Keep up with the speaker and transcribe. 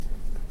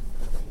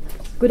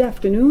Good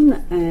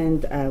afternoon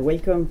and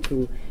welcome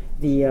to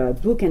the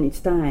book and its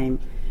time,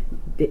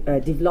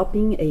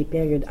 Developing a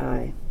Period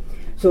Eye.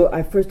 So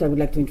first I would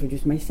like to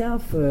introduce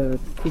myself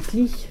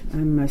quickly.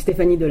 I'm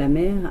Stéphanie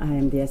Delamer. I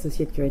am the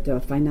Associate Curator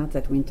of Fine Arts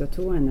at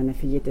Winterthur and an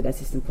affiliated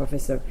assistant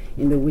professor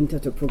in the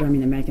Winterthur program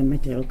in American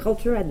Material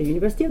Culture at the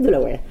University of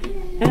Delaware.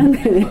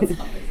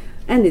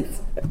 And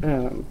it's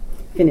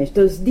finished.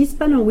 So this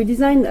panel, we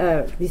designed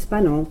this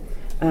panel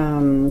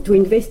to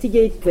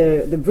investigate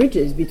the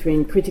bridges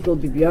between critical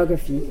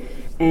bibliography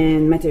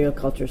and material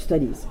culture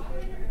studies.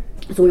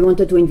 So we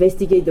wanted to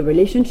investigate the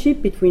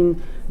relationship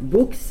between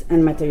books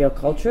and material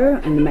culture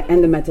and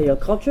the material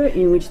culture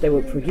in which they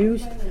were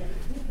produced.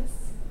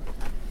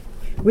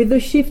 With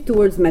the shift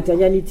towards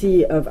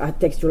materiality of our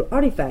textual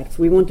artifacts,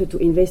 we wanted to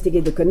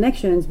investigate the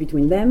connections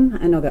between them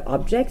and other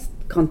objects,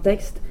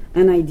 context,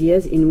 and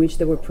ideas in which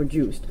they were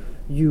produced,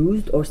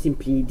 used, or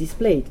simply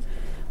displayed.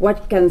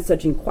 What can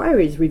such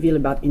inquiries reveal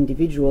about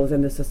individuals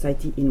and the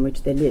society in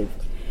which they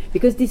lived?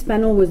 Because this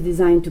panel was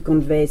designed to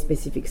convey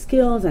specific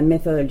skills and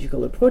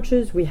methodological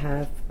approaches, we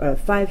have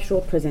 5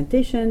 short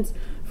presentations,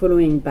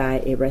 following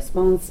by a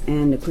response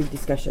and a quick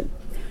discussion.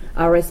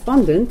 Our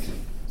respondent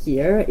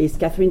here is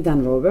Catherine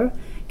Danrover.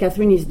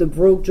 Catherine is the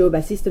Broke Job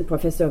Assistant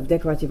Professor of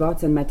Decorative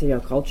Arts and Material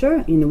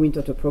Culture in the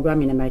Winterthur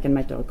program in American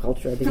Material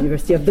Culture at the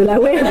University of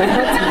Delaware.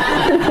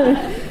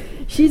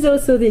 She's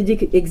also the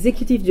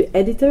executive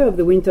editor of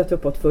the Winterthur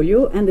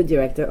portfolio and the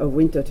director of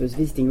Winterthur's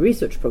Visiting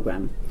Research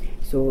Program.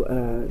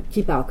 So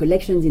keep our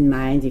collections in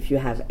mind if you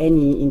have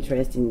any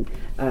interest in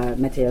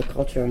material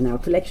culture and our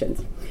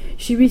collections.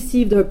 She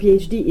received her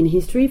PhD in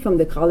history from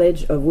the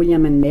College of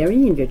William and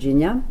Mary in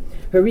Virginia.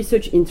 Her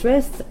research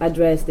interests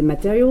address the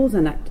materials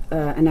and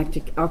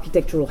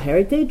architectural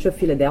heritage of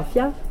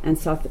Philadelphia and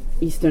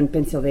southeastern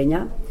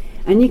Pennsylvania,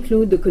 and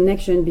include the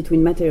connection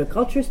between material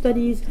culture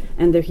studies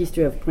and the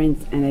history of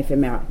print and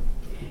ephemera.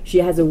 She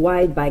has a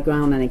wide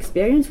background and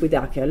experience with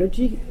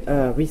archaeology,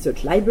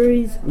 research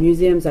libraries,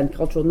 museums, and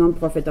cultural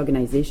nonprofit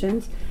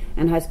organizations,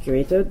 and has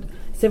curated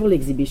several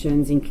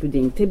exhibitions,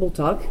 including Table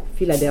Talk,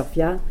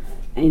 Philadelphia,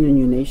 in a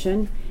New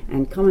Nation,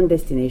 and Common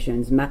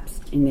Destinations, Maps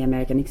in the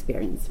American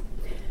Experience.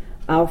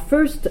 Our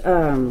first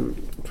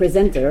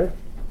presenters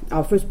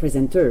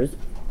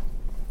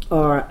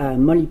are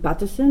Molly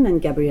Patterson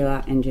and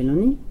Gabriella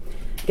Angeloni.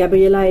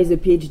 Gabriella is a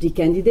PhD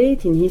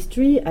candidate in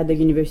history at the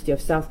University of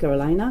South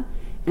Carolina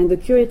and the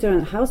curator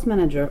and house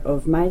manager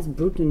of Miles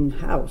Bruton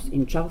House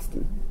in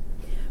Charleston.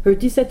 Her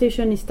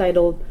dissertation is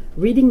titled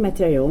Reading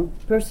Material,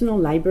 Personal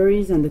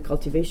Libraries and the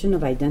Cultivation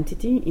of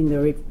Identity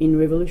in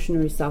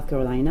Revolutionary South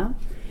Carolina,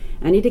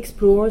 and it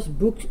explores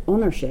book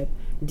ownership,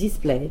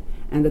 display,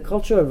 and the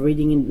culture of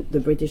reading in the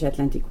British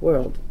Atlantic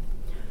world.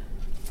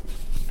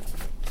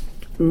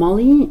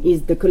 Molly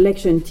is the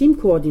collection team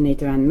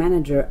coordinator and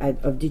manager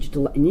of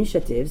digital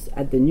initiatives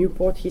at the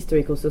Newport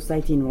Historical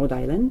Society in Rhode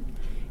Island.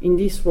 In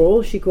this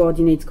role, she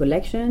coordinates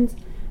collections,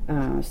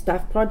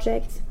 staff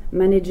projects,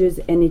 manages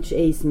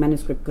NHA's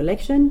manuscript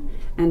collection,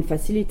 and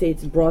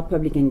facilitates broad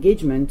public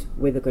engagement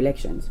with the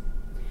collections.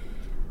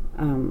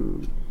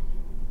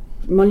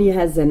 Molly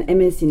has an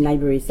MS in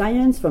Library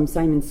Science from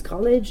Simon's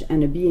College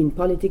and a BA in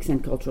Politics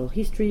and Cultural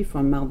History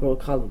from Marlborough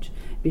College.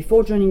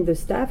 Before joining the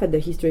staff at the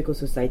Historical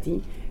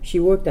Society, she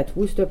worked at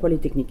Worcester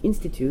Polytechnic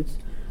Institute,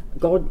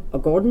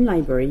 Gordon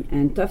Library,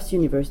 and Tufts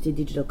University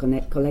Digital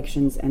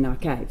Collections and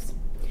Archives.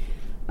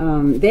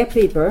 Their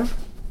paper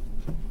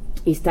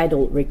is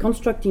titled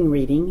Reconstructing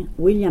Reading,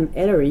 William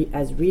Ellery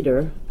as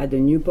Reader at the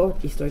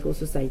Newport Historical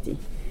Society.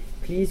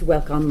 Please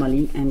welcome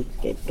Molly and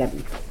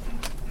Gabby.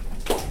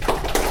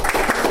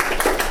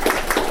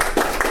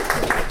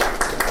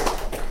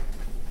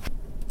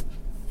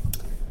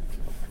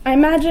 I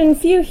imagine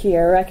few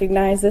here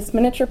recognize this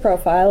miniature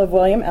profile of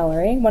William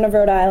Ellery, one of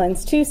Rhode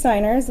Island's 2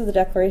 signers of the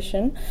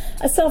Declaration,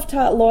 a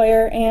self-taught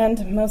lawyer,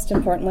 and, most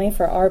importantly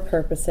for our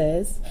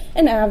purposes,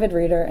 an avid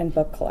reader and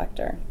book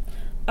collector.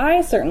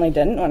 I certainly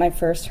didn't when I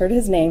first heard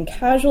his name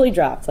casually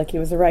dropped like he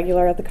was a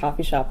regular at the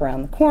coffee shop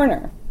around the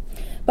corner.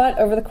 But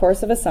over the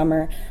course of a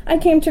summer, I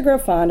came to grow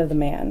fond of the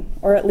man,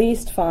 or at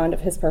least fond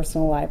of his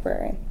personal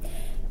library.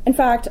 In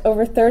fact,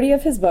 over 30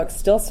 of his books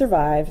still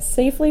survive,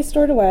 safely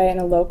stored away in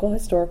a local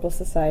historical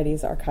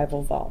society's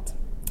archival vault.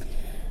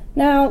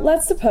 Now,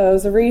 let's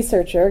suppose a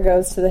researcher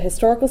goes to the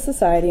Historical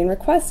Society and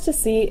requests to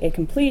see a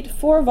complete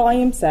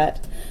 4-volume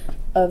set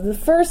of the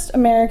first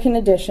American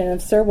edition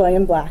of Sir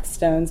William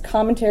Blackstone's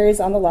Commentaries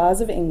on the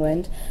Laws of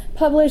England,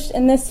 published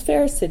in this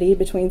fair city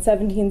between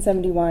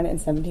 1771 and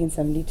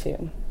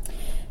 1772.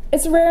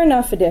 It's a rare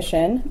enough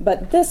edition,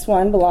 but this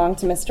one belonged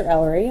to Mr.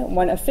 Ellery,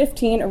 one of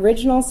 15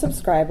 original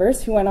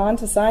subscribers who went on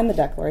to sign the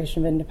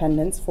Declaration of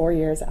Independence 4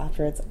 years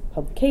after its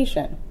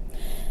publication.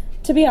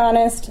 To be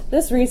honest,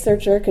 this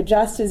researcher could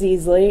just as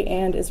easily,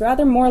 and is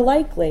rather more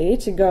likely,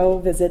 to go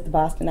visit the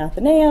Boston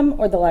Athenaeum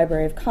or the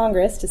Library of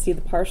Congress to see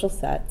the partial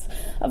sets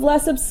of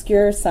less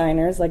obscure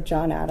signers like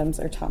John Adams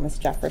or Thomas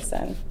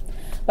Jefferson.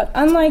 But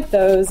unlike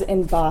those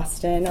in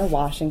Boston or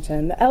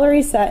Washington, the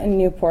Ellery set in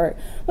Newport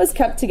was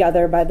kept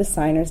together by the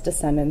signer's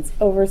descendants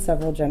over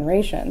several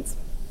generations.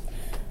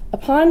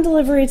 Upon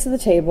delivery to the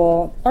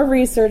table, our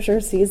researcher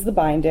sees the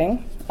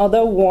binding.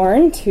 Although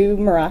worn, two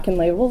Moroccan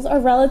labels are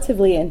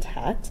relatively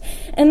intact,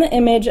 and the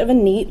image of a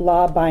neat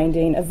law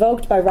binding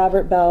evoked by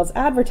Robert Bell's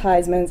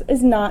advertisements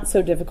is not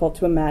so difficult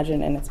to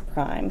imagine in its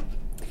prime.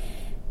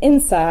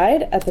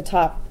 Inside, at the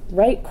top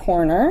right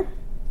corner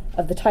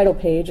of the title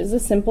page, is a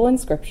simple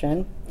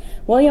inscription,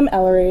 William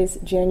Ellery's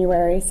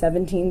January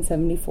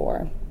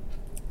 1774.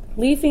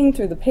 Leafing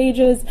through the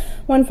pages,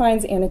 one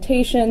finds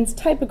annotations,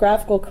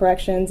 typographical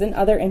corrections, and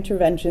other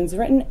interventions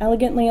written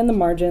elegantly in the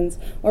margins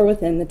or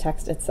within the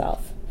text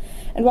itself.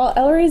 And while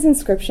Ellery's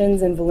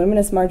inscriptions and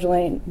voluminous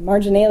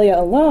marginalia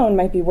alone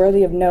might be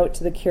worthy of note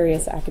to the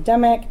curious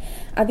academic,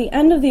 at the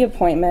end of the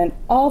appointment,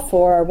 all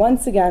four are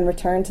once again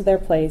returned to their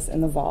place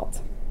in the vault.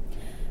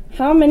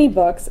 How many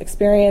books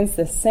experience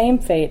this same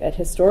fate at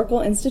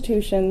historical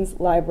institutions,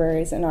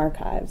 libraries, and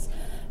archives?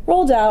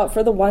 Rolled out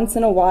for the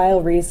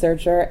once-in-a-while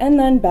researcher and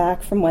then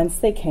back from whence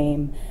they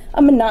came,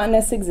 a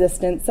monotonous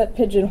existence that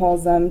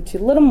pigeonholes them to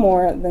little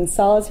more than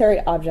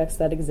solitary objects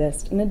that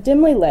exist in a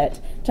dimly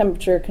lit,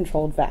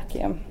 temperature-controlled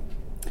vacuum.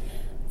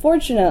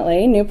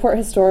 Fortunately, Newport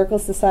Historical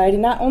Society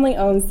not only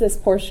owns this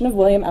portion of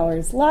William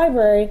Ellery's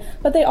library,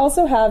 but they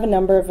also have a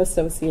number of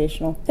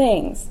associational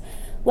things: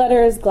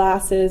 letters,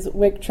 glasses,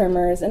 wick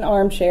trimmers, an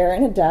armchair,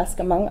 and a desk,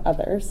 among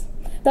others,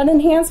 that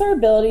enhance our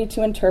ability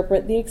to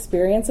interpret the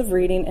experience of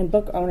reading and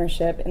book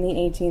ownership in the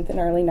 18th and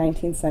early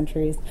 19th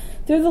centuries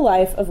through the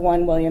life of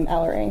one William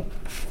Ellery.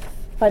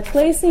 By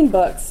placing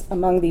books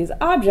among these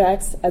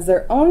objects, as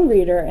their own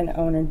reader and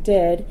owner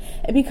did,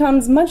 it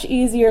becomes much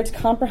easier to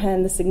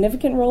comprehend the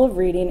significant role of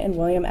reading in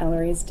William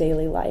Ellery's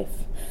daily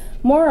life.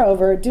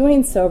 Moreover,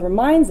 doing so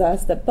reminds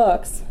us that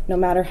books, no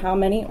matter how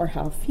many or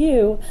how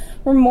few,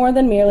 were more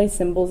than merely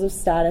symbols of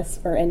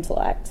status or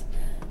intellect.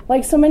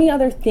 Like so many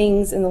other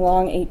things in the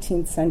long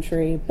 18th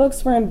century,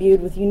 books were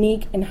imbued with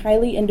unique and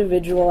highly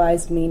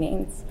individualized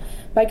meanings.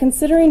 By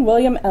considering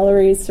William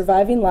Ellery's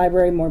surviving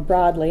library more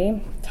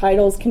broadly,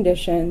 titles,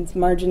 conditions,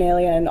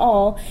 marginalia, and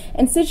all,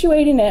 and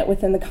situating it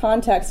within the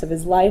context of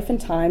his life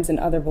and times and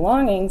other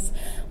belongings,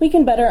 we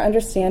can better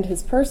understand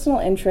his personal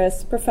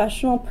interests,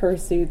 professional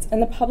pursuits,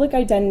 and the public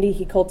identity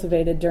he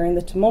cultivated during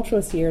the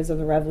tumultuous years of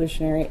the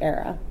Revolutionary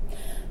era.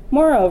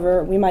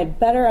 Moreover, we might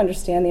better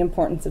understand the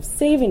importance of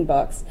saving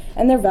books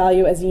and their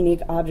value as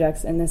unique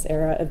objects in this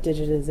era of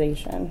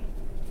digitization.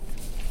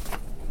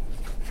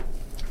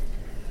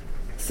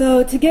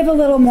 So, to give a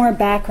little more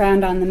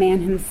background on the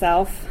man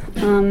himself,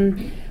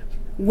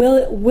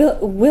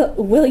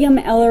 William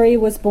Ellery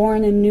was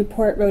born in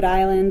Newport, Rhode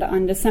Island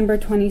on December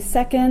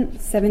 22nd,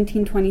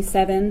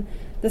 1727,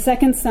 the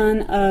second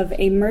son of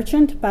a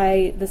merchant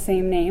by the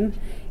same name,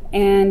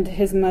 and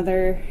his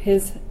mother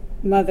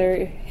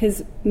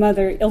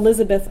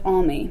Elizabeth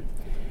Almy.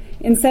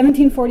 In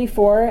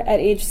 1744, at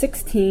age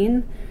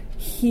 16,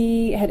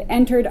 he had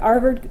entered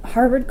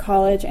Harvard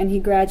College and he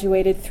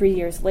graduated 3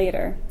 years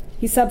later.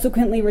 He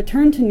subsequently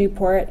returned to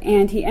Newport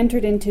and he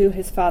entered into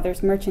his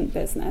father's merchant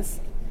business.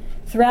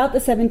 Throughout the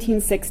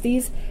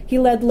 1760s, he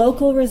led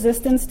local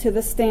resistance to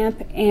the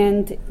Stamp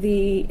and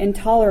the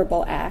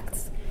Intolerable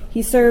Acts.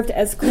 He served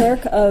as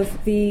clerk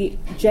of the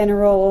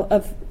General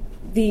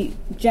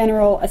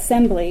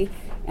Assembly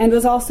and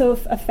was also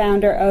a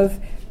founder of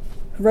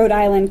Rhode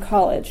Island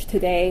College,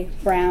 today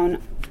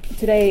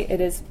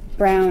it is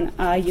Brown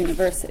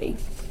University.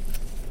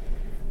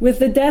 With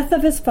the death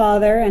of his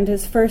father and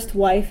his first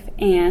wife,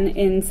 Anne,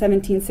 in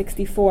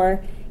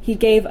 1764, he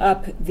gave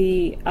up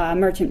the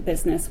merchant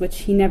business, which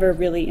he never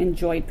really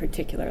enjoyed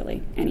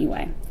particularly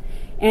anyway.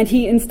 And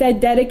he instead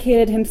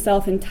dedicated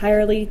himself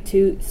entirely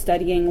to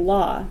studying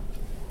law.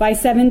 By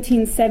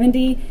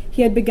 1770,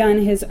 he had begun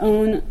his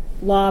own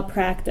law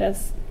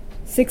practice.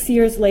 6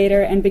 years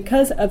later, and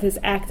because of his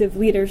active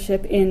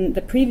leadership in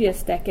the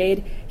previous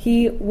decade,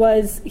 he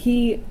was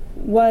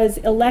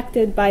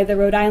elected by the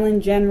Rhode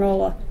Island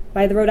General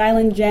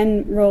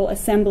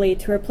Assembly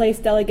to replace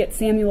Delegate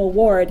Samuel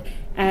Ward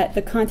at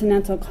the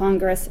Continental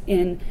Congress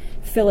in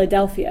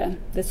Philadelphia.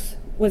 This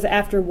was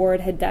after Ward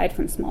had died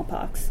from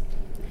smallpox.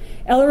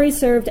 Ellery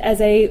served as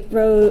a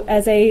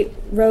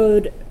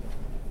Rhode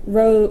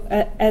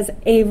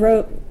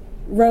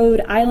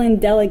Island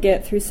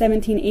delegate through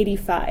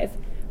 1785.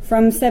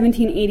 From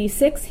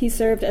 1786, he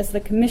served as the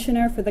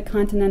commissioner for the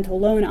Continental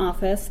Loan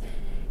Office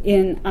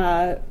in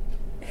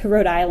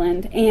Rhode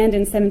Island, and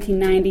in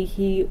 1790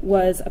 he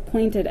was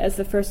appointed as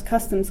the first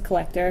customs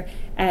collector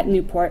at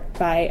Newport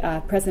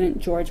by President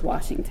George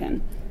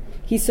Washington.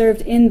 He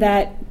served in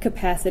that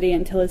capacity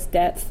until his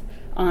death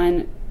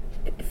on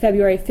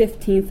February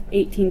 15th,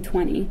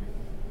 1820.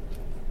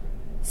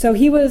 So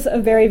he was a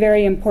very,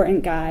 very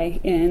important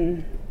guy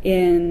in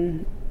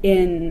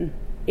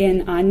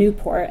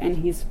Newport, and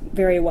he's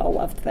very well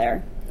loved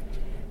there.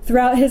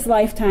 Throughout his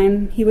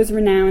lifetime, he was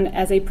renowned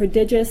as a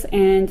prodigious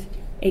and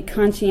a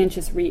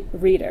conscientious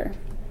reader.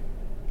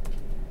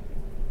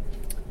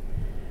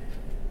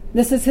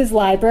 This is his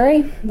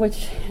library,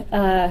 which,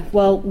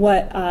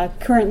 what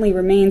currently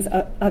remains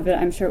of it,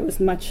 I'm sure it was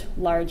much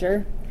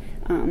larger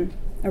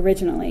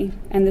originally.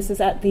 And this is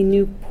at the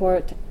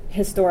Newport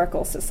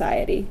Historical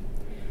Society.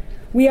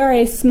 We are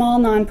a small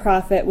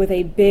nonprofit with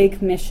a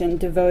big mission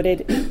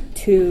devoted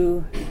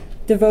to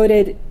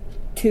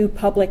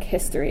public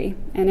history,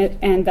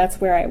 and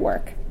that's where I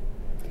work.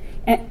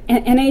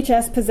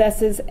 NHS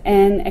possesses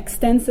an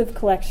extensive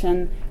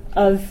collection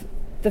of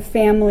the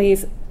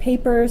family's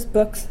papers,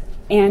 books,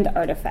 and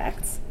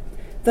artifacts.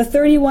 The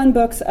 31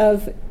 books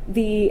of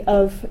the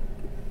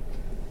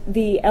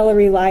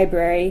Ellery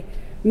Library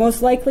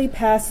most likely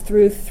passed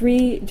through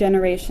 3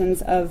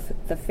 generations of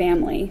the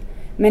family.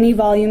 Many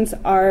volumes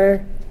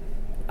are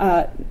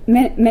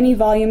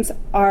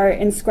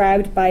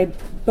inscribed by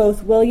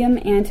both William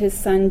and his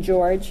son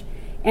George,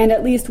 and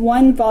at least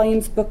one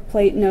volume's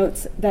bookplate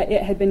notes that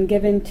it had been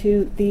given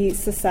to the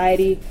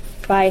society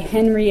by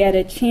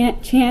Henrietta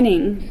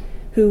Channing,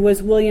 who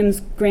was William's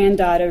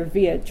granddaughter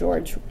via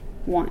George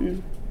I.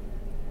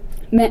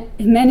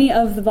 Many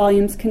of the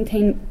volumes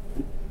contain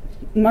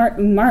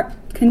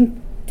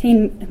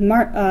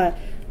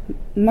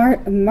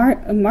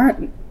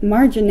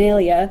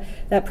marginalia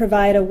that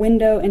provide a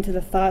window into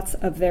the thoughts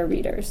of their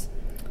readers.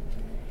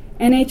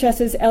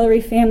 NHS's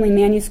Ellery family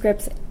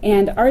manuscripts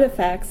and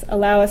artifacts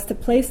allow us to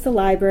place the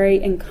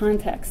library in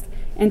context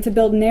and to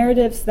build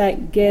narratives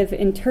that give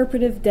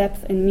interpretive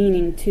depth and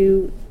meaning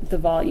to the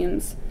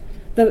volumes.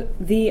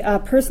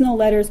 The personal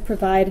letters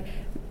provide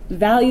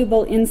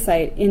valuable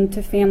insight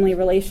into family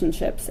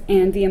relationships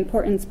and the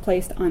importance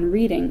placed on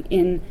reading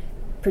in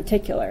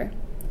particular.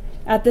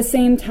 At the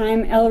same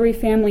time, Ellery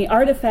family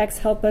artifacts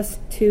help us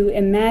to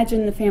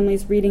imagine the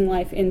family's reading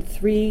life in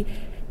 3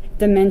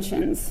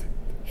 dimensions.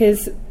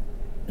 His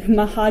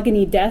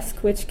mahogany desk,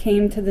 which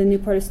came to the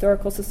Newport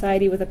Historical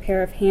Society with a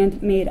pair of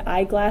handmade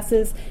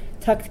eyeglasses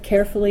tucked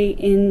carefully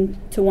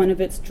into one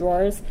of its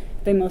drawers.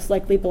 They most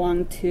likely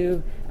belonged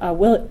to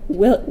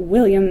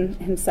William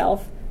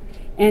himself.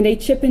 And a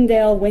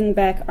Chippendale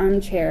wingback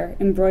armchair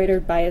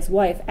embroidered by his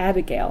wife,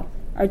 Abigail,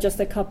 are just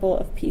a couple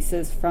of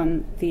pieces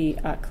from the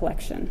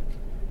collection.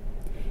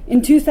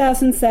 In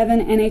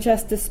 2007,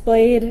 NHS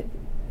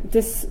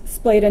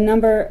displayed a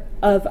number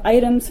of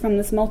items from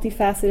this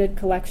multifaceted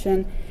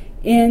collection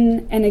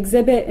in an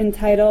exhibit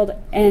entitled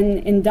An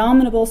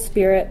Indomitable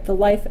Spirit, The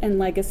Life and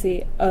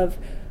Legacy of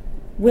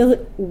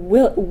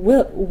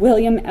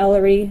William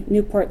Ellery,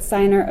 Newport,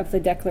 signer of the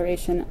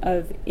Declaration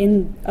of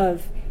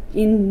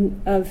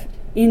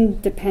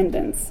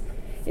Independence.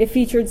 It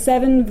featured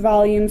 7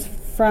 volumes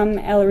from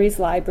Ellery's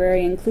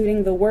library,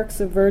 including the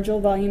works of Virgil,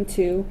 Volume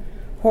 2,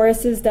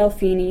 Horace's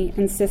Delphini,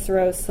 and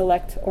Cicero's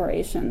Select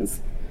Orations.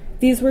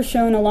 These were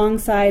shown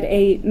alongside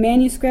a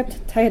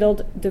manuscript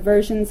titled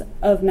Diversions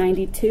of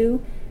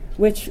 92,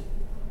 which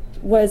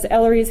was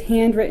Ellery's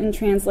handwritten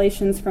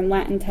translations from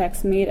Latin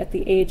texts made at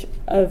the age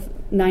of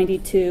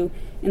 92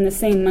 in the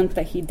same month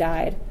that he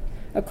died.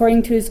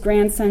 According to his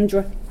grandson,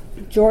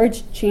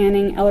 George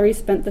Channing, Ellery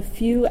spent the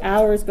few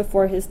hours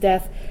before his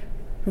death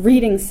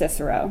reading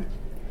Cicero.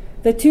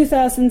 The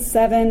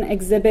 2007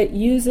 exhibit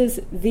uses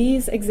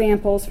these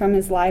examples from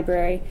his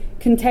library,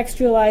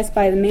 contextualized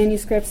by the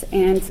manuscripts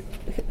and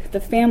the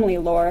family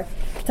lore,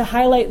 to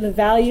highlight the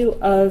value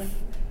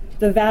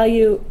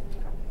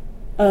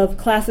of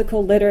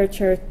classical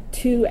literature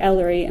to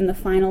Ellery in the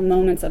final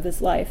moments of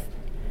his life.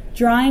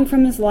 Drawing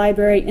from his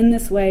library in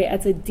this way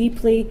adds a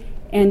deeply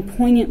and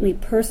poignantly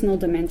personal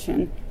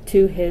dimension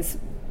to his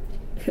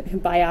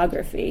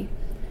biography.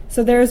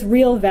 So there's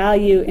real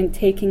value in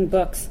taking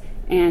books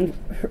and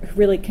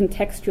really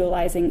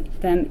contextualizing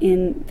them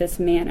in this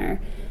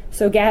manner.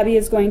 So Gabby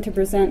is going to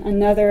present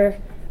another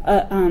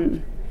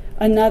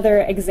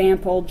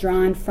example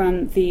drawn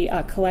from the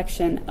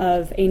collection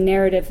of a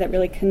narrative that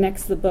really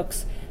connects the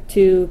books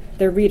to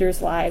their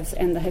readers' lives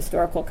and the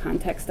historical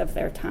context of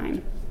their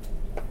time.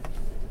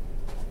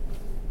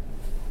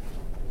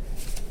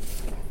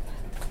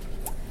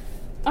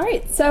 All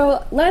right,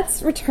 so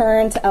let's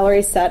return to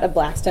Ellery's set of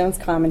Blackstone's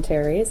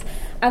commentaries.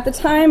 At the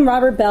time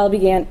Robert Bell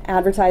began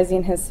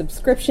advertising his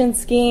subscription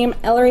scheme,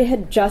 Ellery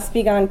had just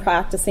begun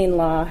practicing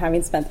law,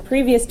 having spent the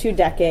previous 2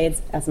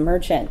 decades as a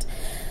merchant.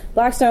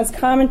 Blackstone's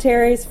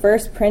commentaries,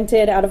 first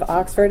printed out of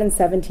Oxford in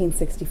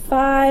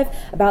 1765,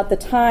 about the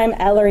time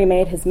Ellery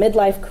made his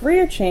midlife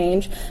career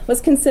change, was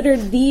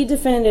considered the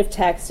definitive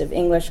text of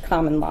English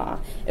common law.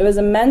 It was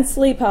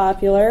immensely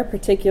popular,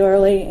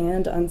 particularly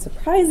and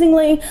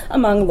unsurprisingly,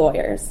 among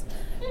lawyers.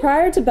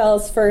 Prior to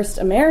Bell's first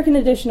American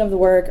edition of the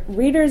work,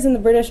 readers in the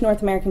British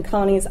North American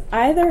colonies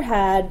either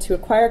had to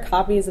acquire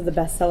copies of the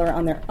bestseller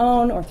on their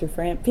own or through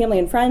family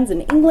and friends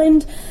in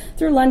England,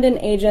 through London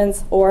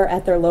agents, or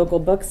at their local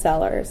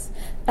booksellers.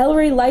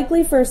 Ellery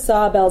likely first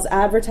saw Bell's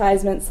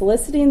advertisement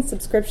soliciting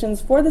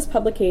subscriptions for this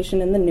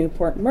publication in the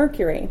Newport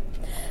Mercury.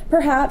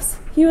 Perhaps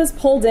he was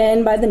pulled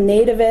in by the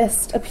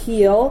nativist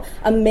appeal,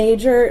 a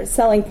major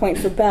selling point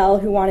for Bell,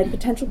 who wanted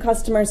potential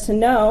customers to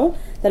know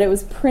that it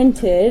was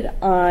printed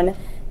on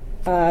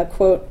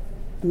quote,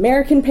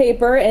 American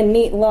paper and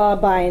neat law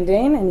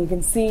binding, and you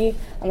can see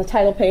on the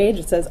title page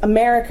it says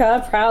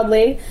America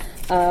proudly.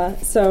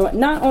 So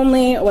not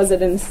only was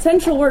it an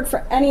essential work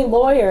for any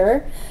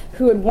lawyer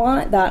who would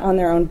want that on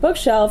their own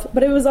bookshelf,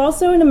 but it was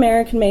also an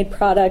American-made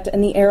product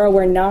in the era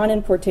where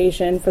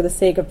non-importation for the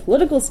sake of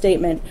political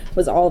statement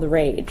was all the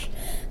rage.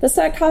 The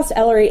set cost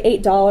Ellery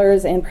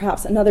 $8 and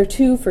perhaps another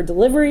 $2 for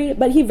delivery,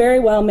 but he very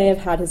well may have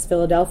had his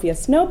Philadelphia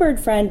snowbird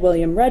friend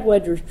William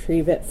Redwood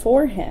retrieve it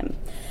for him.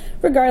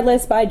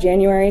 Regardless, by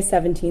January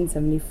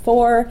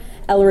 1774,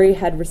 Ellery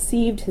had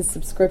received his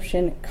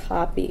subscription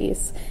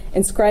copies,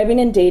 inscribing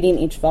and dating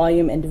each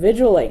volume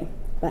individually.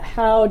 But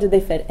how did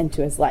they fit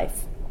into his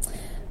life?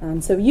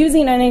 So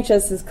using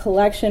NHS's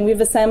collection,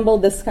 we've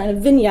assembled this kind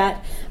of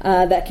vignette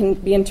that can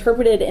be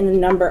interpreted in a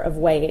number of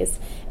ways.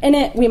 In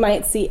it, we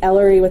might see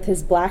Ellery with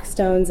his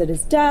Blackstones at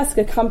his desk,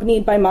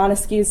 accompanied by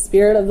Montesquieu's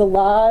Spirit of the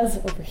Laws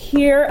over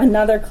here,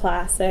 another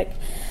classic.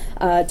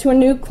 To a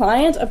new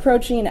client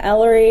approaching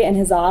Ellery in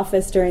his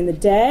office during the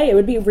day, it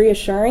would be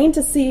reassuring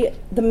to see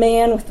the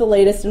man with the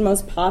latest and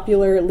most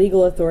popular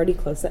legal authority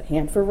close at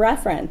hand for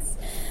reference.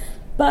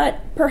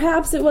 But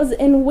perhaps it was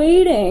in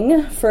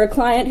waiting for a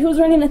client who was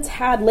running a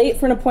tad late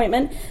for an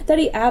appointment that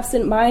he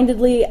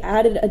absent-mindedly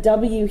added a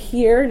W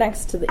here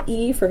next to the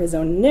E for his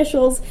own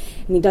initials,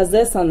 and he does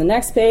this on the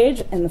next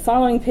page and the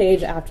following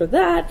page after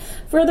that,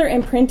 further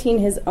imprinting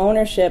his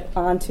ownership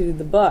onto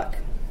the book.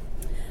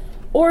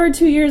 Or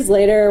 2 years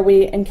later,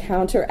 we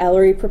encounter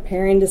Ellery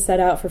preparing to set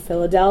out for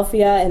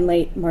Philadelphia in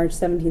late March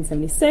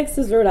 1776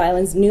 as Rhode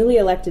Island's newly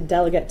elected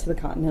delegate to the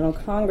Continental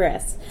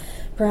Congress.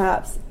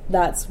 Perhaps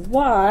that's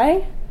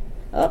why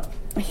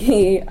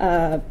he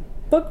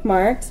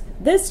bookmarked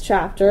this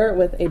chapter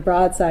with a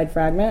broadside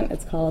fragment.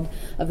 It's called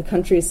 "Of the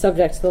Countries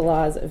Subject to the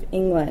Laws of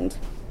England."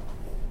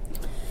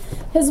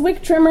 His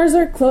wick trimmers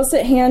are close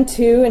at hand,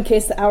 too, in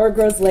case the hour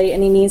grows late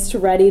and he needs to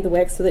ready the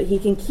wick so that he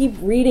can keep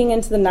reading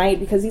into the night,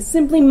 because he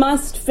simply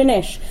must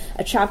finish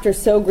a chapter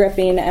so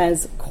gripping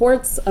as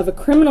Courts of a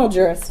Criminal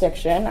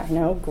Jurisdiction. I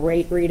know,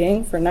 great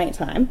reading for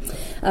nighttime.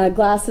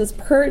 Glasses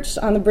perched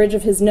on the bridge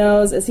of his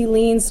nose as he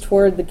leans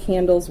toward the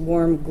candle's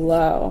warm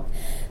glow.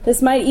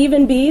 This might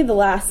even be the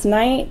last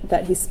night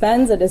that he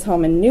spends at his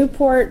home in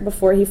Newport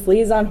before he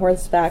flees on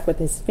horseback with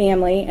his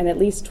family and at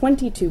least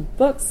 22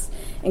 books,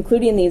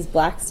 including these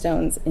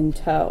Blackstones, in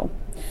tow.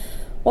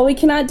 While we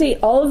cannot date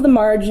all of the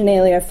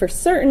marginalia for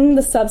certain,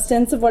 the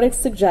substance of what it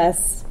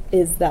suggests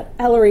is that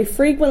Ellery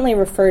frequently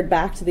referred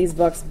back to these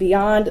books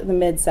beyond the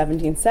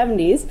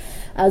mid-1770s,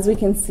 as we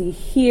can see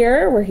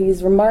here, where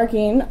he's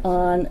remarking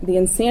on the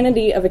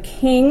insanity of a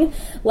king,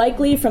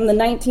 likely from the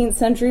 19th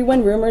century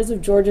when rumors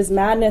of George's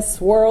madness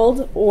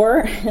swirled,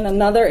 or in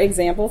another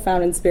example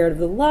found in Spirit of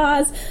the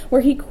Laws,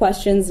 where he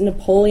questions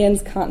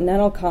Napoleon's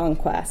continental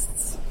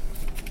conquests.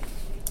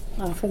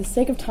 For the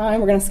sake of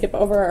time, we're going to skip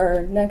over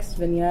our next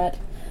vignette.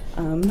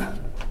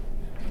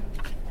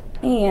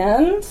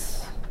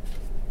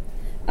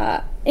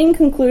 In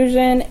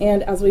conclusion,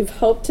 and as we've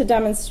hoped to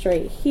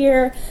demonstrate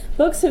here,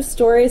 books have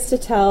stories to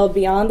tell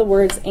beyond the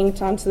words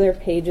inked onto their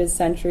pages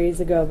centuries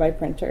ago by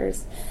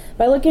printers.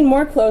 By looking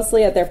more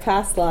closely at their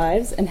past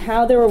lives and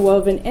how they were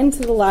woven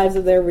into the lives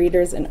of their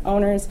readers and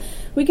owners,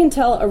 we can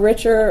tell a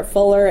richer,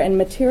 fuller, and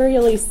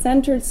materially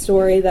centered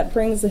story that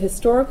brings the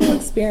historical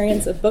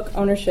experience of book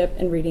ownership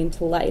and reading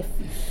to life.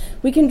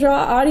 We can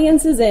draw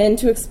audiences in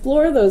to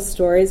explore those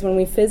stories when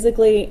we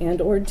physically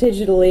and or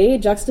digitally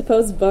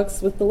juxtapose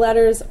books with the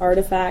letters,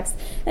 artifacts,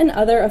 and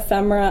other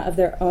ephemera of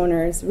their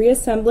owners,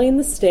 reassembling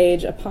the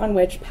stage upon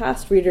which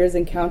past readers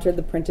encountered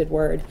the printed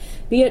word,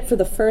 be it for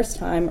the first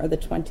time or the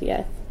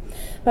 20th.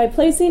 By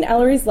placing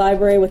Ellery's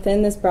library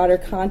within this broader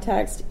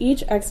context,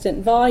 each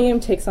extant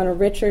volume takes on a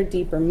richer,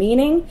 deeper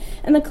meaning,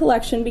 and the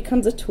collection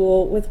becomes a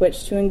tool with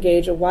which to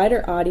engage a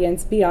wider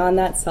audience beyond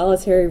that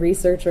solitary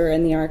researcher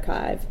in the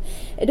archive.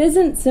 It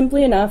isn't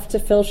simply enough to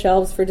fill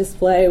shelves for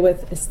display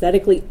with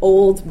aesthetically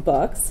old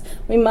books.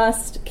 We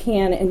must,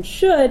 can, and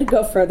should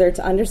go further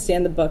to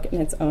understand the book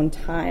in its own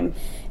time,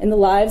 in the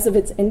lives of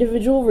its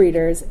individual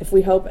readers, if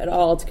we hope at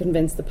all to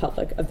convince the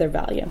public of their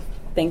value.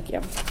 Thank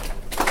you.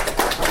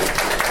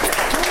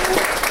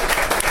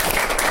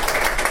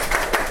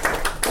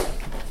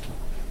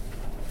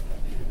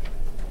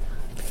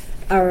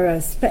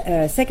 Our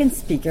second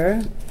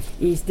speaker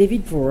is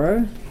David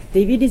Brewer.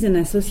 David is an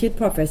associate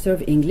professor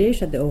of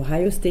English at the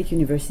Ohio State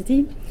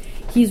University.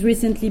 He's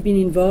recently been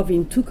involved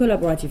in 2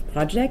 collaborative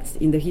projects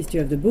in the history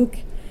of the book,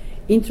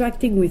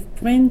 interacting with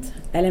print,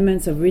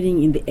 elements of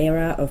reading in the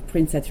era of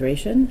print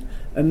saturation,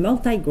 a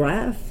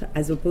multigraph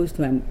as opposed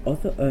to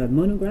a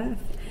monograph,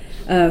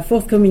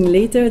 forthcoming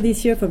later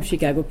this year from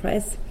Chicago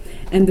Press,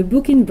 and The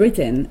Book in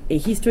Britain, a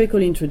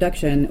historical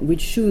introduction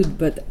which should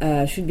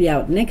be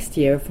out next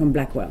year from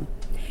Blackwell.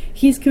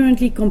 He's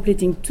currently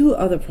completing 2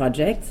 other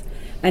projects,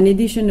 an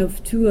edition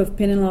of 2 of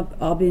Penelope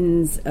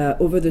Albin's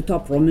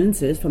over-the-top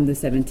romances from the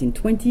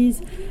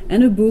 1720s,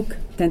 and a book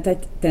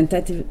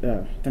tentatively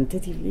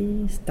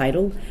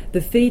titled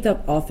The Fate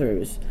of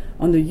Authors,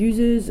 on the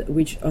uses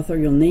which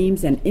authorial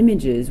names and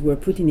images were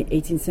put in the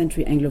 18th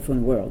century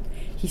Anglophone world.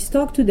 His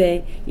talk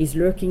today is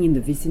lurking in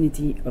the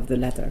vicinity of the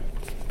latter.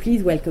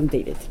 Please welcome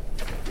David.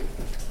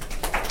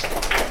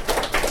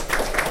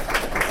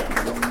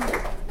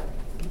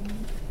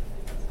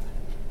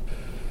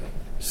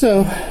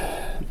 So,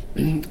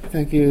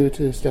 thank you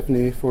to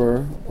Stephanie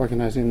for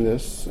organizing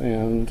this,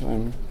 and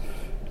I'm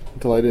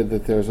delighted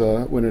that there's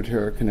a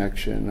Winterthur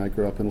connection. I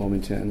grew up in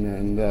Wilmington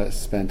and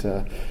spent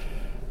an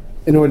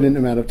inordinate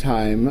amount of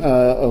time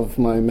of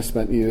my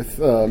misspent youth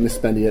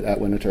misspending it at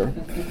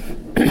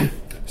Winterthur.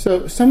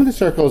 So some of the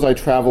circles I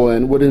travel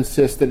in would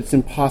insist that it's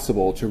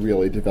impossible to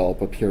really develop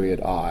a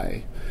period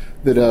I,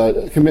 that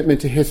a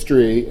commitment to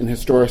history and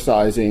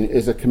historicizing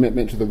is a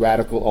commitment to the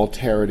radical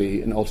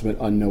alterity and ultimate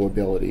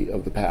unknowability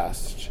of the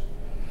past.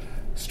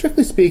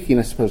 Strictly speaking,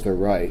 I suppose they're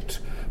right,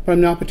 but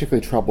I'm not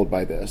particularly troubled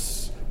by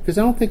this, because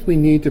I don't think we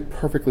need to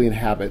perfectly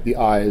inhabit the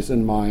eyes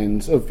and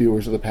minds of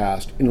viewers of the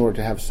past in order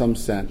to have some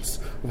sense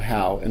of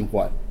how and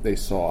what they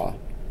saw.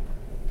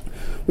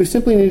 We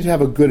simply need to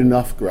have a good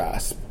enough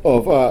grasp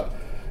of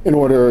in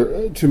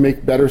order to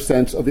make better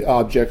sense of the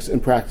objects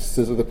and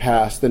practices of the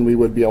past than we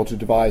would be able to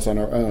devise on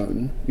our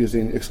own,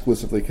 using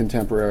exclusively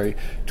contemporary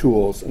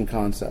tools and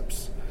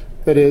concepts.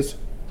 That is,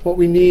 what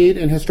we need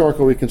in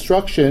historical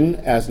reconstruction,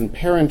 as in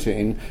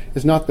parenting,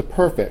 is not the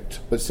perfect,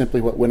 but simply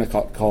what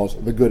Winnicott calls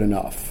the good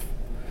enough.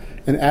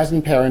 And as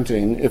in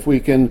parenting, if we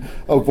can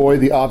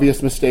avoid the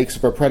obvious mistakes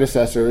of our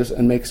predecessors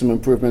and make some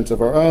improvements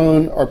of our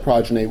own, our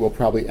progeny will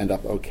probably end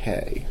up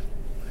okay.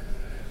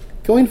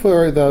 Going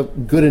for the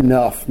good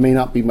enough may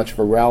not be much of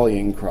a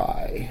rallying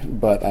cry,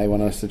 but I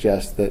want to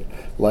suggest that,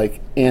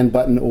 like Ann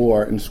Button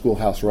Orr in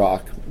Schoolhouse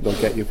Rock, they'll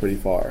get you pretty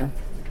far.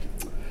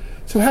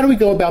 So how do we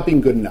go about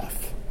being good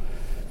enough?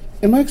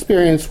 In my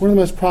experience, one of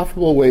the most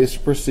profitable ways to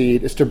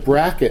proceed is to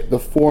bracket the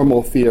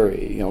formal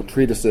theory,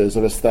 treatises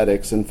of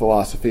aesthetics and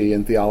philosophy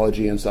and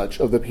theology and such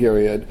of the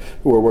period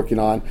who we're working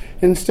on,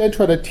 and instead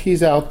try to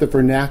tease out the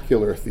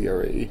vernacular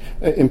theory,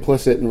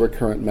 implicit and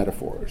recurrent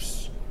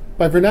metaphors.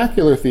 By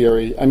vernacular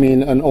theory, I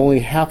mean an only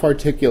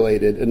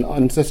half-articulated and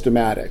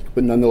unsystematic,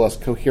 but nonetheless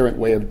coherent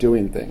way of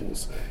doing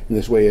things, in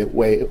this way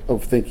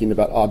of thinking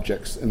about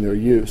objects and their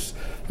use,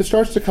 that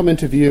starts to come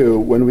into view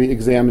when we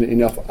examine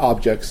enough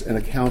objects and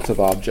accounts of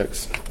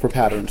objects for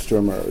patterns to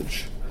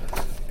emerge.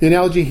 The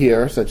analogy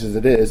here, such as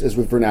it is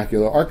with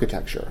vernacular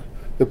architecture.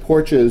 The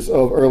porches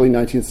of early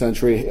 19th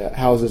century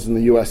houses in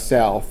the U.S.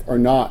 South are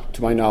not,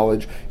 to my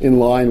knowledge, in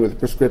line with the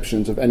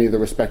prescriptions of any of the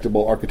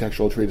respectable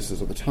architectural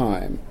treatises of the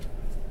time.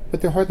 But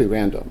they're hardly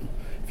random.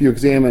 If you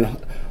examine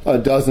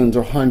dozens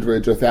or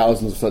hundreds or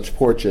thousands of such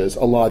porches,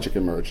 a logic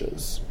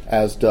emerges,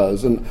 as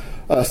does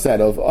a set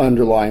of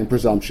underlying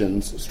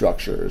presumptions,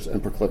 structures,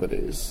 and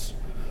proclivities.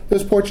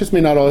 Those porches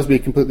may not always be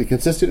completely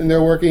consistent in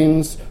their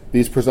workings.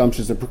 These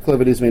presumptions and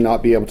proclivities may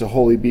not be able to be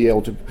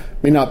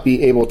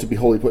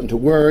wholly put into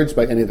words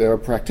by any of their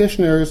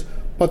practitioners,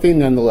 but they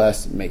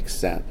nonetheless make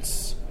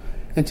sense.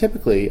 And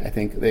typically, I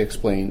think they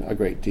explain a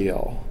great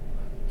deal.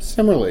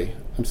 Similarly,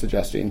 I'm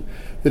suggesting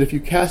that if you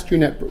cast your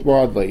net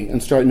broadly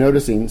and start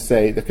noticing,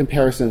 say, the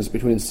comparisons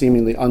between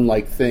seemingly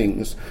unlike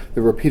things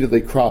that repeatedly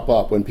crop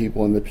up when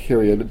people in the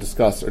period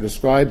discuss or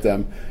describe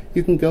them,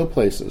 you can go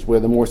places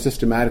where the more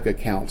systematic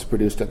accounts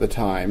produced at the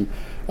time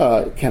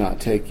cannot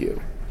take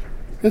you.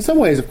 In some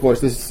ways, of course,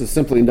 this is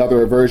simply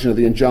another version of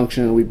the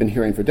injunction we've been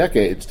hearing for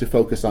decades to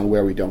focus on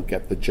where we don't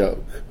get the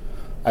joke.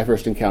 I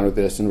first encountered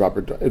this in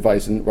Robert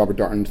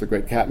Darnton's The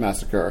Great Cat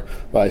Massacre,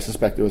 but I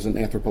suspect it was an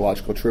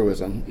anthropological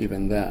truism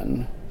even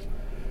then.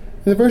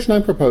 In the version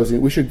I'm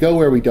proposing, we should go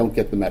where we don't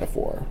get the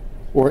metaphor,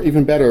 or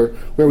even better,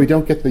 where we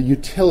don't get the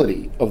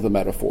utility of the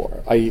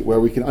metaphor, i.e. where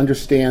we can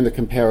understand the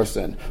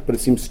comparison, but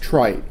it seems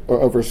trite or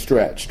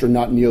overstretched or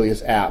not nearly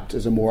as apt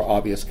as a more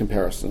obvious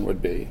comparison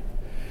would be.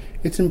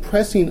 It's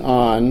impressing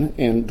on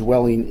and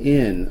dwelling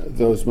in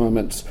those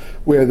moments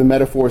where the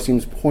metaphor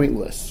seems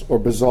pointless or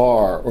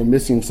bizarre or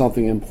missing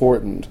something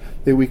important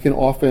that we can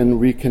often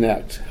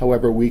reconnect,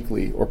 however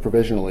weakly or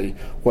provisionally,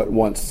 what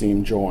once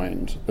seemed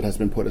joined but has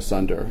been put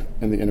asunder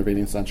in the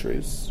intervening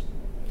centuries.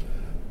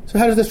 So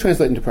how does this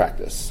translate into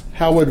practice?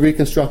 How would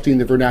reconstructing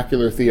the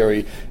vernacular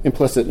theory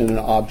implicit in an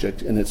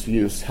object and its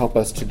use help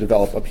us to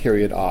develop a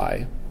period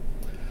I?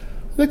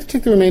 I'd like to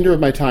take the remainder of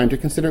my time to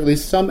consider at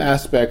least some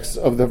aspects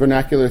of the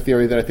vernacular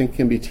theory that I think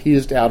can be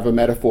teased out of a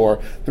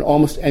metaphor that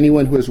almost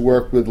anyone who has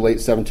worked with late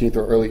 17th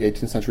or early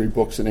 18th century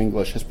books in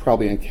English has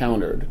probably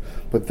encountered,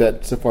 but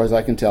that, so far as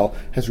I can tell,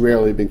 has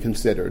rarely been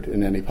considered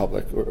in any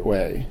public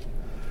way.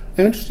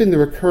 I'm interested in the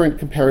recurrent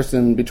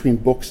comparison between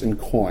books and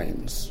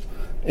coins,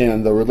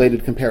 and the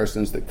related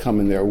comparisons that come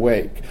in its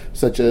wake,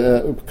 such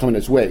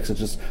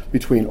as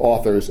between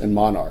authors and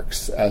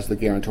monarchs as the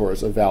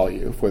guarantors of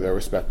value for their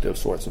respective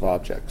sorts of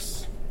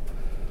objects.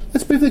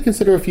 Let's briefly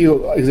consider a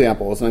few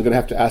examples, and I'm going to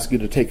have to ask you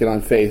to take it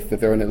on faith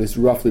that they're an at least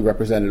roughly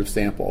representative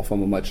sample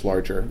from a much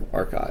larger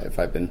archive.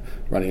 I've been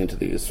running into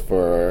these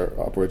for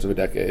upwards of a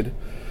decade.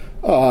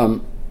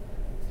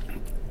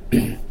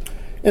 In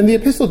the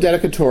epistle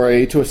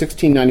dedicatory to a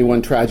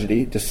 1691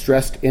 tragedy,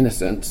 Distressed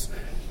Innocence,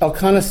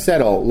 Elkanah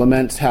Settle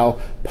laments how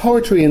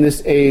poetry in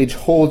this age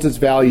holds its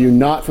value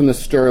not from the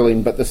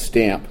sterling but the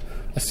stamp.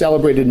 A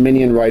celebrated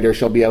minion writer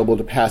shall be able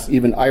to pass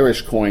even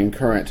Irish coin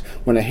current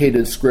when a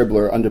hated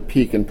scribbler under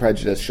pique and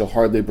prejudice shall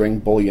hardly bring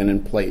bullion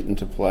and plate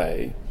into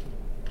play.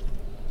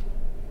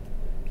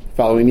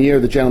 Following year,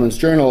 the Gentleman's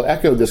Journal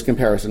echoed this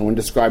comparison when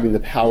describing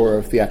the power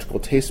of theatrical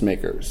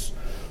tastemakers.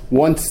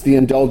 Once the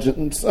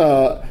indulgent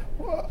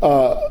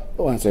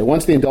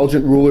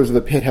rulers of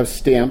the pit have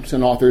stamped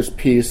an author's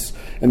piece,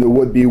 and the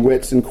would-be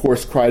wits in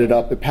course cried it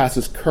up, it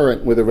passes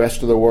current with the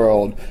rest of the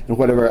world, and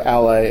whatever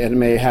ally it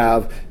may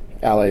have,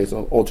 ally is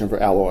an old term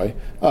for alloy,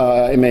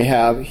 it may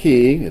have,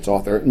 he, its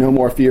author, no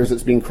more fears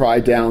it's being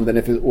cried down than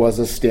if it was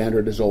as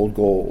standard as old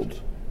gold.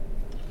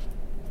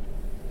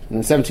 In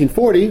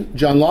 1740,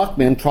 John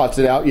Lockman trots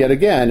it out yet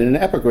again in an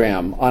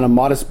epigram on a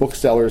modest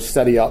bookseller's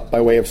setting up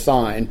by way of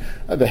sign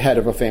the head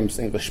of a famous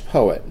English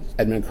poet.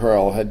 Edmund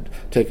Curll had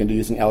taken to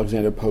using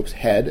Alexander Pope's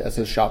head as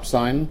his shop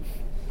sign.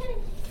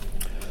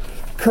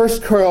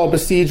 Cursed Curll,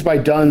 besieged by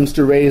duns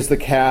to raise the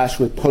cash,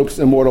 with Pope's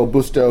immortal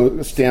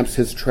busto stamps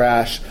his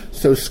trash,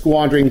 so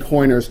squandering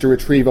coiners to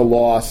retrieve a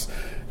loss,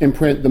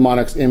 imprint the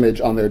monarch's image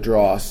on their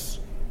dross.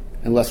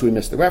 Unless we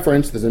miss the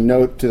reference, there's a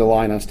note to the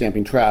line on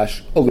stamping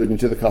trash alluding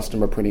to the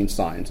custom of printing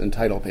signs and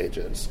title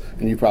pages.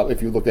 And you probably,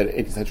 if you look at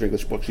 18th century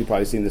English books, you've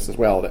probably seen this as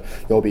well. That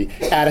there'll be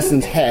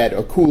Addison's head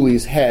or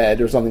Cooley's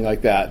head or something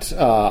like that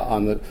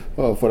on the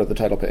foot of the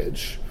title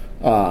page.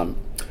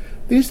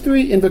 These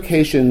three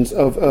invocations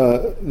of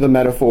the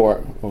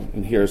metaphor,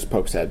 and here's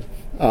Pope's head.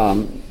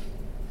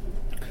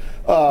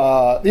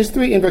 These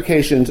three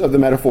invocations of the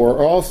metaphor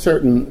are all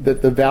certain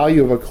that the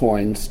value of a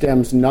coin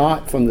stems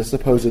not from the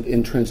supposed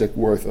intrinsic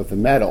worth of the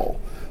metal,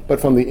 but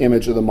from the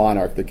image of the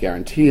monarch that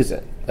guarantees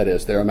it. That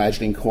is, they're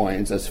imagining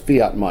coins as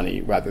fiat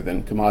money rather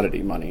than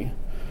commodity money.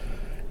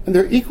 And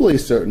they're equally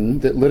certain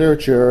that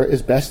literature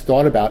is best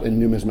thought about in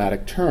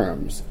numismatic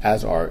terms,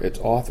 as are its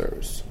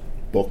authors.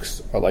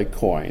 Books are like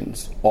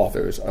coins.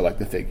 Authors are like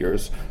the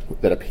figures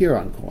that appear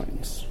on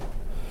coins.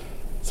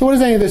 So what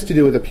has any of this to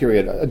do with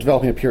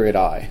developing a period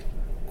eye?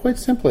 Quite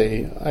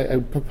simply, I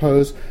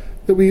propose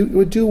that we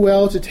would do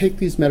well to take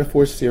these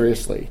metaphors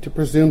seriously, to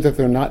presume that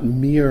they're not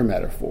mere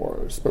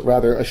metaphors, but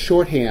rather a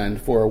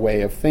shorthand for a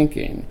way of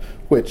thinking,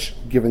 which,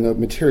 given the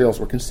materials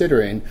we're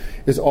considering,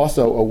 is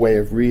also a way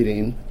of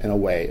reading and a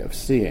way of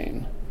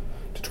seeing.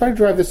 To try to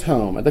drive this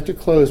home, I'd like to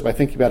close by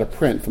thinking about a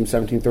print from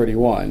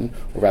 1731,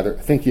 or rather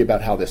thinking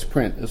about how this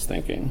print is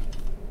thinking.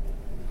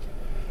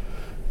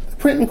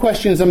 The print in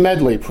question is a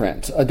medley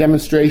print, a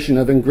demonstration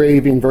of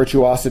engraving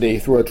virtuosity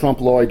through a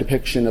trompe-l'oeil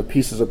depiction of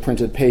pieces of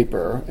printed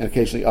paper and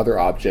occasionally other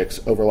objects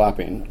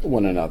overlapping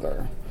one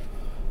another.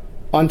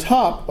 On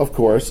top, of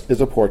course,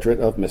 is a portrait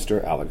of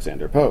Mr.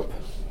 Alexander Pope.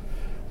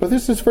 But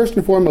this is first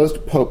and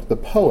foremost Pope the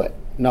poet,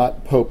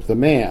 not Pope the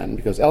man,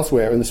 because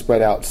elsewhere in the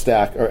spread-out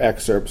stack are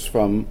excerpts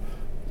from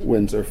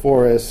Windsor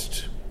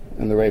Forest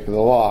and The Rape of the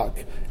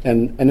Lock,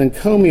 and an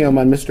encomium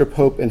on Mr.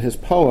 Pope and his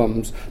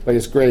poems by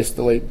His Grace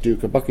the late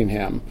Duke of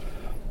Buckingham.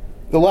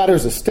 The latter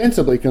is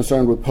ostensibly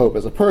concerned with Pope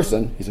as a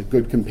person. He's a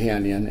good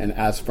companion and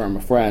as firm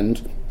a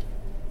friend,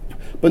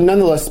 but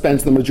nonetheless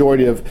spends the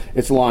majority of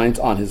its lines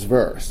on his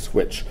verse,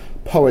 which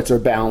poets are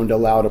bound a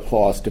loud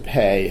applause to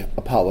pay,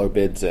 Apollo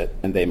bids it,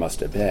 and they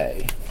must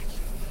obey.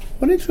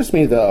 What interests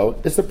me,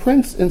 though, is the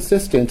print's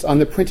insistence on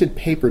the printed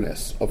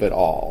paperness of it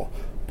all.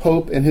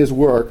 Pope and his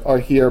work are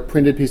here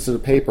printed pieces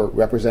of paper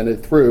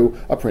represented through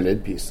a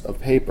printed piece of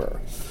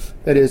paper.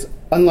 That is,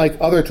 unlike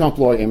other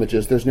trompe-l'oeil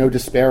images, there's no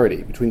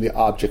disparity between the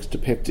objects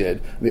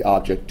depicted and the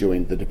object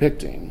doing the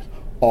depicting.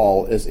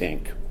 All is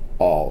ink,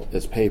 all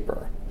is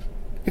paper.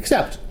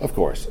 Except, of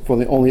course, for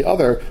the only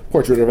other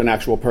portrait of an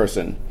actual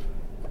person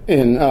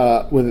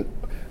only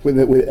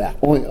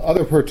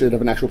other portrait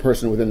of an actual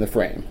person within the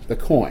frame, the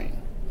coin.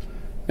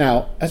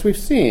 Now, as we've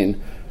seen,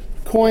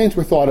 coins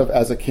were thought of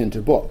as akin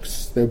to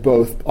books. They're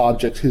both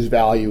objects whose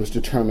value is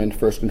determined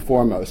first and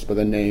foremost by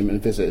the name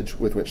and visage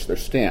with which they're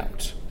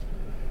stamped.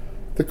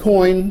 The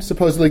coin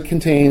supposedly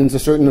contains a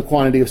certain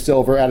quantity of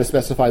silver at a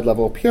specified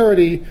level of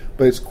purity,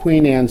 but it's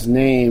Queen Anne's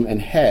name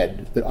and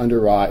head that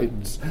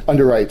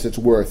underwrites its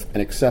worth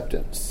and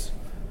acceptance.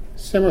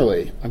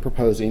 Similarly, I'm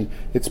proposing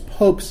it's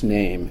Pope's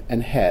name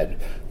and head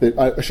that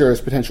assures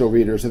potential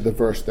readers that the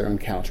verse they're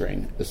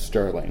encountering is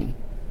sterling.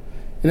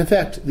 In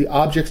effect, the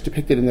objects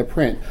depicted in the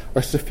print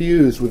are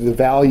suffused with the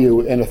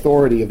value and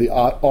authority of the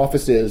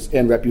offices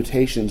and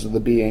reputations of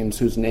the beings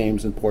whose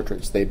names and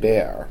portraits they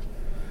bear.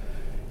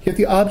 Yet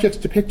the objects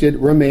depicted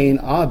remain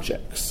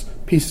objects,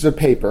 pieces of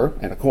paper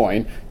and a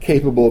coin,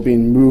 capable of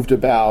being moved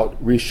about,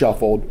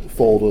 reshuffled,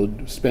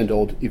 folded,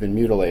 spindled, even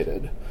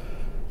mutilated.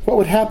 What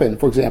would happen,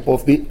 for example,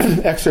 if the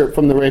excerpt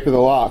from The Rape of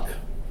the Lock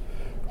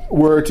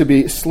were to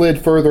be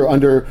slid further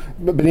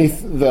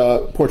beneath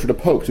the portrait of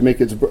Pope to make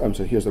its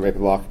here's The Rape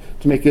of the Lock,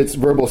 to make its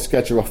verbal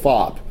sketch of a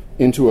fop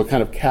into a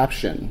kind of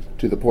caption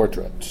to the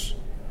portrait?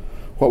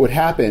 What would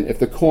happen if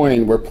the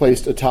coin were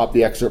placed atop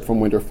the excerpt from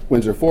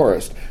Windsor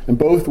Forest, and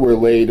both were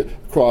laid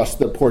across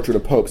the portrait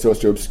of Pope so as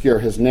to obscure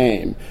his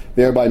name,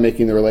 thereby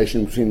making the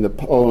relation between the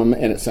poem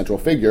and its central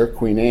figure,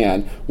 Queen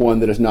Anne,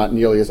 one that is not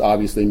nearly as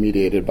obviously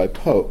mediated by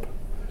Pope?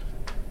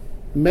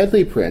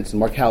 Medley prints, and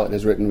Mark Hallett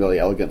has written really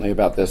elegantly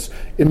about this,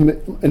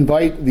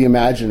 invite the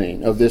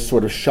imagining of this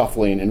sort of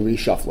shuffling and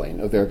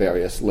reshuffling of their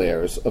various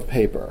layers of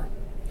paper.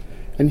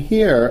 And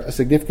here, a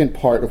significant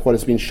part of what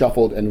is being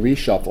shuffled and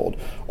reshuffled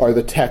are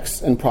the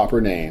texts and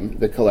proper name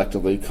that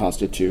collectively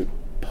constitute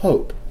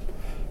Pope.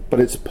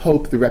 But it's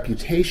Pope the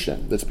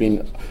reputation that's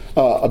being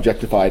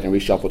objectified and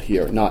reshuffled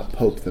here, not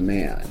Pope the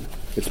man.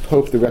 It's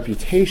Pope the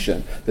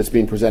reputation that's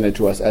being presented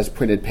to us as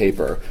printed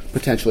paper,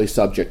 potentially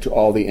subject to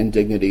all the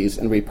indignities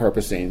and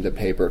repurposing that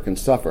paper can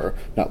suffer,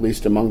 not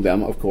least among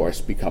them, of course,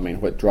 becoming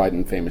what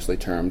Dryden famously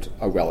termed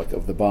a relic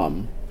of the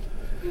bum.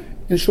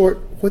 In short,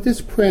 what this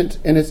print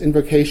and its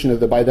invocation of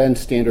the by then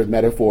standard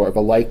metaphor of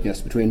a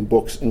likeness between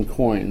books and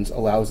coins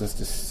allows us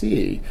to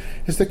see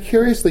is the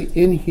curiously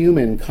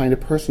inhuman kind of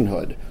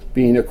personhood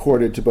being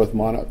accorded to both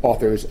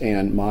authors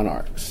and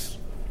monarchs.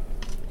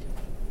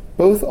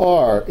 Both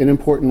are, in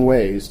important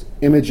ways,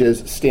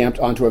 images stamped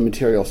onto a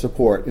material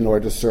support in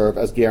order to serve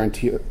as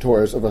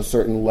guarantors of a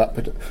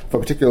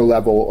particular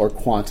level or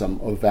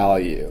quantum of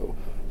value.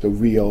 The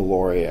real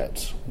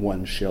laureate,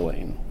 1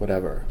 shilling,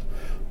 whatever.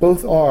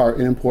 Both are,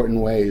 in important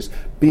ways,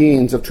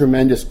 beings of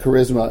tremendous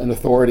charisma and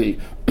authority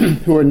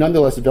who are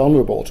nonetheless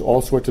vulnerable to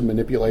all sorts of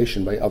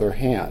manipulation by other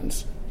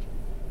hands.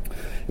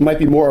 It might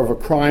be more of a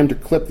crime to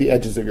clip the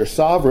edges of your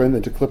sovereign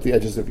than to clip the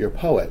edges of your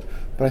poet,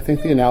 but I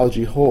think the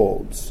analogy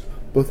holds.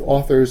 Both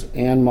authors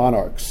and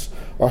monarchs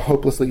are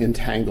hopelessly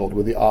entangled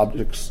with the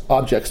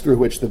objects through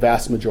which the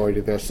vast majority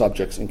of their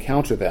subjects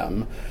encounter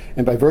them,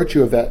 and by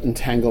virtue of that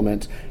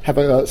entanglement have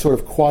a sort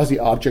of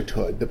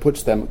quasi-objecthood that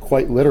puts them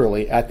quite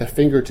literally at the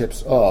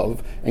fingertips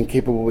of and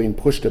capable of being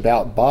pushed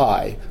about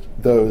by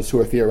those who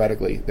are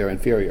theoretically their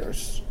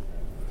inferiors.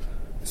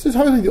 This is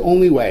hardly the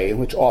only way in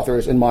which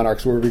authors and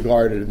monarchs were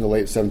regarded in the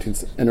late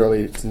 17th and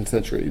early 18th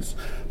centuries,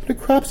 but it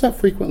crops up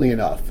frequently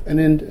enough and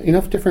in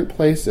enough different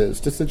places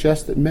to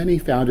suggest that many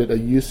found it a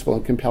useful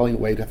and compelling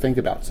way to think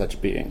about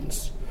such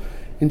beings.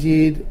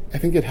 Indeed, I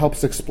think it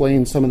helps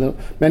explain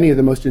many of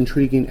the most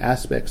intriguing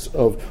aspects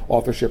of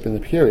authorship in the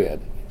period,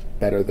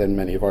 better than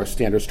many of our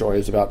standard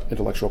stories about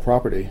intellectual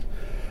property.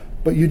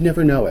 But you'd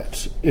never know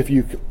it if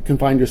you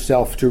confined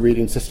yourself to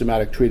reading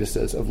systematic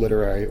treatises of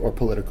literary or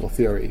political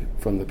theory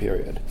from the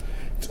period.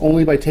 It's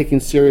only by taking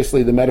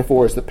seriously the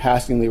metaphors that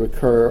passingly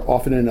recur,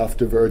 often enough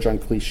to verge on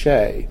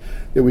cliché,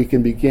 that we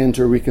can begin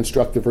to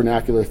reconstruct the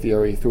vernacular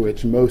theory through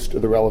which most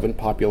of the relevant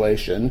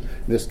population,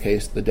 in this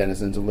case the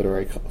denizens of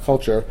literary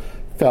culture,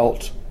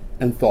 felt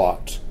and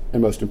thought,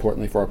 and most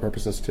importantly for our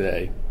purposes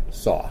today,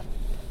 saw.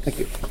 Thank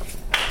you.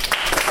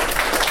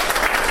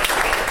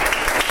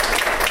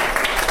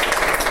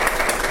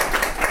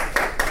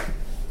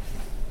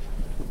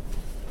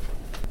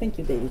 Thank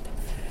you, David.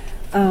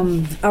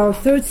 Our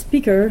third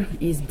speaker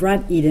is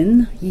Brad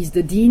Eden. He's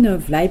the Dean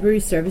of Library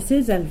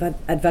Services at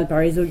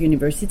Valparaiso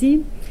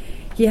University.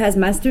 He has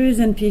master's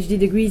and PhD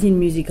degrees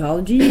in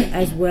musicology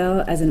as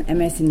well as an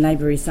MS in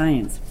library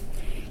science.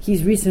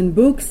 His recent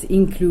books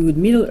include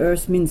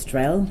Middle-earth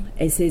Minstrel,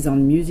 Essays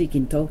on Music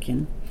in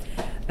Tolkien,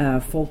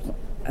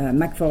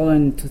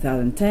 McFarlane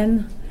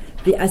 2010,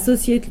 The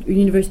Associate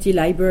University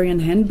Librarian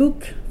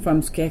Handbook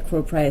from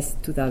Scarecrow Press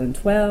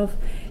 2012,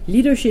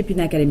 Leadership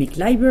in Academic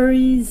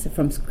Libraries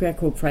from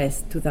Scarecrow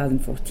Press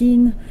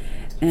 2014,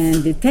 and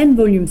the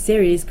 10-volume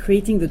series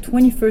Creating the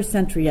 21st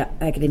Century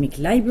Academic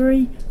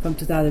Library from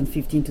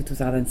 2015 to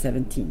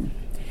 2017.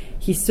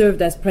 He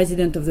served as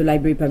president of the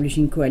Library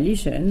Publishing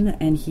Coalition,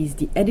 and he's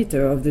the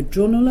editor of the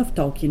Journal of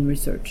Tolkien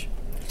Research.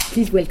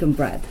 Please welcome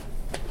Brad.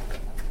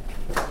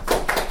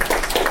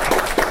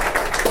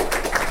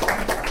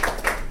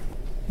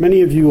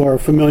 Many of you are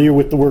familiar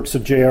with the works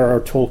of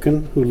J.R.R.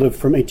 Tolkien, who lived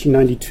from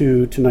 1892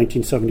 to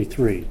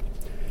 1973.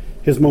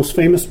 His most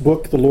famous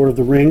book, The Lord of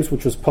the Rings,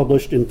 which was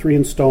published in 3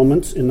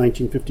 installments in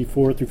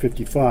 1954 through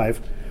 55,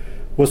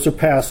 was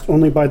surpassed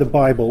only by the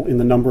Bible in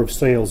the number of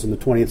sales in the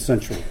 20th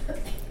century.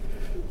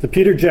 The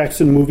Peter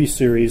Jackson movie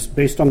series,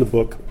 based on the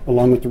book,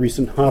 along with the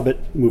recent Hobbit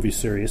movie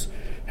series,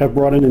 have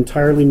brought an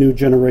entirely new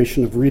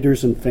generation of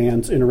readers and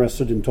fans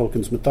interested in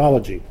Tolkien's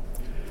mythology.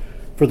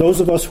 For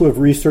those of us who have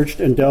researched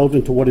and delved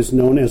into what is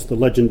known as the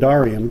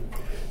Legendarium,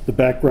 the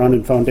background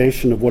and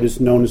foundation of what is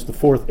known as the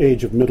Fourth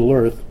Age of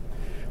Middle-earth,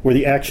 where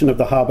the action of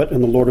The Hobbit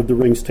and The Lord of the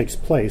Rings takes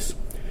place,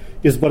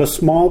 is but a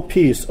small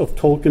piece of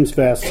Tolkien's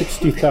vast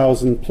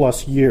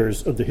 60,000-plus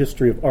years of the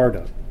history of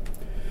Arda.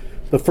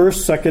 The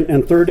first, second,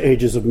 and third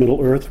ages of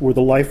Middle-earth were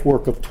the life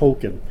work of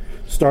Tolkien,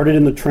 started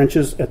in the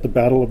trenches at the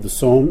Battle of the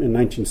Somme in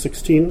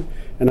 1916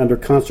 and under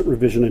constant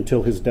revision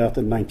until his death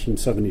in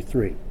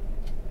 1973.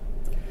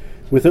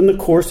 Within the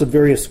course of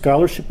various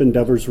scholarship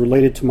endeavors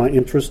related to my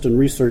interest and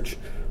research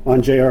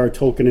on J.R.R.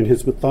 Tolkien and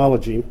his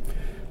mythology,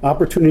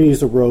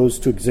 opportunities arose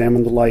to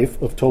examine the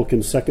life of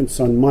Tolkien's second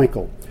son,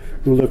 Michael,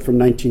 who lived from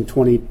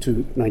 1920 to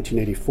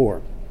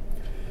 1984.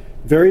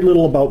 Very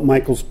little about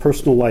Michael's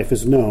personal life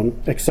is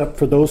known, except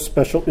for those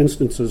special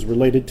instances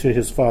related to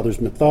his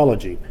father's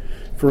mythology.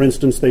 For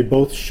instance, they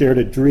both shared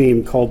a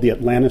dream called the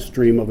Atlantis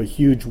dream of a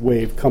huge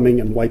wave coming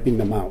and wiping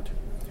them out.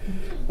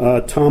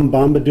 Tom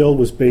Bombadil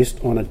was based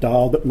on a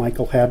doll that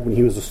Michael had when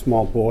he was a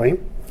small boy,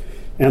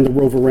 and the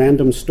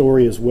Roverandom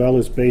story as well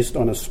is based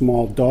on a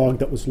small dog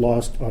that was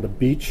lost on a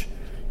beach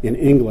in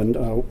England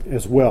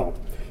as well.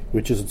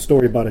 which is a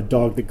story about a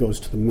dog that goes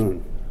to the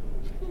moon.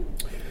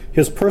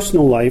 His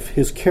personal life,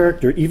 his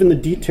character, even the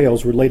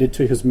details related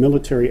to his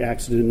military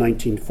accident in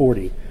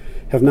 1940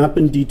 have not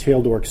been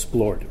detailed or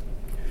explored.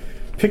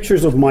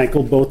 Pictures of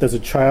Michael, both as a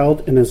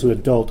child and as an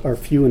adult, are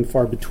few and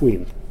far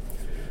between.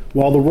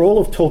 While the role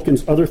of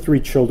Tolkien's other three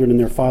children in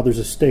their father's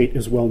estate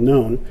is well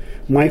known,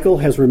 Michael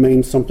has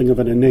remained something of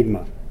an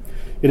enigma.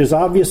 It is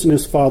obvious in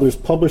his father's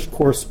published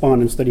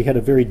correspondence that he had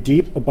a very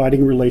deep,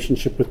 abiding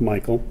relationship with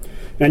Michael,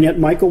 and yet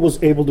Michael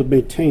was able to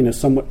maintain a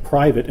somewhat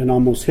private and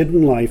almost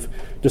hidden life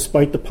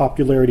despite the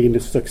popularity and the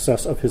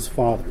success of his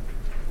father.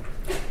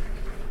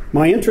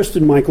 My interest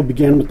in Michael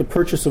began with the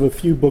purchase of a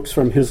few books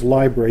from his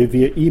library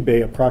via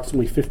eBay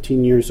approximately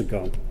 15 years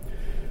ago.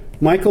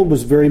 Michael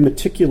was very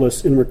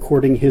meticulous in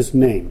recording his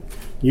name,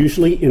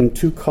 usually in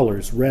two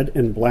colors, red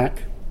and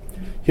black,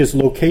 his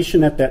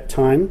location at that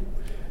time,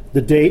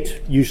 the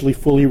date, usually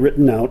fully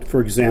written out, for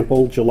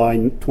example, July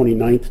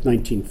 29th,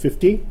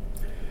 1950,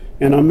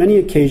 and on many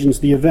occasions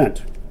the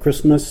event,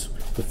 Christmas,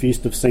 the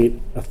feast of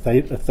St.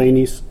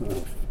 Athanasius,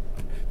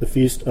 the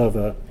feast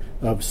of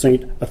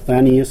St.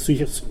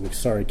 Athanasius,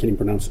 sorry, I can't even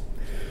pronounce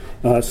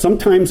it.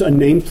 Sometimes a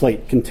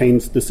nameplate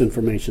contains this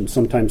information,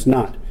 sometimes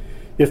not.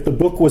 If the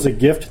book was a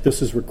gift,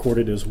 this is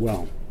recorded as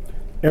well.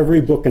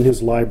 Every book in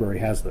his library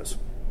has this.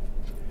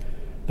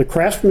 The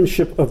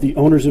craftsmanship of the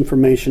owner's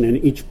information in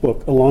each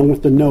book, along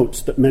with the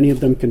notes that many of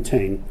them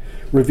contain,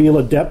 reveal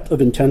a depth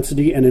of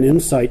intensity and an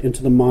insight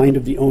into the mind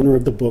of the owner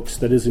of the books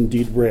that is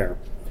indeed rare.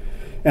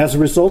 As a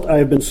result, I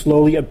have been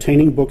slowly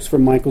obtaining books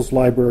from Michael's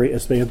library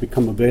as they have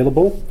become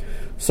available,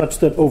 such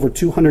that over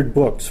 200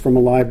 books from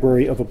a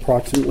library of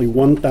approximately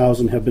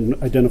 1,000 have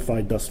been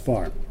identified thus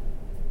far.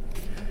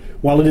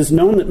 While it is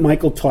known that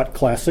Michael taught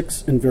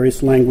classics in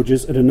various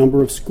languages at a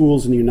number of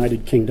schools in the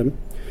United Kingdom,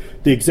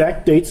 the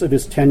exact dates of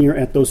his tenure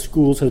at those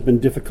schools has been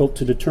difficult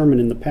to determine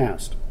in the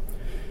past.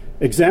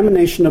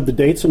 Examination of the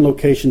dates and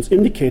locations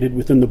indicated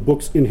within the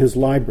books in his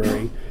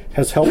library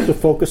has helped to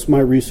focus my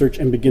research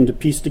and begin to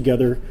piece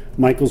together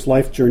Michael's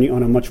life journey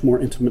on a much more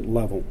intimate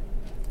level.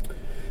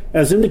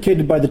 As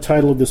indicated by the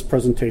title of this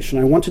presentation,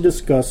 I want to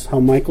discuss how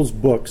Michael's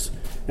books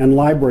and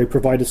library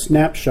provide a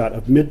snapshot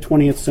of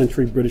mid-20th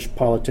century British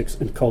politics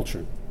and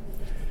culture.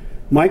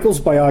 Michael's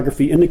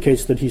biography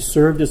indicates that he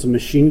served as a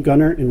machine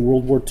gunner in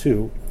World War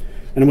II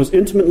and was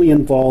intimately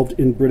involved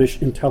in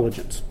British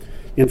intelligence.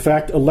 In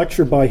fact, a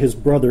lecture by his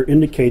brother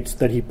indicates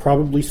that he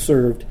probably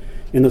served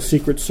in the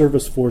Secret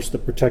Service force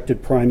that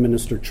protected Prime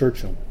Minister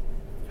Churchill.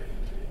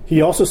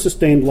 He also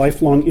sustained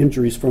lifelong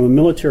injuries from a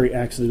military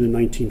accident in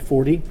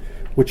 1940,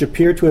 which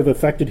appear to have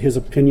affected his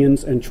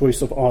opinions and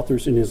choice of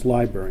authors in his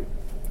library.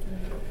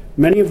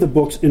 Many of the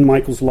books in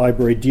Michael's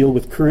library deal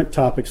with current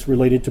topics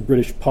related to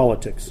British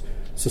politics,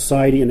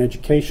 society, and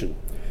education.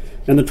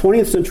 And the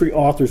 20th century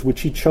authors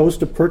which he chose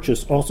to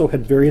purchase also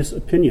had various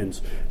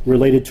opinions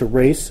related to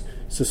race,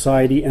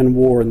 society, and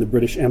war in the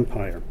British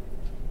Empire.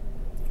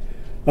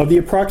 Of the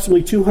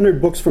approximately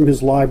 200 books from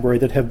his library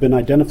that have been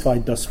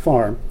identified thus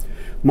far,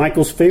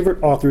 Michael's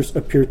favorite authors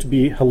appear to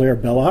be Hilaire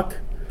Belloc,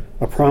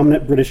 a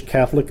prominent British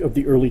Catholic of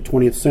the early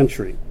 20th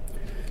century.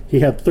 He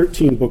had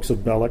 13 books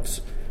of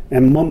Belloc's,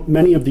 and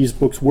many of these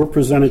books were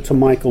presented to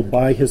Michael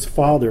by his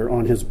father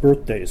on his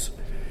birthdays.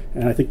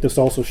 And I think this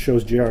also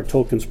shows J.R.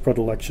 Tolkien's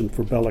predilection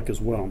for Belloc as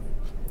well.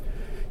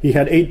 He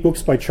had 8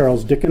 books by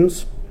Charles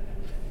Dickens.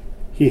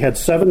 He had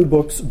 7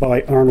 books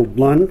by Arnold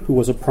Lunn, who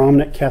was a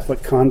prominent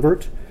Catholic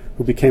convert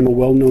who became a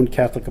well-known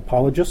Catholic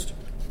apologist.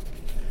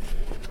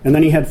 And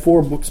then he had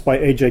 4 books by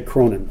A.J.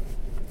 Cronin.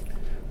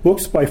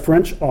 Books by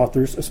French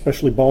authors,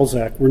 especially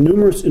Balzac, were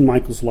numerous in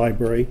Michael's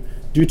library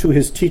due to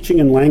his teaching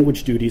and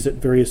language duties at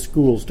various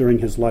schools during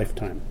his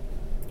lifetime.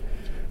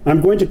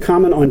 I'm going to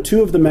comment on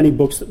 2 of the many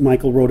books that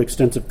Michael wrote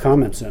extensive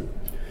comments in.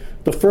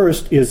 The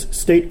first is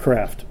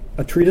Statecraft,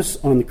 a treatise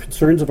on the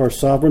concerns of our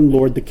sovereign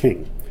Lord the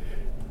King,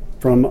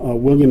 from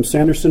William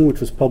Sanderson, which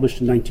was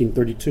published in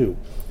 1932.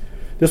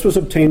 This was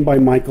obtained by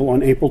Michael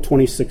on April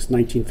 26,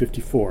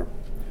 1954.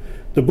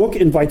 The book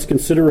invites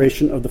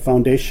consideration of the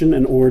foundation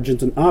and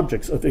origins and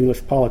objects of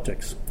English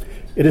politics.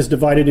 It is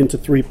divided into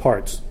 3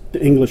 parts: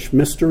 the English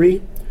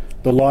Mystery,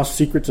 the Lost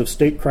Secrets of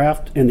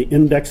Statecraft, and the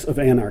Index of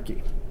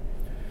Anarchy.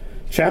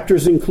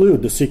 Chapters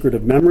include the secret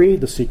of memory,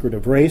 the secret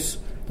of race,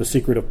 the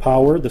secret of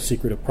power, the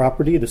secret of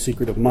property, the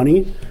secret of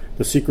money,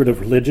 the secret of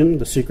religion,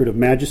 the secret of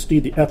majesty,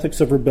 the ethics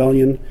of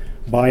rebellion,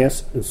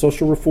 bias and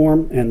social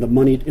reform, and the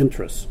moneyed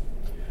interests.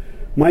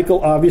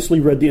 Michael obviously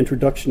read the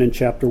introduction in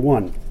Chapter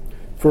 1.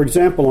 For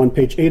example, on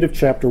page 8 of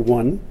Chapter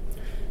 1,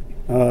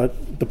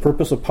 The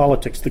Purpose of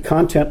Politics, the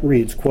content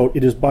reads, quote,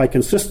 "It is by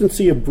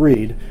consistency of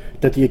breed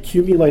that the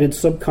accumulated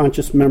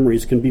subconscious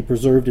memories can be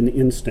preserved in the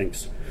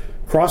instincts.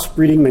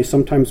 Crossbreeding may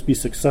sometimes be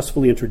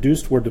successfully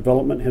introduced where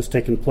development has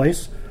taken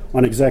place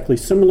on exactly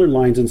similar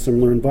lines in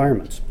similar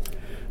environments.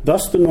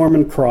 Thus, the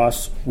Norman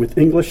cross with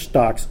English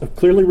stocks of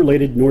clearly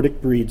related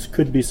Nordic breeds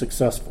could be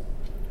successful.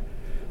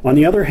 On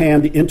the other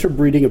hand, the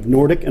interbreeding of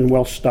Nordic and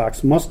Welsh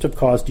stocks must have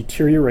caused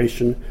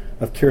deterioration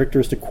of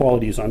characteristic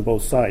qualities on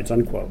both sides,"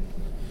 unquote.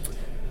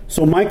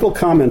 So Michael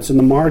comments in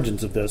the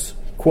margins of this,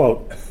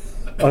 quote,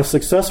 a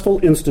successful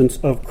instance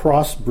of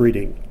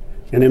crossbreeding,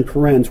 and in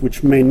parens,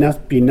 which may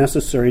be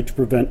necessary to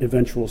prevent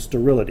eventual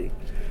sterility.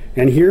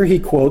 And here he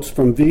quotes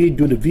from V.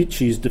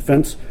 Dudovici's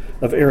Defense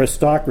of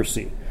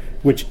Aristocracy,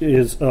 which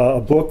is a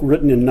book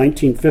written in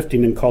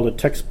 1915 and called A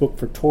Textbook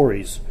for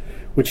Tories,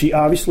 which he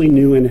obviously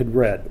knew and had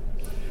read.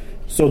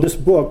 So this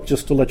book,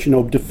 just to let you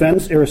know,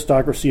 defends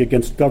aristocracy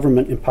against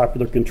government and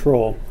popular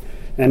control,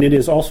 and it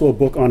is also a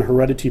book on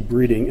heredity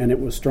breeding, and it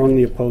was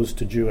strongly opposed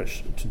to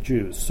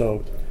Jews.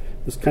 So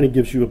this kind of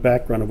gives you a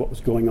background of what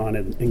was going on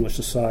in English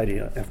society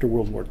after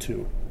World War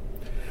II.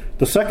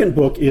 The second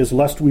book is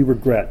Lest We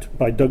Regret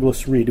by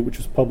Douglas Reed, which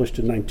was published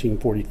in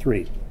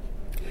 1943.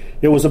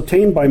 It was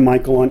obtained by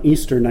Michael on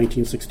Easter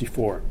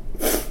 1964.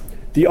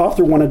 The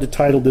author wanted to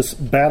title this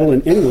Battle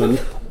in England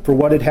for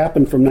what had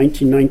happened from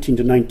 1919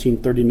 to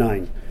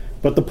 1939,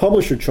 but the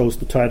publisher chose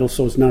the title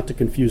so as not to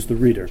confuse the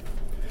reader.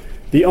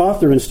 The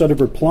author, instead of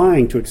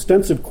replying to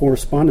extensive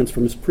correspondence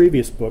from his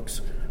previous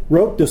books,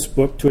 wrote this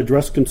book to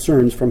address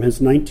concerns from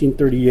his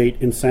 1938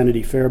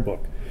 Insanity Fair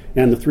book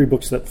and the 3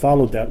 books that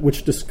followed that,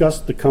 which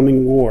discussed the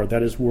coming war,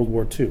 that is World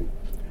War II.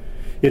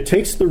 It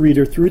takes the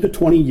reader through the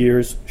 20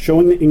 years,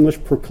 showing the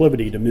English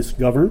proclivity to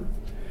misgovern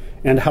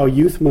and how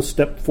youth must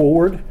step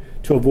forward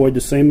to avoid the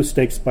same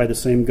mistakes by the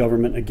same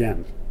government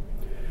again.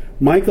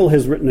 Michael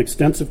has written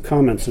extensive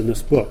comments in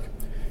this book.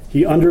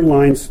 He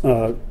underlines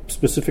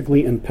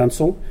specifically in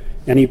pencil,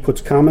 and he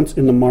puts comments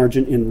in the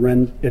margin in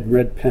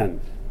red pen.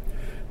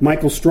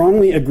 Michael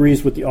strongly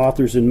agrees with the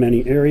authors in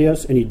many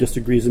areas, and he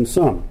disagrees in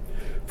some.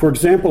 For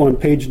example, on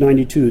page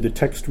 92, the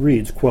text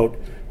reads, quote,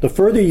 the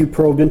further you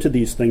probe into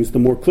these things, the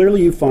more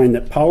clearly you find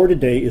that power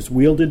today is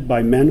wielded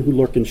by men who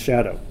lurk in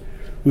shadow,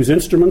 whose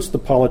instruments the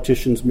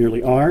politicians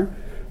merely are.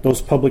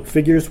 Those public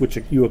figures which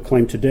you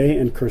acclaim today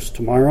and curse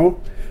tomorrow,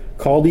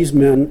 call these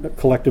men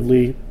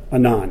collectively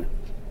Anon.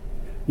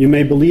 You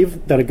may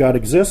believe that a God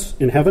exists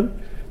in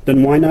heaven,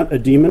 then why not a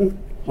demon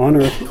on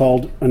earth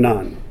called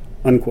Anon?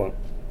 Unquote.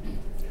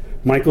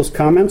 Michael's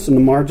comments in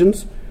the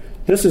margins,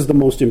 this is the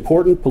most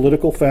important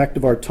political fact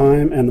of our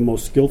time and the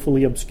most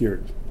skillfully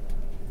obscured.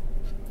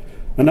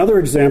 Another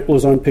example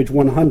is on page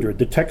 100.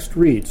 The text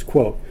reads,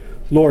 quote,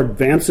 Lord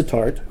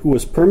Vansittart, who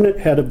was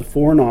permanent head of the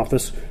Foreign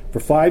Office for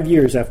 5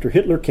 years after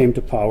Hitler came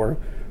to power,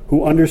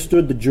 who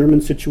understood the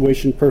German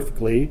situation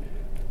perfectly,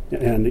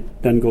 and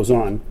it then goes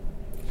on.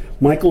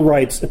 Michael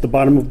writes at the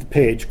bottom of the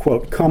page,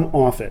 quote, come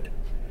off it.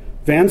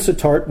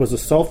 Vansittart was a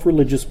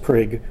self-religious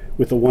prig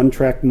with a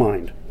one-track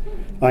mind.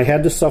 I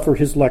had to suffer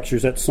his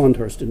lectures at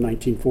Sandhurst in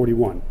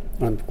 1941,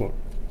 unquote.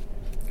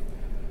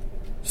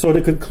 So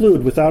to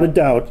conclude, without a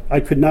doubt, I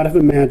could not have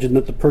imagined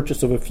that the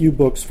purchase of a few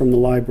books from the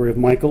library of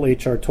Michael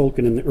H.R.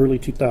 Tolkien in the early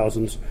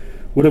 2000s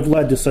would have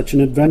led to such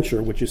an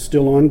adventure, which is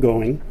still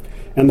ongoing,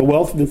 and the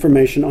wealth of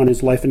information on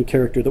his life and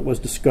character that was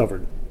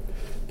discovered.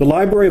 The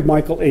library of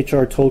Michael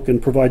H.R.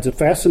 Tolkien provides a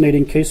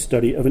fascinating case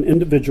study of an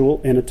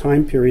individual and a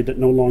time period that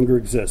no longer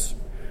exists,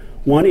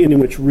 one in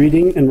which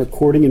reading and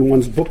recording in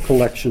one's book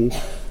collection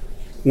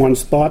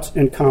one's thoughts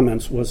and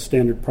comments was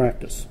standard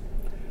practice.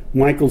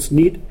 Michael's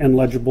neat and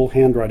legible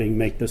handwriting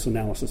make this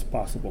analysis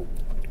possible.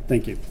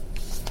 Thank you.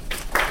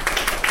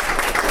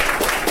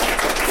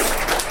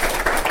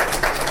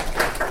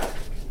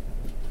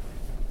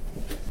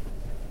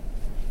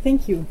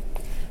 Thank you.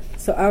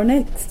 So our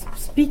next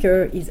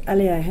speaker is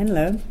Alea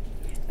Handler.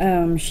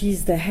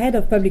 She's the head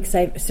of public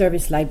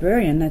service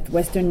librarian at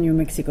Western New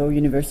Mexico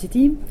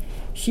University.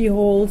 She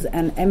holds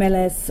an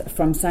MLS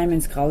from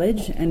Simmons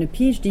College and a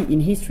PhD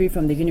in history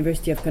from the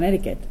University of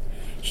Connecticut.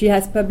 She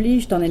has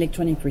published on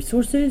electronic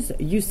resources,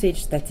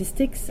 usage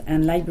statistics,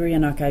 and library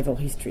and archival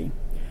history.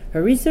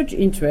 Her research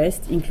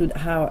interests include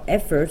how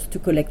efforts to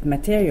collect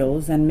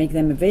materials and make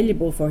them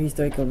available for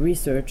historical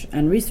research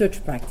and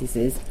research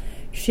practices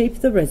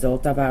shape the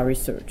result of our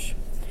research.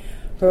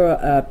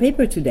 Her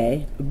paper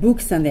today,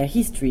 Books and Their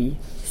History,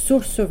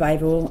 Source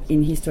Survival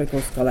in Historical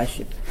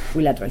Scholarship,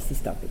 will address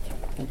this topic.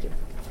 Thank you.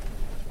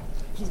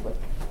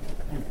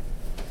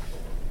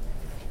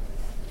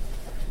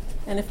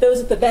 And if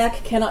those at the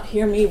back cannot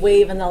hear me,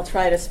 wave and I'll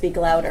try to speak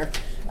louder.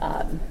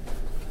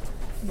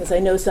 Because I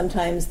know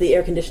sometimes the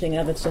air conditioning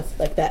and other stuff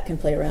like that can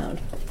play around.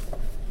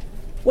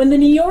 When the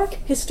New York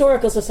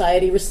Historical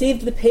Society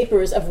received the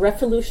papers of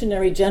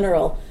Revolutionary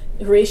General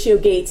Horatio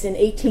Gates in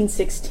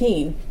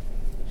 1816,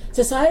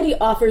 Society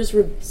officers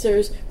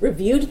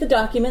reviewed the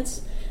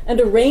documents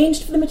and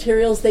arranged for the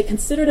materials they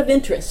considered of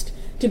interest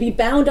to be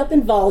bound up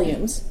in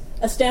volumes,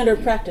 a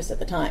standard practice at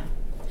the time.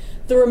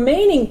 The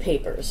remaining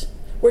papers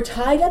were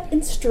tied up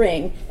in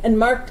string and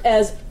marked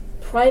as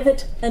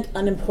private and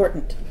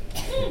unimportant.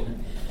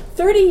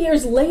 30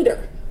 years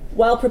later,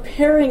 while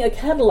preparing a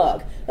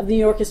catalog of the New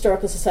York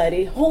Historical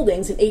Society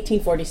holdings in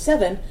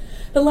 1847,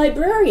 the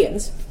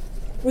librarians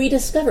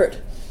rediscovered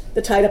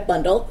the tied-up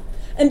bundle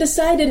and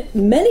decided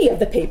many of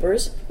the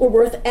papers were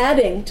worth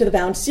adding to the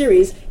bound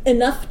series,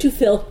 enough to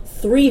fill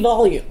 3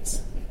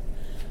 volumes.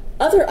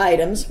 Other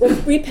items were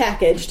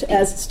repackaged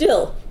as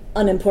still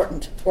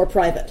unimportant or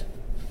private.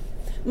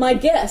 My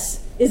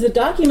guess is the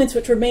documents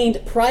which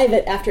remained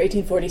private after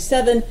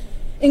 1847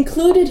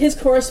 included his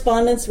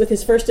correspondence with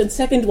his first and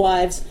second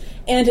wives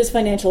and his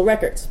financial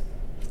records.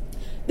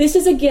 This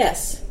is a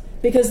guess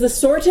because the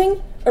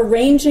sorting,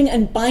 arranging,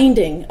 and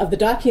binding of the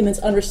documents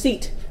on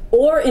receipt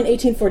or in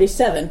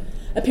 1847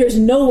 appears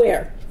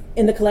nowhere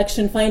in the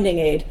collection finding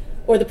aid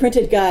or the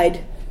printed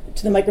guide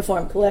to the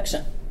microfilm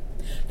collection.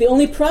 The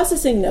only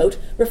processing note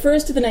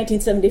refers to the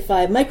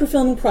 1975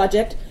 microfilming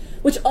project,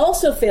 which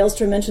also fails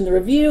to mention the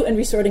review and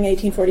resorting in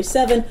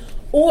 1847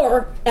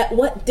 or at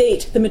what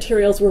date the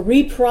materials were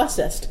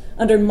reprocessed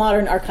under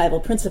modern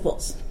archival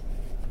principles.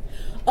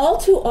 All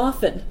too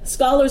often,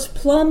 scholars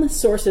plumb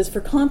sources for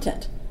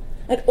content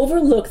and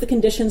overlook the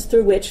conditions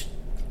through which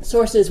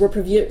sources were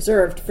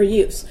preserved for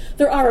use.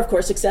 There are, of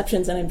course,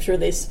 exceptions, and I'm sure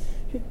this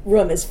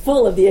room is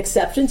full of the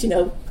exceptions,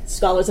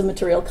 scholars of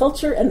material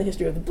culture and the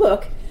history of the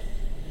book.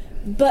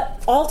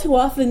 But all too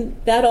often,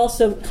 that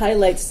also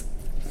highlights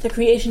the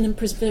creation and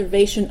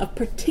preservation of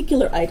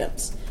particular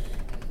items.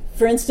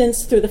 For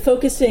instance, through the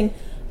focusing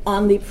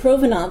on the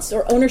provenance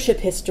or ownership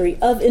history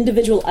of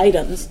individual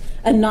items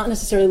and not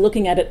necessarily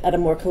looking at it at a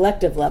more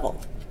collective level.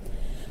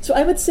 So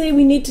I would say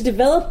we need to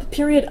develop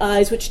period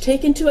eyes which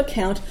take into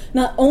account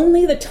not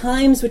only the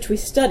times which we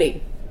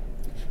study,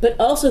 but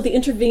also the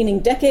intervening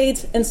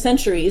decades and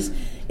centuries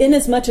in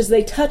as much as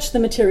they touch the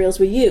materials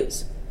we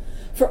use.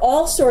 For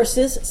all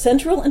sources,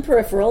 central and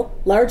peripheral,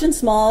 large and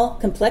small,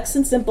 complex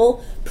and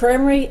simple,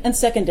 primary and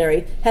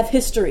secondary, have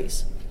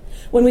histories.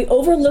 When we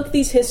overlook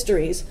these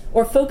histories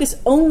or focus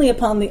only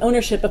upon the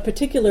ownership of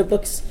particular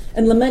books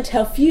and lament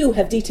how few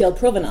have detailed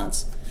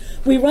provenance,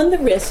 we run the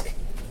risk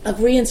of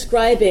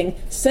reinscribing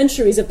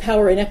centuries of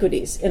power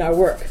inequities in our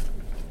work.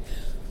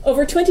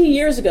 Over 20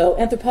 years ago,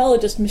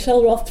 anthropologist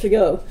Michel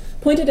Rolph-Trigot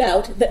pointed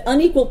out that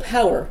unequal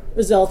power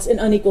results in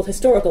unequal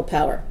historical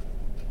power.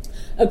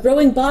 A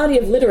growing body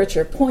of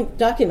literature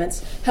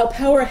documents how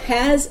power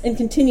has and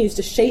continues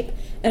to shape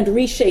and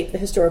reshape the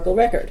historical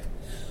record.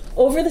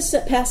 Over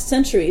the past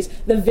centuries,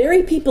 the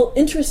very people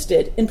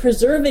interested in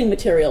preserving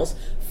materials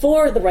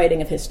for the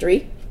writing of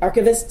history,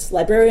 archivists,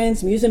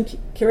 librarians, museum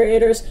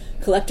curators,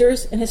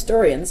 collectors, and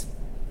historians,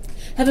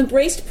 have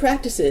embraced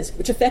practices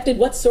which affected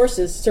what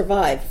sources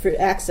survive for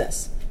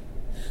access.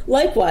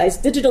 Likewise,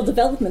 digital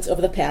developments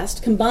over the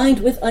past,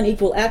 combined with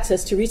unequal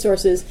access to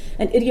resources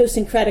and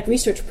idiosyncratic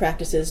research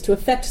practices to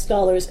affect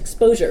scholars'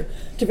 exposure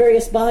to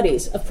various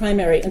bodies of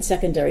primary and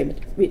secondary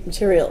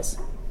materials.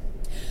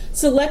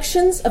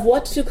 Selections of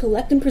what to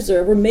collect and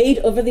preserve were made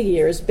over the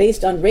years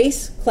based on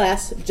race,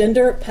 class,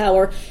 gender,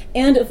 power,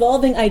 and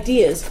evolving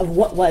ideas of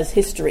what was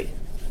history.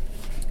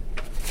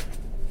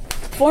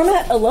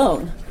 Format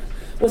alone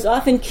was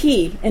often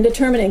key in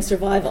determining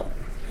survival.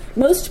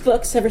 Most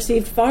books have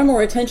received far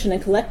more attention in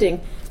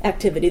collecting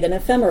activity than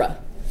ephemera.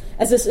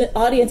 As this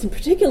audience in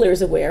particular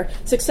is aware,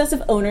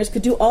 successive owners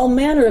could do all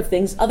manner of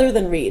things other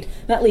than read,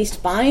 not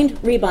least bind,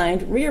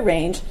 rebind,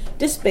 rearrange,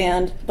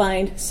 disband,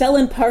 bind, sell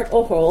in part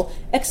or whole,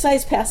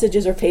 excise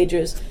passages or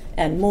pages,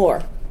 and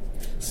more.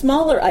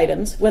 Smaller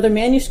items, whether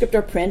manuscript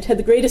or print, had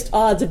the greatest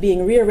odds of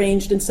being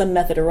rearranged in some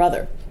method or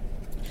other.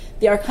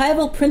 The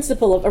archival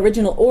principle of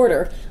original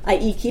order,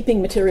 i.e.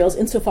 keeping materials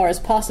insofar as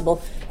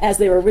possible as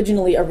they were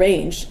originally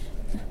arranged,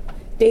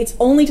 dates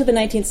only to the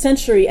 19th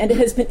century, and it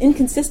has been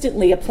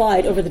inconsistently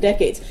applied over the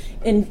decades.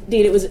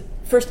 Indeed, it was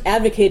first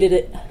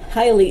advocated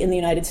highly in the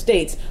United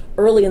States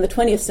early in the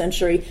 20th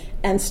century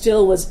and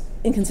still was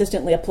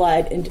inconsistently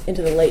applied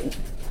into the late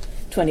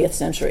 20th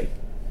century.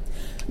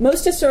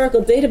 Most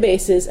historical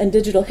databases and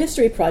digital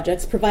history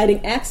projects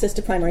providing access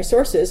to primary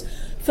sources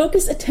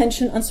focus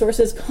attention on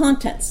sources'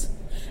 contents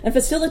and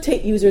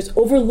facilitate users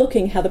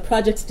overlooking how the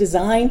project's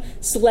design,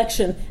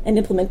 selection, and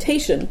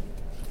implementation,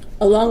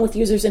 along with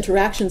users'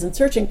 interactions and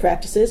searching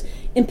practices,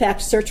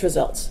 impact search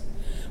results.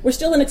 We're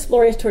still in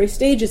exploratory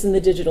stages in the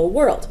digital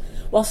world.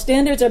 While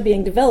standards are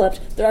being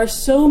developed, there are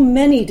so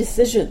many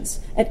decisions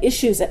and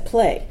issues at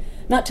play,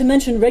 not to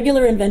mention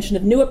regular invention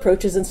of new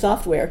approaches and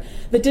software.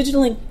 The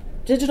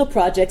digital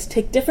projects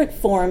take different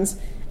forms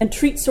and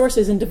treat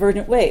sources in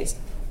divergent ways.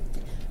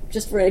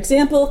 Just for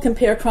example,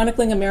 compare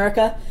Chronicling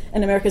America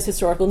and America's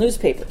Historical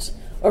Newspapers,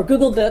 or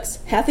Google Books,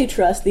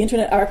 HathiTrust, the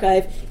Internet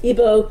Archive,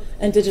 EBO,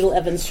 and Digital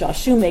Evans Shaw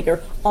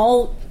Shoemaker,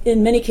 all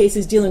in many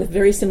cases dealing with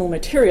very similar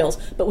materials,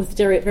 but with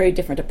very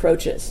different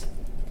approaches.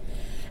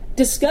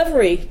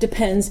 Discovery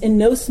depends in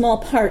no small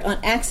part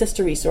on access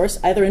to resource,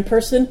 either in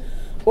person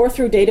or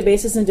through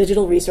databases and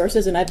digital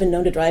resources, and I've been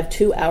known to drive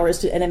 2 hours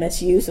to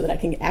NMSU so that I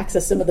can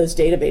access some of those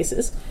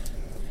databases.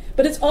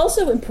 But it's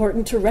also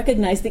important to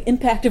recognize the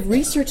impact of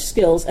research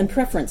skills and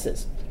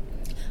preferences.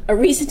 A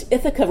recent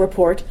Ithaca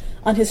report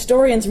on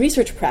historians'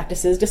 research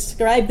practices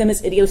described them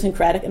as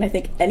idiosyncratic, and I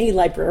think any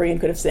librarian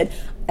could have said,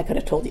 I could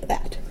have told you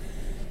that.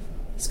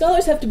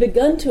 Scholars have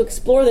begun to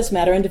explore this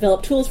matter and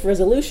develop tools for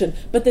resolution,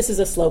 but this is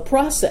a slow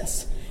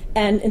process,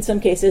 and in some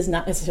cases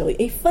not necessarily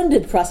a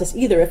funded process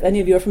either. If any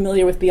of you are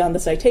familiar with Beyond the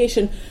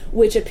Citation,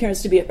 which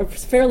appears to be a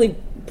fairly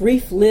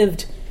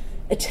brief-lived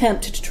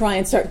attempt to try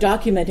and start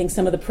documenting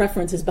some of the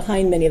preferences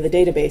behind many of the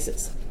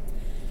databases.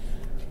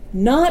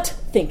 Not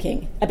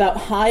thinking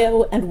about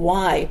how and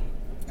why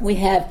we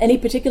have any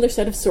particular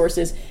set of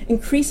sources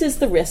increases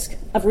the risk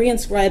of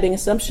reinscribing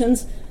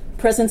assumptions,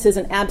 presences,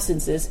 and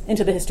absences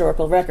into the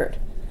historical record.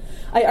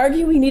 I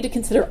argue we need to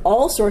consider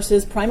all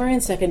sources, primary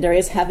and secondary,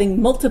 as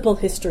having multiple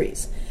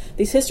histories.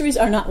 These histories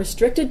are not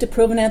restricted to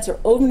provenance or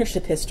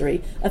ownership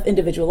history of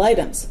individual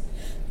items.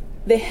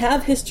 They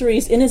have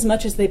histories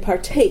inasmuch as they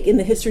partake in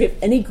the history of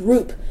any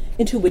group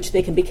into which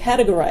they can be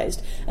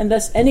categorized, and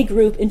thus any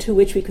group into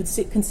which we could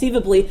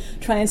conceivably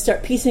try and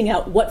start piecing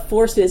out what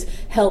forces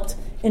helped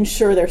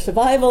ensure their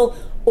survival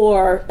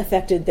or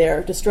affected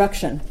their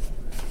destruction.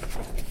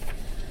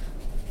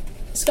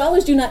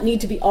 Scholars do not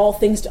need to be all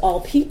things to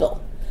all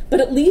people, but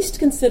at least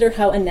consider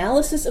how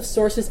analysis of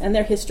sources and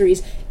their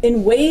histories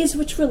in ways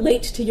which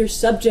relate to your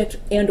subject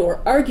and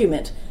or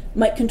argument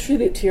might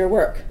contribute to your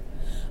work.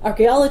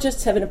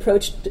 Archaeologists have an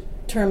approach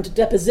termed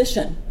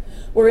deposition,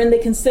 wherein they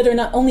consider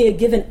not only a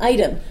given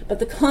item, but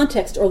the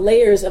context or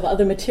layers of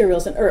other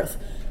materials and earth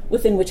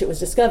within which it was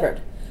discovered.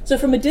 So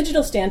from a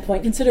digital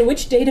standpoint, consider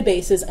which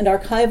databases and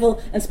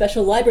archival and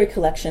special library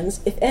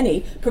collections, if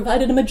any,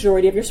 provided a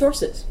majority of your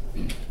sources.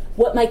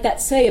 What might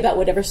that say about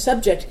whatever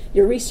subject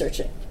you're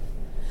researching?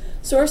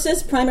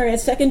 Sources, primary and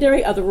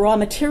secondary, are the raw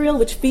material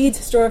which feeds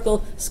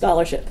historical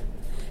scholarship.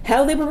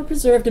 How they were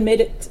preserved and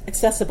made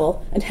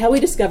accessible, and how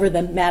we discover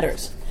them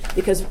matters,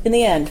 because in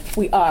the end,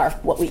 we are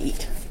what we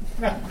eat.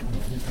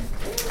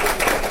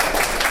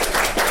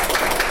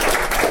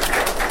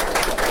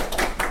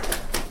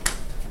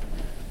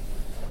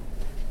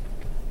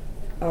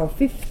 Our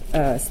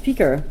fifth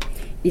speaker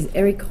is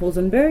Eric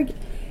Rosenberg.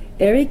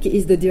 Eric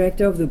is the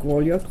director of the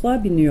Grolier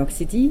Club in New York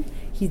City.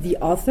 He's the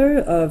author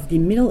of The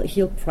Middle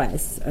Hill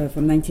Press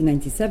from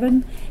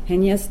 1997,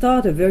 and he has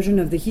taught a version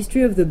of the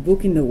history of the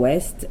book in the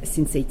West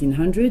since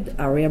 1800,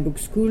 our Rare Book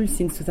School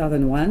since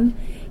 2001.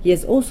 He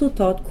has also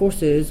taught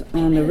courses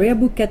on the rare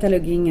book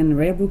cataloging and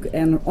rare book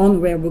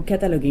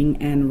cataloging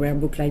and rare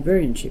book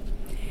librarianship.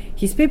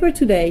 His paper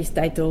today is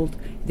titled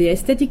The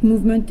Aesthetic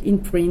Movement in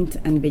Print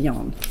and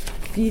Beyond.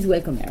 Please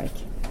welcome Eric.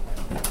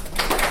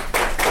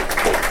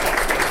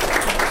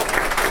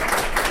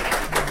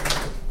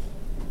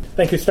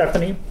 Thank you,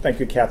 Stephanie.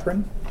 Thank you,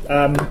 Catherine.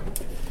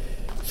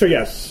 So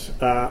yes,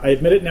 I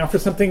admit it now for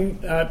something,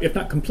 if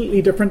not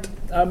completely different,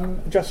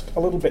 just a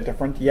little bit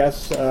different.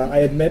 Yes, I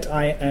admit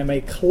I am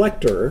a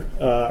collector,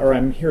 or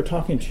I'm here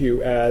talking to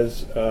you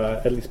as,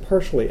 at least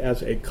partially,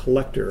 as a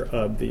collector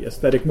of the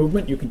aesthetic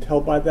movement. You can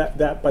tell by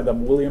that by the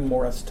William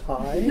Morris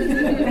tie.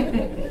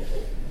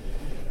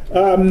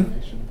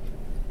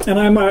 And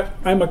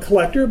I'm a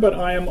collector, but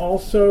I am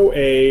also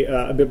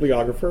a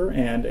bibliographer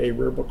and a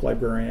rare book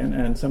librarian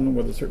and someone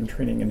with a certain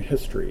training in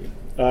history.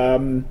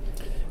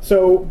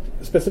 So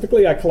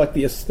specifically, I collect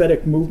the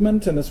aesthetic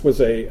movement, and this was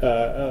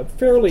a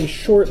fairly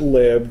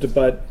short-lived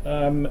but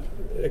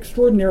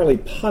extraordinarily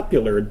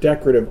popular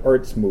decorative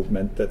arts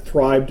movement that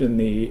thrived in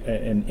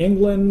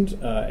England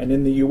and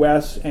in the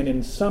U.S. and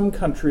in some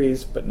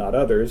countries, but not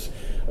others,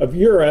 of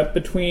Europe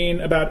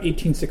between about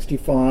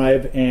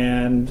 1865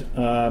 and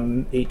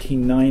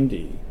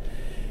 1890.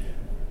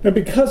 Now,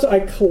 because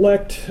I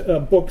collect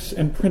books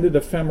and printed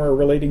ephemera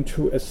relating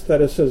to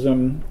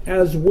aestheticism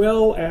as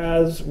well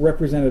as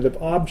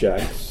representative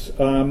objects,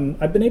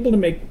 I've been able to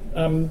make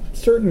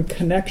certain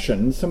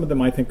connections, some of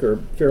them I think are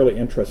fairly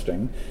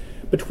interesting,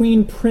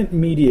 between print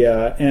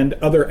media and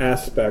other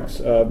aspects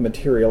of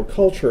material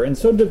culture, and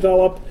so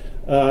develop,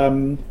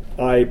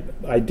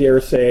 I dare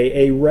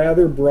say, a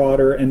rather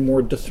broader and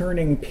more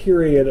discerning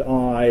period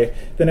eye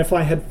than if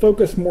I had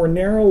focused more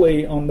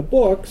narrowly on the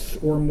books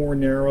or more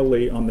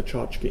narrowly on the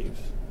tchotchkes.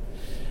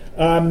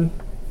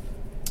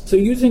 So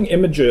using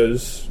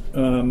images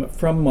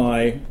from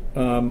my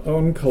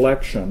own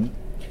collection,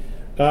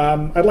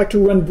 I'd like to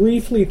run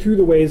briefly through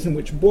the ways in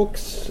which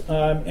books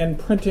and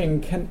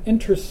printing can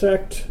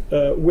intersect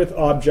with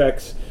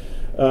objects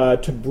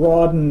to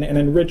broaden and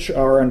enrich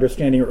our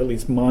understanding, or at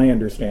least my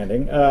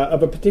understanding,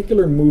 of a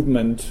particular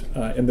movement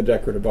in the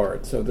decorative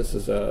arts. So this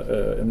is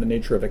in the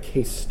nature of a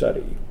case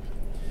study.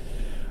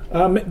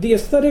 The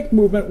aesthetic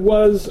movement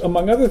was,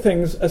 among other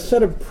things, a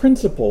set of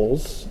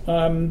principles.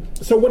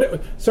 So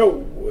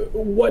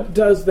what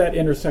does that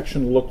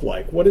intersection look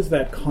like? What does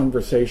that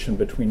conversation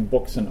between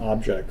books and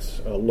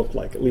objects look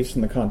like, at least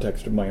in the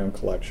context of my own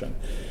collection?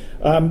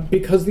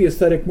 Because the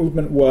aesthetic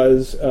movement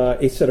was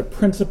a set of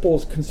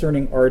principles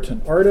concerning art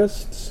and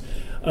artists,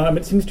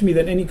 it seems to me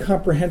that any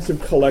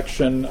comprehensive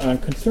collection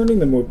concerning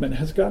the movement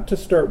has got to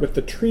start with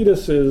the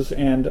treatises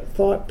and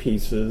thought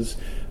pieces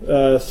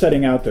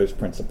setting out those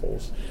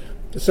principles.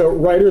 So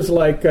writers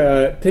like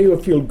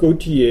Théophile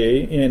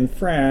Gautier in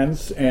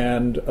France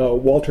and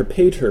Walter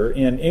Pater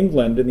in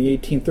England in the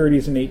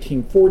 1830s and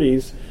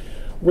 1840s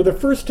were the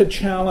first to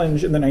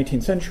challenge, in the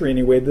 19th century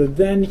anyway, the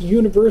then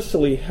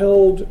universally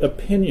held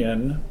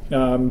opinion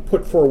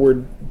put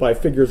forward by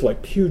figures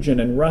like Pugin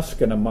and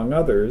Ruskin, among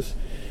others,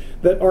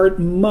 that art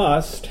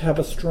must have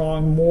a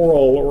strong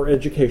moral or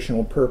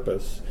educational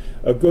purpose.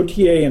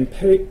 Gautier and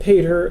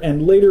Pater,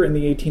 and later in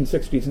the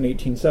 1860s and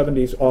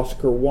 1870s,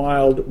 Oscar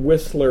Wilde,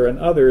 Whistler, and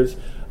others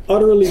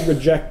utterly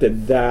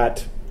rejected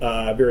that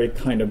very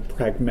kind of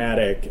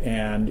pragmatic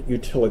and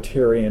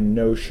utilitarian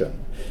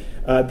notion.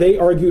 They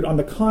argued, on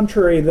the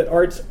contrary, that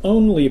art's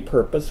only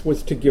purpose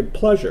was to give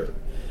pleasure,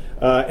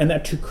 and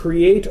that to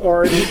create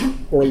art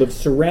or live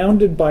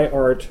surrounded by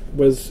art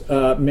was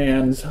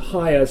man's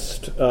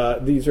highest.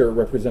 These are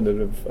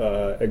representative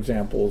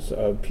examples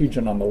of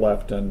Pugin on the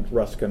left and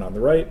Ruskin on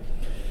the right.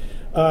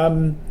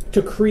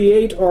 To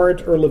create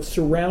art or live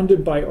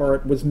surrounded by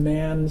art was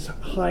man's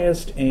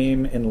highest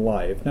aim in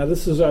life. Now,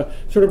 this is a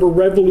sort of a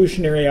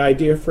revolutionary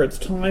idea for its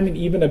time and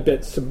even a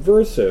bit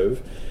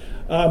subversive,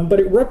 but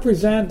it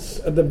represents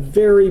the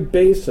very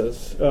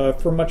basis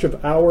for much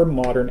of our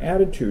modern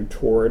attitude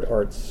toward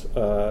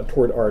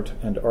toward art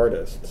and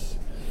artists.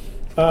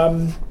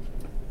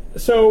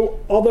 So,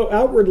 although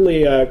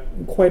outwardly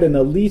quite an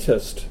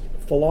elitist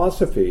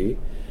philosophy,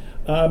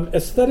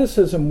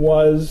 aestheticism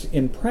was,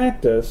 in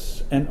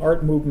practice, an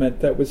art movement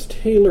that was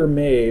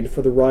tailor-made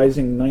for the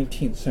rising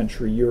 19th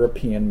century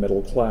European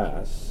middle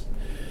class.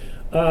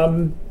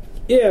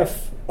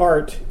 If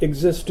art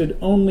existed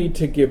only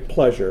to give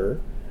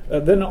pleasure,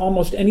 then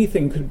almost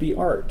anything could be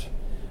art.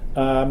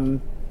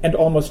 And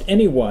almost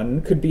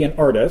anyone could be an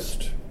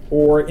artist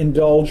or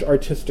indulge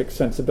artistic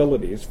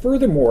sensibilities.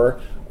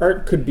 Furthermore,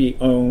 art could be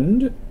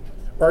owned,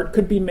 art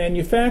could be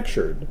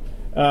manufactured.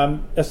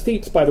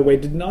 Aesthetes, by the way,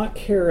 did not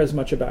care as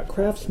much about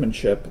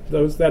craftsmanship.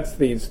 That's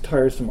these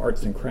tiresome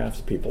arts and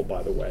crafts people,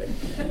 by the way.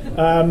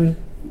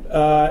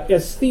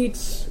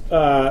 Aesthetes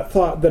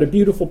thought that a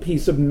beautiful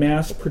piece of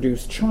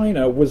mass-produced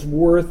china was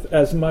worth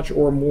as much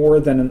or more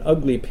than an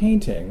ugly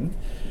painting.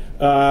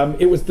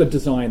 It was the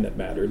design that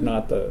mattered,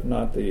 not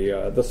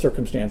the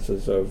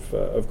circumstances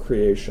of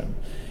creation.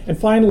 And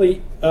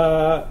finally,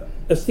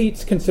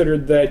 aesthetes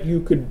considered that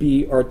you could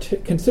be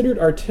considered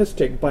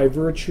artistic by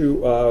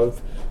virtue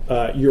of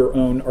your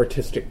own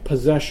artistic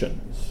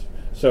possessions.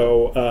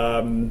 So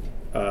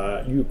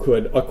you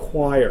could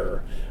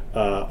acquire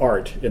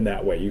art in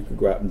that way. You could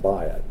go out and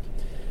buy it.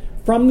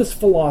 From this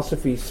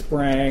philosophy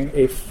sprang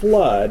a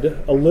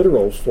flood, a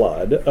literal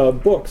flood,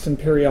 of books and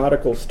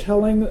periodicals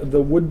telling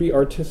the would-be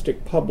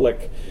artistic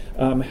public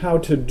how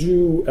to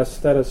do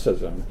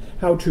aestheticism,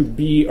 how to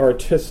be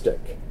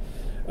artistic.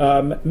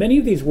 Many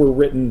of these were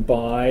written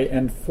by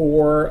and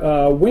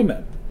for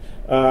women.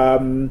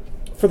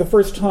 For the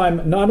first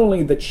time, not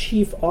only the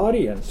chief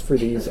audience for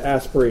these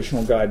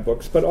aspirational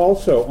guidebooks, but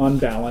also, on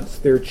balance,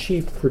 their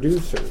chief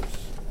producers.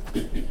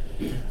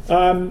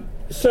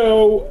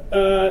 So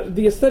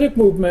the aesthetic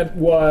movement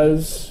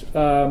was,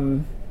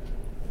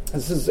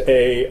 this is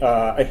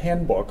a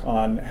handbook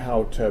on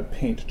how to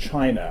paint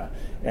china,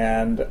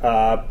 and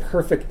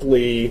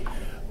perfectly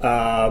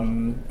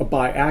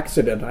by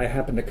accident I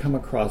happened to come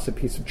across a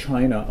piece of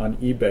china on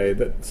eBay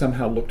that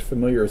somehow looked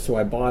familiar, so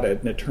I bought it,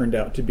 and it turned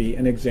out to be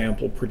an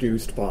example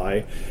produced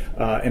by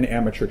an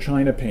amateur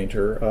china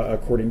painter,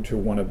 according to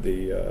one of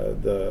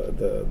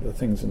the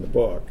things in the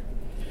book.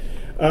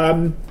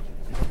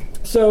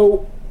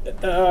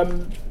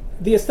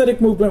 The aesthetic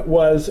movement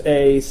was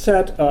a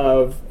set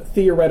of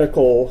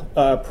theoretical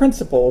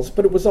principles,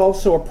 but it was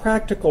also a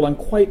practical and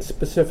quite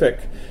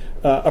specific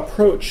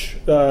approach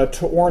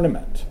to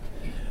ornament.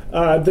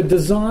 The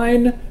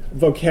design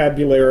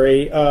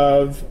vocabulary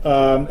of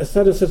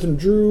aestheticism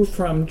drew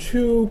from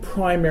two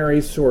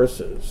primary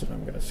sources.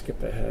 I'm going to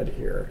skip ahead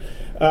here.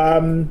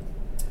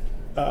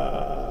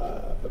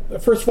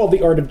 First of all,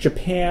 the art of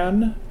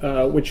Japan,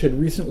 which had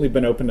recently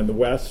been opened in the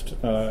West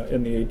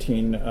in the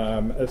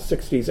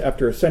 1860s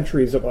after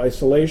centuries of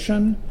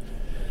isolation,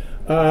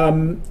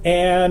 and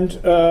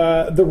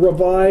the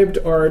revived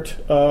art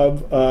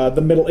of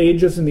the Middle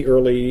Ages and the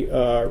early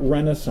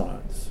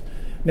Renaissance.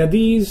 Now,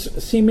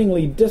 these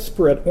seemingly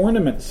disparate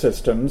ornament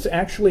systems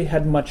actually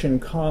had much in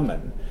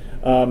common.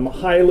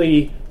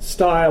 Highly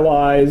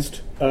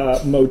stylized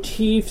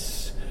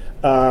motifs,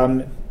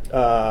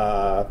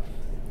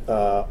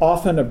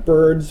 often of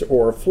birds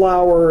or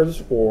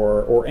flowers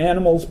or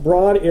animals,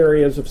 broad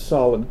areas of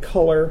solid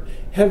color,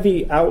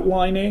 heavy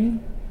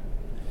outlining,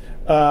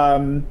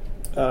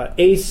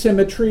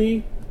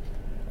 asymmetry,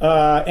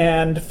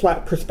 and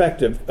flat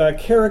perspective,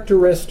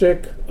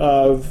 characteristic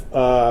of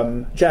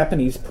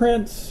Japanese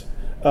prints,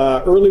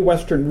 early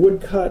Western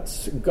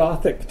woodcuts,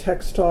 Gothic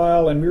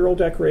textile and mural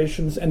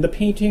decorations, and the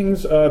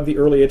paintings of the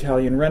early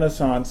Italian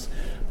Renaissance,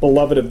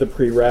 beloved of the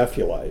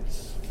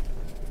pre-Raphaelites.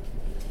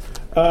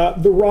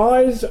 The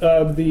rise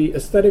of the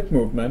aesthetic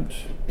movement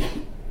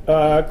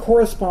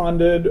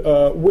corresponded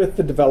with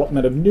the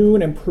development of new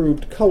and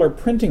improved color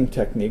printing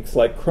techniques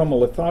like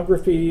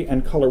chromolithography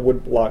and color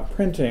woodblock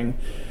printing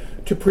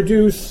to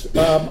produce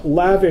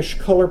lavish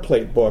color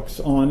plate books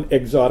on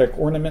exotic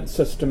ornament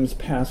systems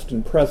past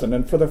and present,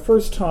 and for the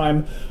first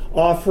time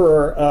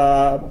offer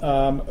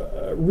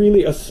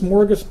really a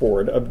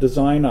smorgasbord of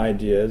design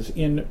ideas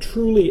in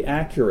truly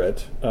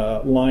accurate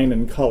line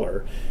and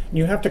color. And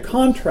you have to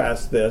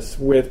contrast this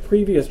with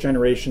previous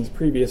generations,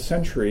 previous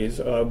centuries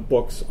of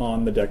books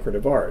on the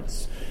decorative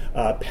arts.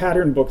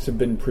 Pattern books have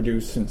been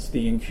produced since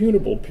the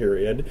incunable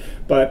period,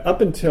 but up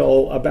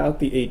until about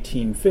the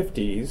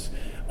 1850s,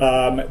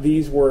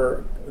 these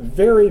were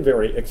very,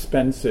 very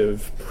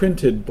expensive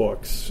printed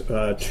books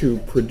to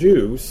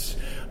produce.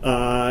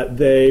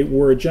 They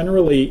were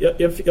generally,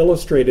 if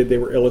illustrated, they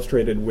were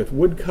illustrated with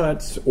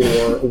woodcuts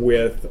or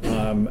with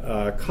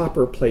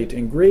copper plate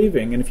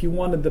engraving. And if you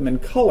wanted them in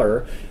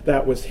color,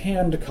 that was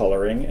hand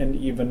coloring and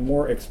even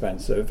more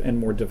expensive and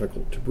more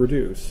difficult to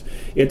produce.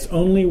 It's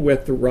only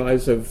with the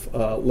rise of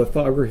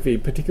lithography,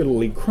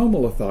 particularly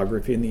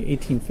chromolithography in the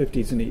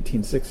 1850s and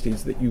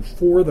 1860s, that you,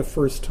 for the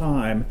first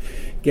time,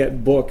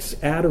 get books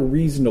at a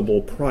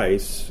reasonable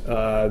price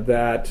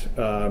that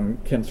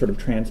can sort of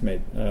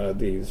transmit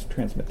these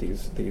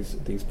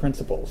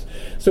principles.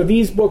 So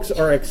these books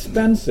are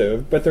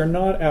expensive, but they're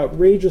not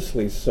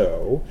outrageously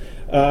so,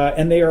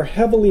 and they are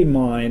heavily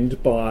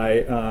mined by,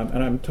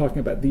 and I'm talking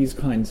about these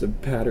kinds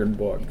of pattern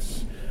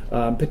books.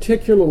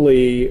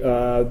 Particularly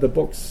the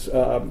books,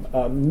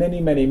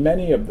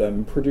 many of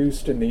them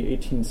produced in the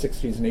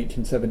 1860s and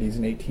 1870s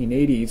and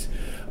 1880s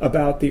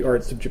about the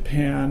arts of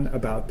Japan,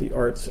 about the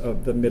arts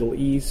of the Middle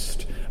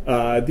East.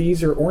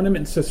 These are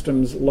ornament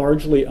systems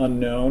largely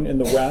unknown in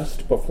the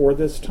West before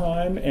this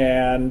time,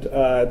 and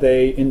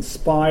they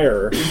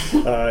inspire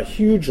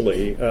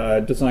hugely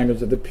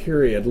designers of the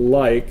period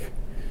like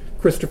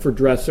Christopher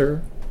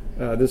Dresser.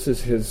 This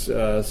is his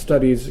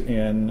studies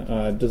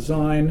in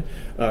design.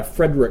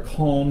 Frederick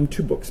Holm,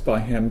 2 books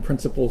by him,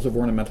 Principles of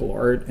Ornamental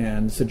Art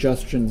and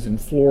Suggestions in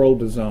Floral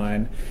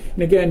Design.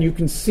 And again, you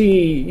can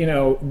see,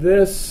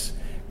 this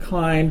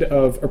kind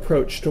of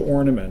approach to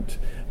ornament,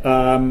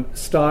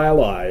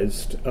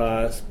 stylized,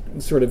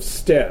 sort of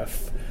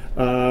stiff,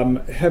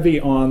 heavy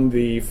on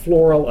the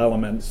floral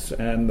elements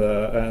and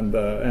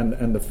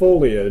the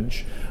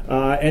foliage,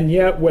 and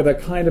yet with a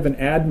kind of an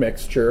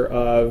admixture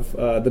of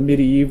the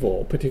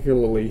medieval,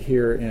 particularly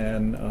here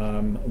in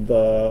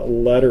the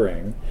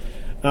lettering.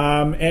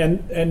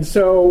 And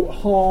so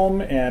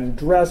Holm and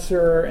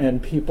Dresser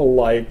and people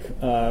like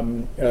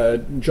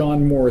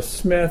John Moore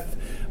Smith,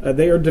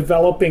 they are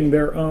developing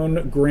their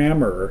own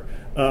grammar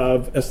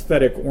of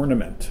aesthetic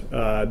ornament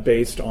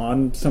based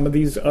on some of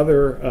these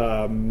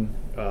other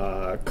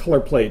color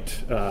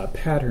plate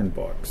pattern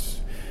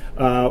books.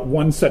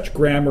 One such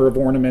grammar of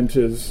ornament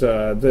is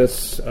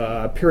this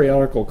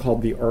periodical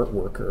called The Art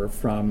Worker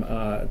from,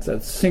 it's a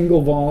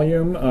single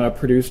volume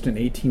produced in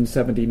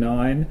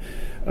 1879.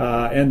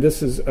 And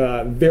this is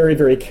very,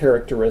 very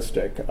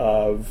characteristic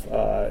of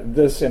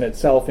this in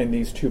itself. In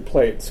these 2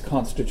 plates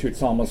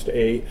constitutes almost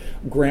a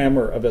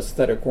grammar of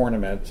aesthetic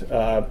ornament.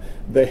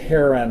 The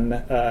heron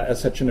as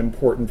such an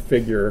important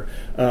figure.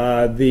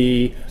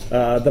 The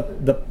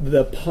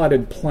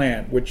potted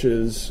plant, which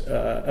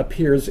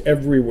appears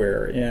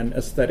everywhere in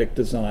aesthetic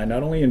design,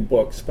 not only in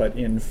books but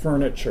in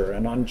furniture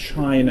and on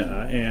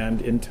china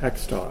and in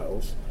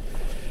textiles.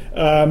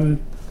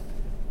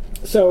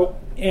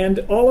 And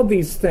all of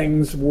these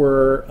things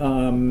were,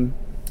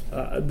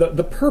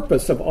 the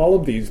purpose of all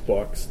of these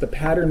books, the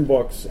pattern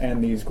books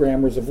and these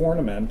grammars of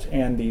ornament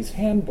and these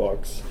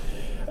handbooks,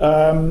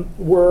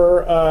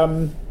 were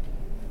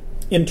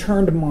in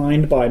turn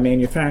mined by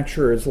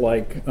manufacturers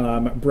like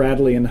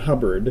Bradley and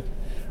Hubbard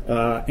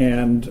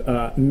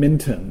and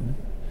Minton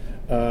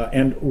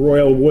and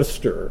Royal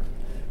Worcester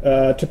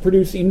to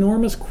produce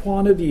enormous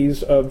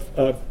quantities of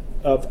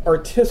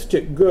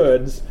artistic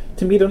goods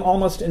to meet an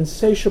almost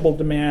insatiable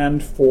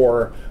demand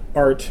for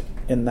art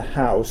in the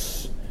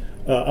house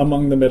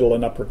among the middle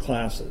and upper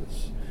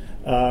classes.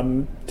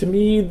 To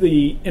me,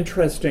 the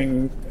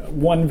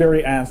one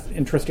very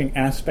interesting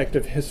aspect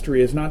of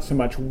history is not so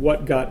much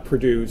what got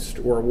produced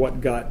or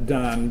what got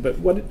done, but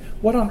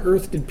what on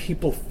earth did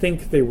people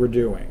think they were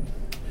doing?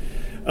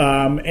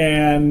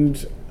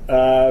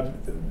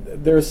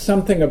 There's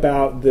something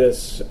about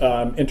this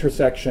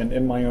intersection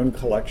in my own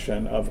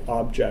collection of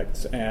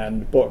objects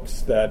and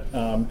books that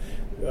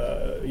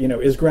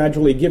is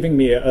gradually giving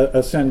me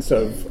a sense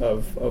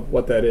of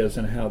what that is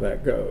and how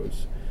that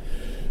goes.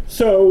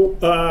 So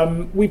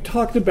we've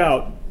talked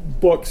about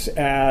books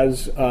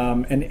as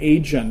an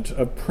agent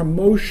of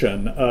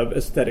promotion of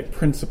aesthetic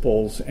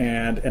principles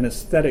and an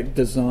aesthetic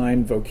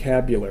design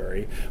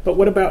vocabulary. But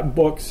what about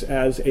books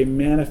as a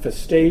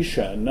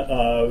manifestation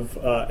of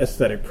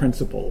aesthetic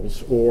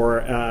principles,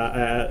 or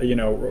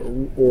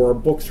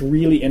books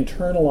really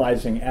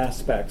internalizing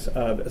aspects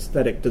of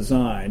aesthetic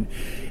design?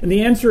 And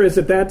the answer is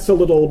that that's a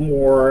little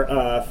more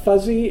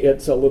fuzzy.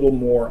 It's a little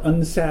more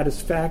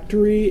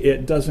unsatisfactory.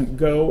 It doesn't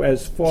go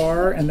as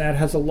far, and that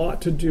has a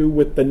lot to do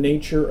with the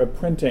nature of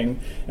printing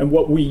and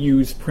what we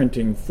use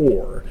printing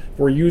for. If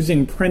we're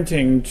using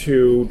printing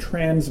to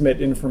transmit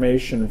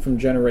information from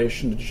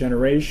generation to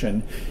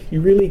generation,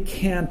 you really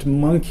can't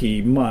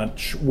monkey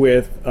much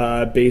with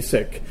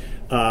basic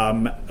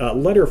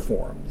letter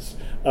forms.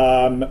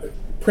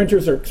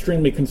 Printers are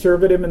extremely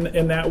conservative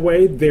in that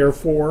way,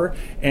 therefore,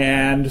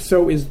 and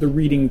so is the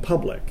reading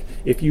public.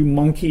 If you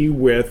monkey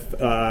with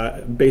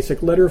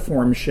basic letter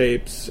form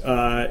shapes,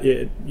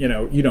 you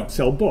don't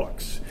sell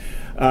books.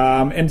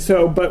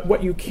 But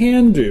what you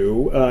can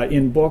do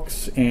in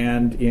books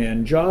and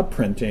in job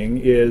printing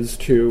is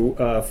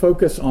to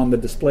focus on the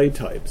display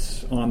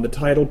types, on the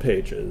title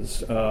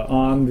pages,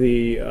 on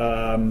the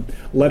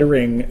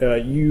lettering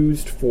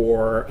used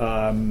for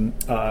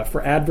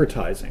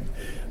advertising.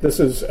 This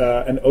is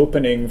an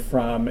opening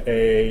from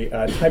a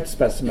type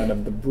specimen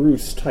of the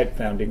Bruce Type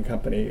Founding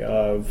Company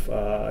of,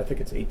 I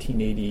think it's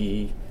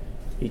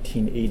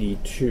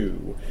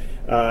 1882.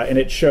 And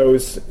it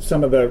shows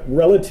some of the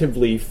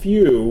relatively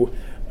few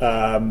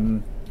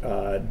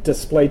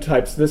display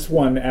types. This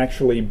one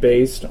actually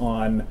based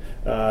on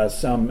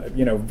some,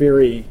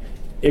 very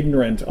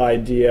ignorant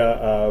idea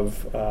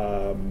of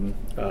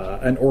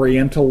an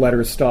Oriental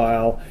letter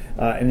style,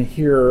 and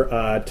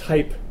here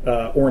type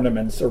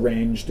ornaments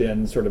arranged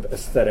in sort of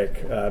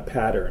aesthetic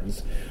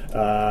patterns.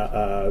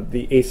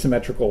 The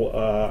asymmetrical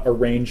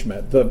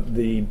arrangement,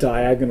 the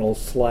diagonal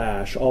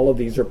slash, all of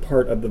these are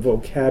part of the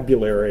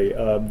vocabulary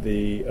of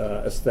the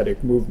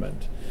aesthetic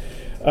movement.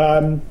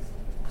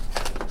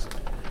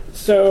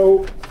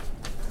 So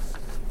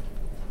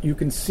you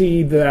can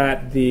see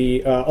that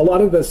a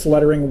lot of this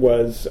lettering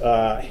was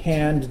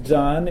hand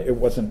done. It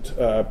wasn't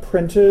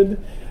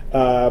printed,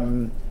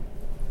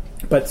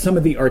 but some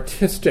of the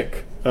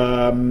artistic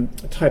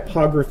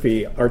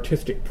typography,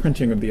 artistic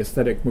printing of the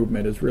aesthetic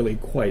movement is really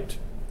quite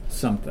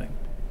something.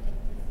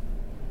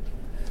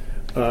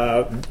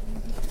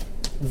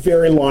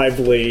 Very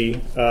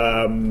lively,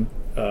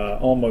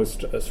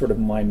 almost sort of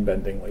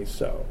mind-bendingly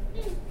so.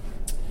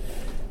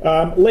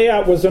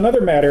 Layout was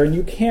another matter, and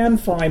you can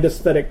find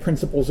aesthetic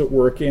principles at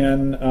work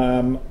in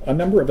a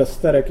number of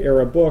aesthetic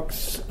era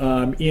books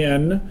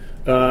in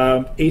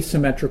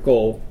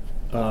asymmetrical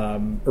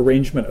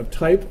arrangement of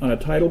type on a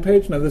title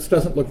page. Now, this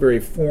doesn't look very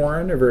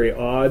foreign or very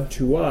odd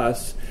to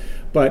us,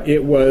 but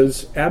it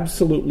was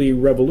absolutely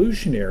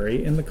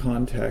revolutionary in the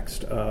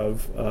context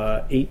of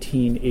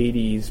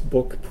 1880s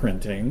book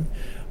printing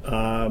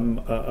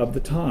of the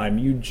time.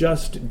 You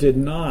just did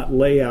not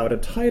lay out a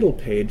title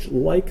page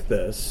like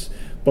this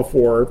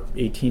before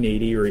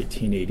 1880 or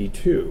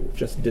 1882. It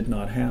just did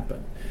not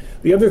happen.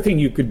 The other thing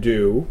you could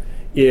do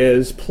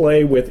is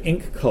play with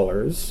ink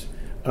colors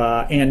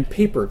and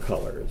paper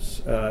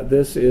colors.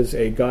 This is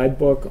a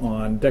guidebook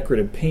on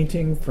decorative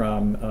painting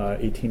from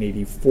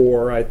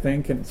 1884, I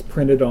think, and it's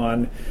printed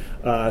on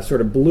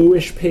sort of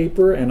bluish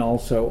paper and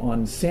also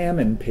on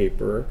salmon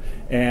paper,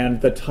 and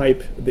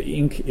the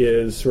ink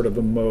is sort of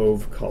a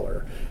mauve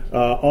color.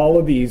 All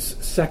of these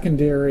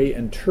secondary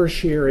and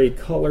tertiary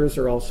colors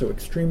are also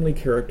extremely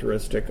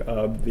characteristic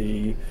of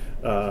the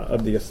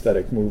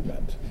aesthetic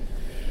movement.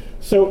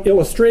 So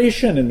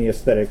illustration in the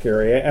aesthetic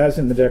area, as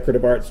in the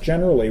decorative arts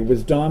generally,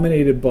 was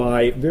dominated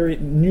by very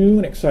new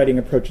and exciting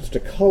approaches to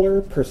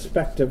color,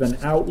 perspective, and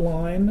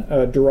outline,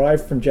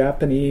 derived from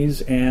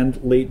Japanese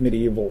and late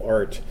medieval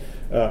art.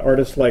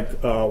 Artists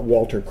like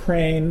Walter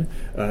Crane,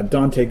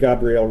 Dante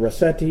Gabriel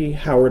Rossetti,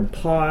 Howard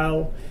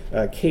Pyle,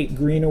 Kate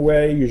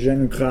Greenaway,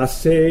 Eugène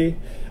Grasset,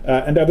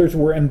 and others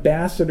were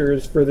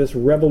ambassadors for this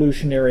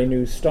revolutionary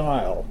new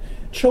style.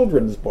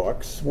 Children's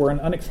books were an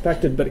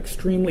unexpected but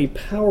extremely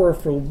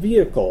powerful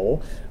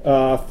vehicle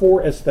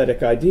for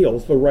aesthetic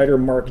ideals. The writer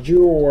Mark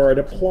Girouard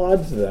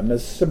applauds them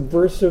as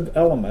subversive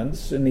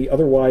elements in the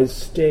otherwise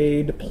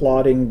staid,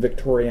 plodding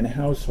Victorian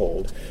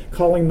household,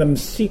 calling them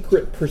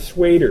secret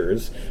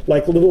persuaders.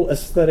 Like little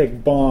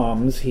aesthetic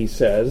bombs, he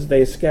says,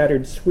 they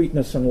scattered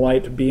sweetness and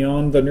light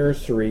beyond the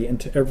nursery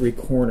into every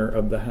corner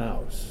of the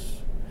house.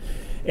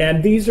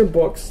 And these are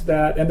books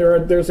that, and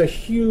there's a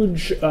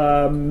huge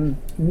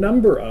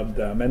number of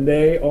them, and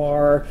they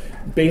are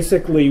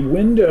basically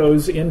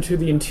windows into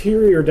the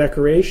interior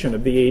decoration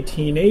of the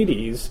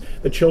 1880s.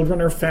 The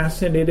children are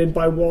fascinated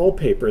by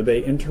wallpaper.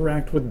 They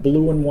interact with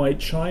blue and white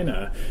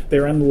china.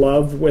 They're in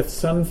love with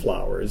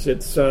sunflowers.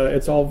 It's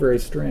all very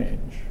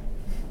strange.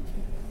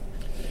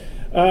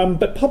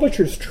 But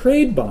publishers'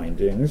 trade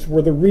bindings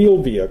were the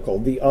real vehicle,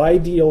 the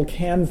ideal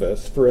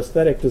canvas for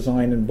aesthetic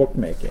design and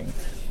bookmaking.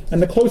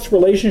 And the close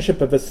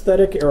relationship of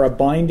aesthetic-era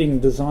binding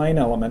design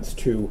elements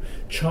to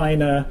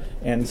china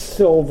and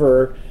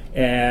silver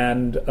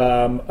and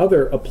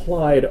other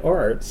applied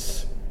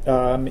arts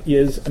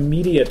is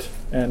immediate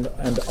and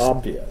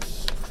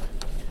obvious.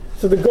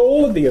 So the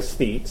goal of the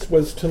aesthetes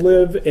was to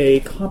live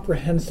a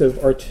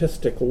comprehensive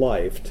artistic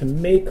life, to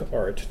make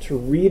art, to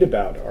read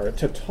about art,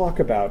 to talk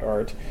about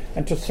art,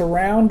 and to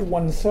surround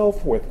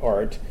oneself with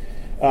art.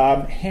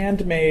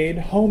 Handmade,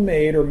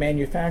 homemade, or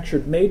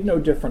manufactured made no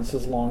difference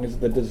as long as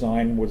the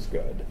design was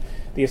good.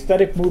 The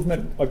aesthetic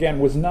movement, again,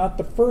 was not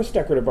the first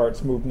decorative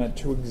arts movement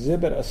to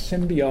exhibit a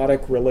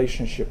symbiotic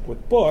relationship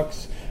with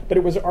books, but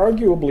it was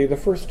arguably the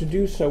first to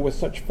do so with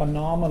such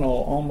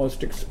phenomenal,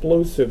 almost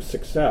explosive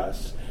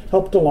success,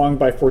 helped along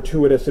by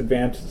fortuitous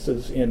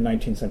advances in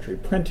 19th century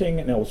printing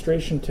and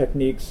illustration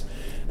techniques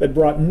that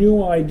brought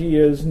new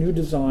ideas, new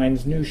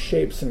designs, new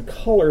shapes and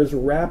colors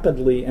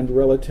rapidly and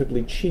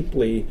relatively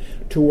cheaply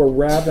to a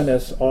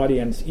ravenous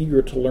audience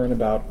eager to learn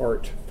about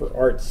art for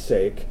art's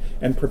sake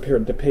and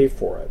prepared to pay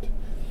for it.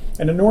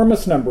 An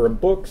enormous number of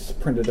books,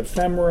 printed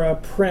ephemera,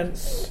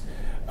 prints,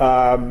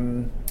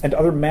 and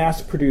other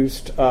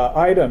mass-produced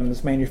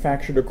items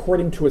manufactured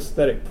according to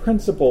aesthetic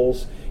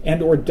principles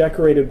and or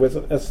decorated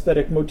with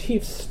aesthetic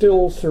motifs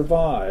still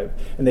survive,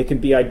 and they can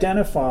be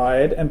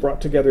identified and brought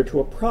together to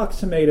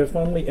approximate, if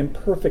only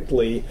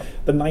imperfectly,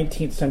 the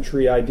 19th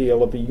century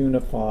ideal of a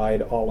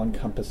unified,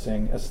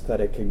 all-encompassing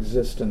aesthetic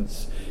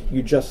existence.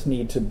 You just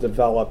need to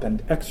develop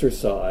and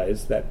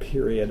exercise that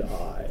period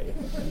eye.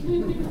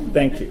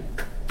 Thank you.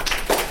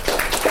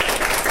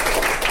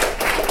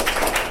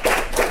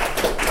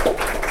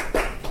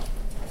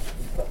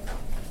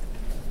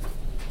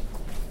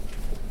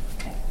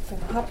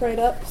 Hop right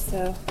up,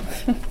 so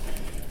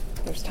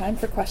there's time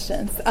for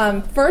questions.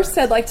 First,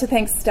 I'd like to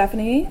thank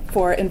Stephanie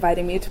for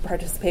inviting me to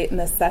participate in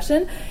this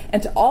session,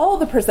 and to all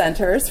the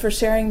presenters for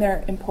sharing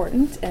their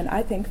important and,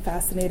 I think,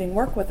 fascinating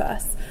work with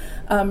us.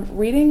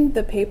 Reading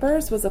the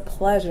papers was a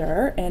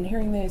pleasure, and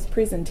hearing these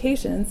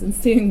presentations and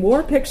seeing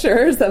more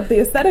pictures of the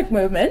aesthetic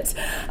movement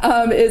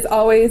is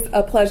always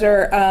a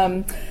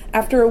pleasure.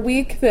 After a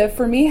week that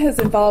for me has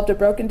involved a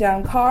broken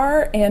down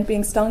car and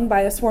being stung by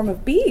a swarm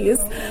of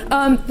bees,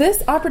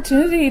 this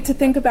opportunity to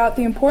think about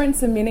the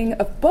importance and meaning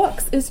of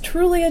books is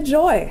truly a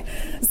joy.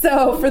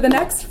 So for the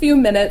next few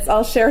minutes,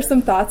 I'll share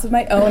some thoughts of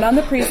my own on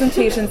the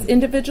presentations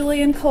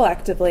individually and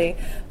collectively,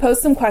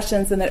 pose some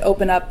questions, and then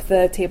open up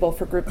the table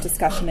for group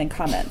discussion and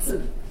comments.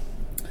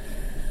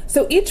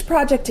 So each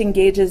project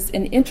engages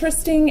in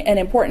interesting and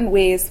important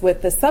ways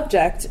with the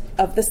subject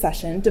of the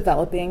session,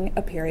 developing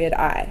a period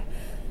eye.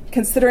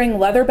 Considering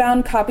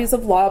leather-bound copies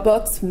of law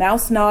books,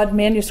 mouse-gnawed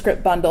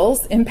manuscript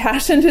bundles,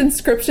 impassioned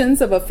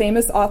inscriptions of a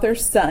famous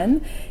author's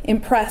son,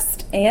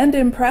 impressed and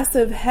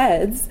impressive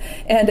heads,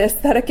 and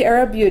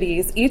aesthetic-era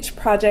beauties, each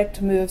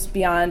project moves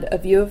beyond a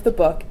view of the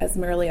book as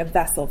merely a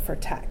vessel for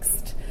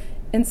text.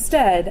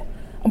 Instead,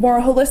 a more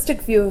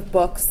holistic view of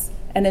books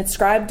and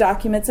inscribed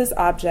documents as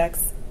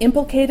objects,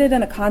 implicated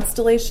in a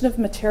constellation of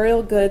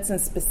material goods in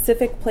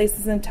specific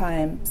places and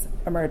times,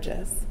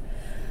 emerges.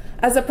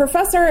 As a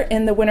professor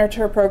in the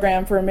Winterthur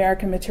Program for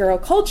American Material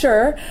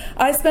Culture,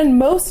 I spend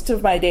most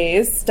of my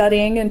days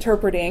studying,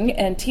 interpreting,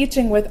 and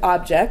teaching with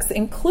objects,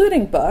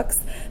 including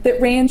books,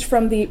 that range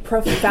from the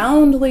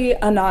profoundly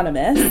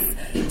anonymous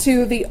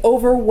to the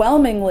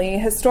overwhelmingly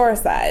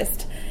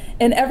historicized.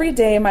 And every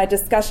day, my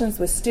discussions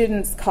with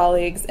students,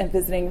 colleagues, and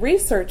visiting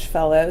research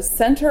fellows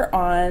center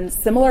on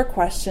similar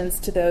questions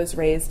to those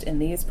raised in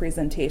these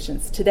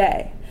presentations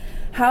today.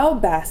 How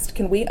best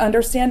can we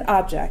understand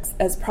objects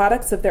as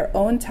products of their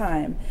own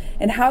time,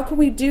 and how can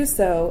we do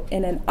so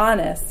in an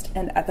honest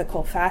and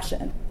ethical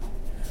fashion?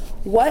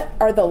 What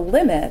are the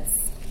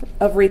limits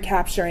of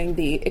recapturing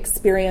the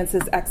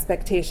experiences,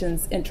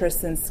 expectations,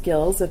 interests, and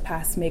skills of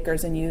past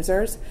makers and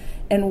users?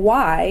 And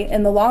why,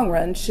 in the long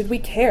run, should we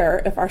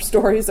care if our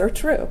stories are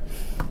true?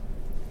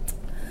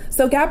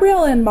 So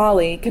Gabrielle and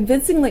Molly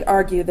convincingly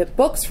argue that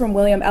books from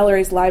William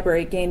Ellery's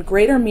library gain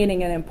greater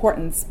meaning and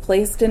importance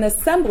placed in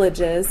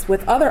assemblages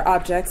with other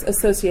objects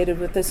associated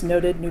with this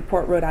noted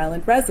Newport, Rhode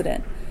Island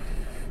resident.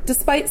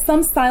 Despite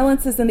some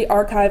silences in the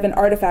archive and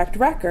artifact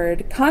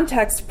record,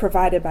 context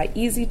provided by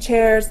easy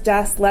chairs,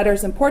 desks,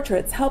 letters, and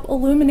portraits help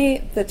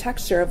illuminate the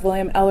texture of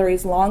William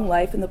Ellery's long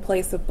life and the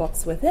place of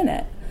books within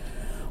it.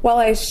 While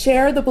I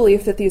share the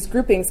belief that these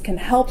groupings can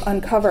help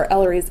uncover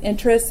Ellery's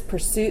interests,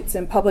 pursuits,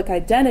 and public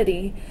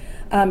identity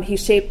he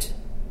shaped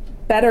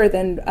better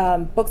than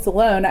books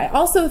alone, I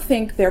also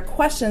think there are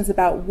questions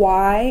about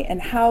why and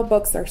how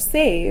books are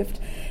saved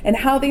and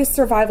how these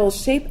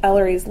survivals shape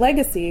Ellery's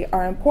legacy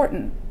are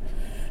important.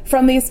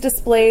 From these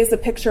displays, a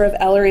picture of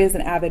Ellery as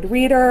an avid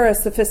reader, a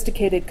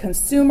sophisticated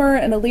consumer,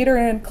 and a leader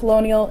in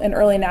colonial and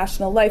early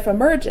national life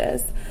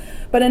emerges.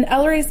 But in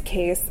Ellery's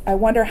case, I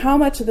wonder how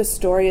much the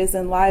story is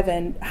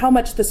enlivened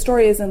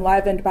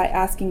by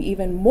asking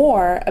even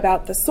more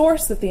about the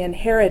source of the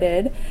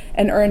inherited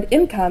and earned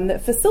income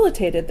that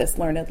facilitated this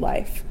learned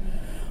life.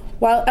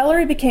 While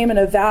Ellery became an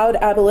avowed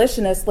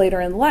abolitionist later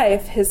in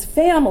life, his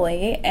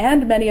family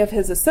and many of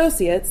his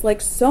associates,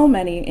 like so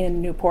many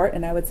in Newport,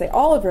 and I would say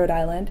all of Rhode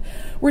Island,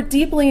 were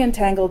deeply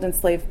entangled in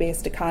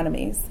slave-based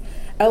economies.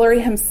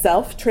 Ellery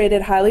himself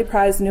traded highly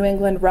prized New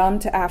England rum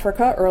to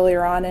Africa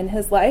earlier on in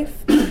his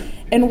life.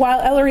 And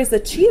while Ellery's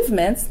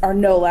achievements are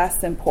no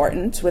less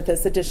important with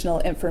this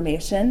additional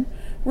information,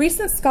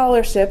 recent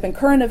scholarship and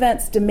current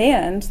events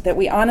demand that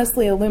we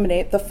honestly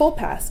illuminate the full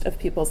past of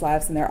people's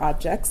lives and their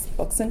objects,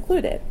 books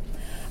included.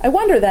 I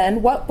wonder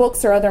then what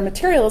books or other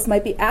materials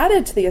might be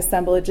added to the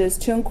assemblages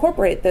to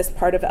incorporate this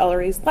part of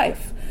Ellery's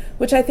life,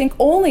 which I think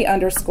only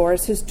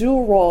underscores his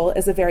dual role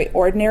as a very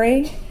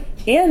ordinary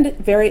and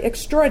very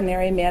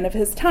extraordinary man of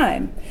his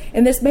time.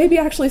 And this may be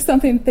actually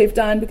something that they've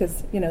done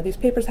because, these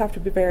papers have to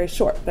be very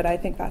short, but I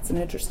think that's an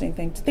interesting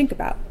thing to think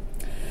about.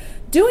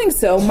 Doing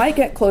so might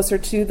get closer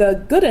to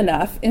the good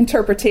enough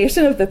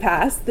interpretation of the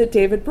past that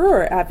David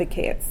Brewer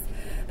advocates.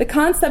 The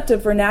concept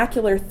of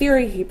vernacular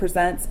theory he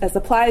presents as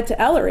applied to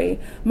Ellery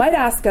might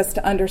ask us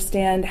to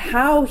understand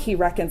how he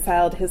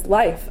reconciled his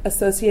life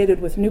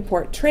associated with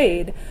Newport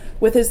trade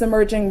with his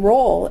emerging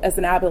role as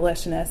an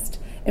abolitionist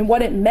and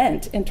what it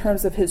meant in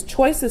terms of his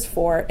choices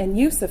for and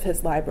use of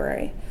his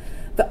library.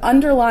 The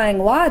underlying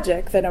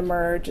logic that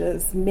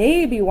emerges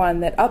may be one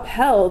that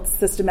upheld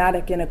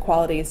systematic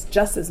inequalities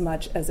just as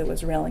much as it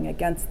was railing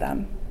against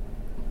them.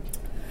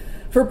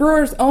 For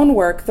Brewer's own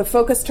work, the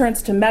focus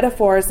turns to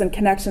metaphors and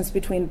connections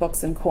between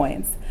books and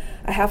coins.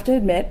 I have to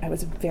admit, I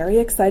was very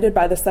excited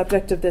by the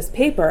subject of this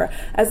paper,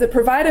 as it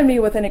provided me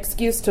with an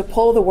excuse to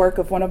pull the work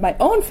of one of my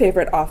own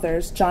favorite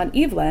authors, John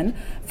Evelyn,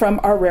 from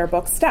our rare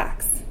book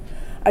stacks.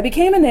 I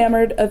became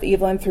enamored of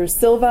Evelyn through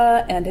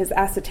Silva and his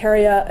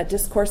Asseteria, a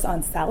discourse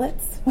on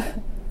salads.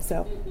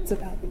 So it's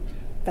about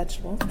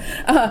vegetables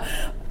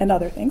and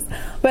other things,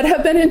 but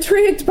have been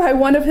intrigued by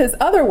one of his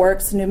other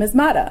works,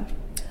 Numismata.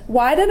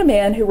 Why did a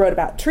man who wrote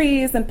about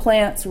trees and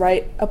plants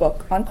write a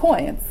book on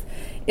coins?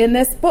 In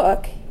this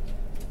book,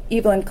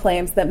 Evelyn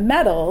claims that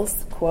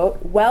metals, quote,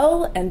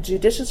 well and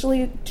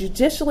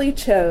judicially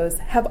chose,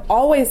 have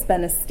always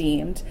been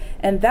esteemed,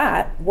 and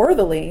that,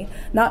 worthily,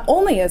 not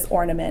only as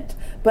ornament,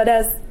 but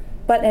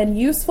an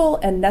useful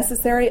and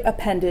necessary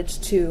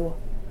appendage to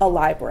a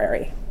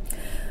library.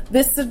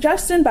 This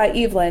suggestion by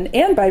Evelyn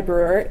and by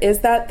Brewer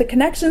is that the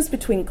connections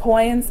between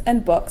coins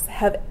and books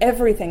have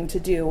everything to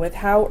do with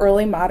how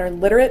early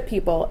modern literate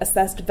people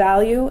assessed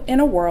value in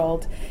a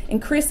world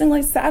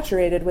increasingly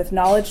saturated with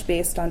knowledge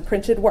based on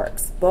printed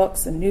works,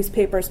 books and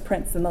newspapers,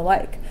 prints, and the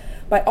like,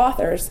 by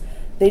authors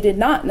they did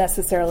not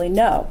necessarily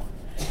know.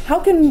 How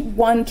can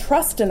one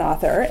trust an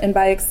author, and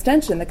by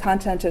extension the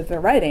content of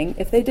their writing,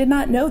 if they did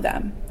not know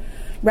them?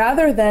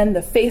 Rather than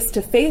the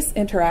face-to-face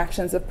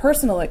interactions of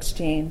personal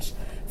exchange,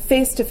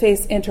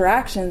 face-to-face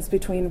interactions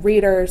between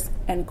readers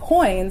and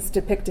coins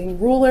depicting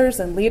rulers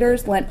and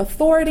leaders lent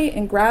authority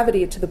and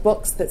gravity to the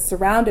books that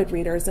surrounded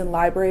readers in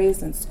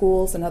libraries and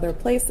schools and other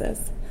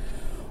places.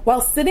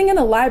 While sitting in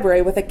a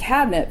library with a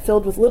cabinet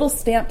filled with little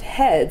stamped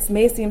heads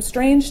may seem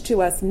strange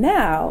to us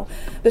now,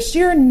 the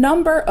sheer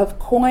number of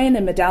coin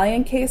and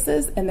medallion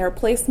cases and their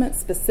placement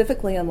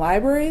specifically in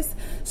libraries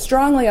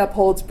strongly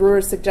upholds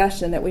Brewer's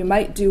suggestion that we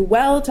might do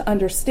well to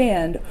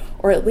understand,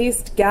 or at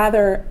least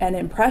gather an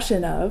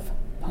impression of,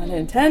 pun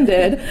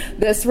intended,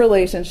 this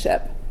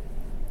relationship.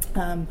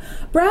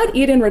 Brad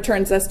Eden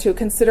returns us to a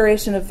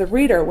consideration of the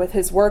reader with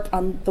his work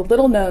on the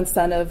little-known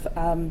son of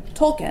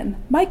Tolkien,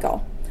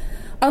 Michael.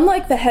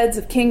 Unlike the heads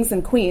of kings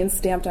and queens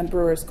stamped on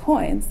Brewer's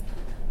coins,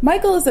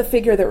 Michael is a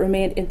figure that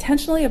remained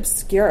intentionally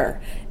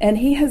obscure, and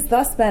he has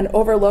thus been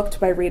overlooked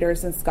by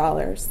readers and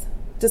scholars.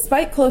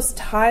 Despite close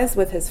ties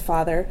with his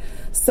father,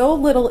 so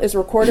little is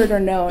recorded or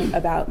known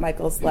about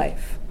Michael's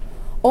life.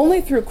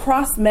 Only through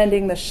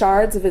cross-mending the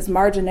shards of his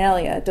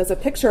marginalia does a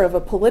picture of a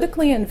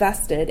politically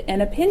invested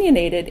and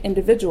opinionated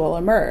individual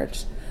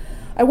emerge.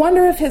 I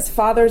wonder if his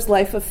father's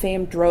life of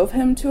fame drove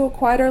him to a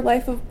quieter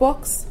life of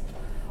books,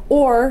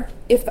 or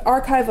if the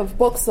archive of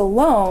books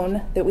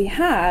alone that we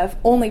have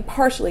only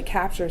partially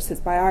captures his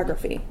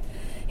biography.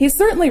 He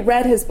certainly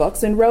read his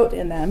books and wrote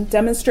in them,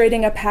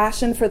 demonstrating a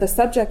passion for the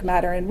subject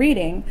matter in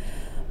reading,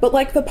 but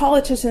like the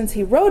politicians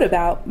he wrote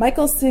about,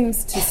 Michael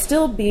seems to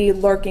still be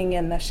lurking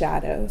in the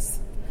shadows.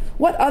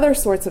 What other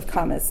sorts of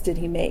comments did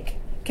he make?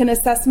 Can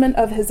assessment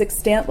of his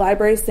extant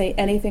library say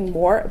anything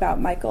more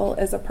about Michael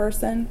as a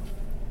person?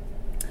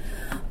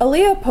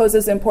 Aaliyah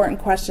poses important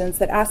questions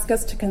that ask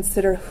us to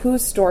consider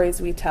whose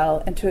stories we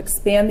tell and to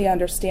expand the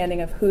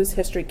understanding of whose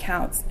history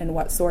counts and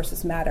what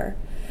sources matter.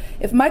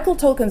 If Michael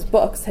Tolkien's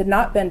books had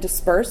not been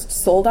dispersed,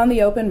 sold on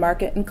the open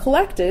market, and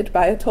collected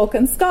by a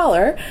Tolkien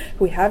scholar,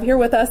 who we have here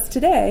with us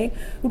today,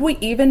 would we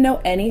even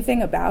know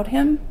anything about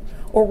him?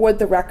 Or would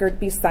the record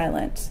be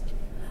silent?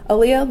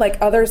 Aaliyah, like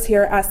others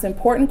here, asks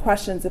important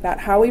questions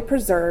about how we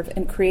preserve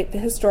and create the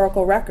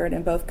historical record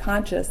in both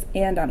conscious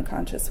and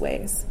unconscious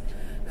ways.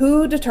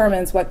 Who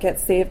determines what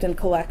gets saved and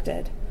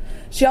collected?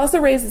 She also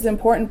raises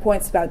important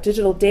points about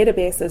digital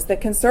databases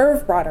that can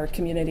serve broader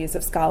communities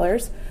of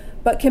scholars,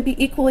 but can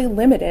be equally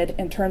limited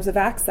in terms of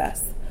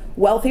access.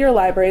 Wealthier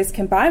libraries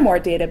can buy more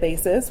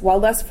databases, while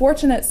less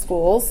fortunate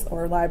schools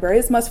or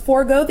libraries must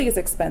forego these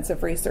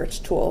expensive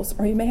research tools,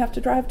 or you may have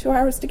to drive 2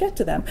 hours to get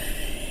to them.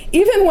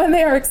 Even when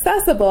they are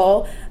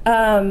accessible,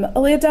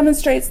 Aaliyah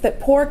demonstrates that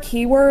poor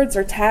keywords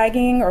or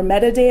tagging or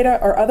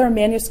metadata or other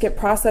manuscript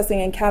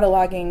processing and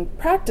cataloging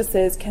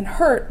practices can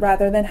hurt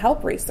rather than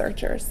help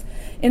researchers.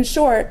 In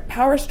short,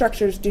 power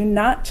structures do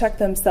not check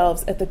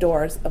themselves at the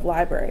doors of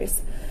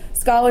libraries.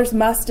 Scholars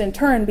must, in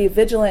turn, be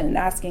vigilant in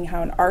asking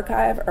how an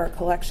archive or a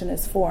collection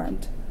is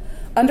formed.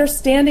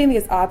 Understanding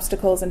these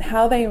obstacles and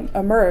how they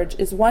emerge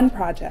is one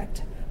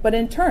project, but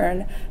in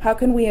turn, how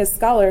can we as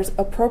scholars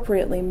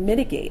appropriately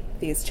mitigate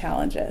these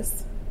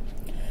challenges?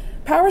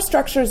 Power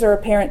structures are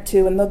apparent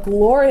too in the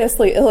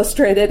gloriously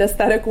illustrated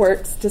aesthetic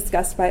works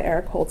discussed by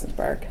Eric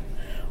Holzenberg.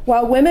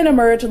 While women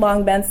emerge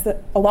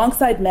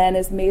alongside men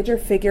as major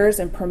figures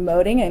in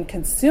promoting and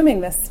consuming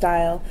this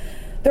style,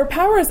 their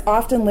power is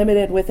often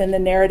limited within the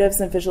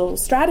narratives and visual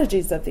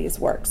strategies of these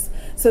works.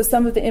 So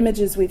some of the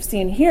images we've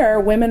seen here,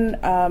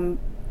 women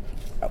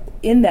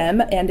in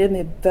them and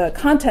in the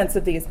contents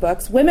of these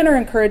books, women are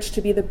encouraged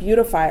to be the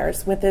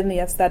beautifiers within the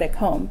aesthetic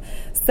home,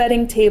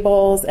 setting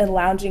tables and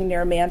lounging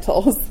near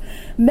mantles.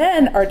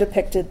 Men are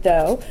depicted,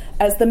 though,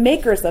 as the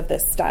makers of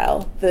this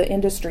style, the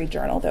industry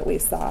journal that we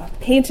saw,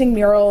 painting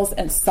murals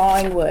and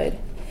sawing wood.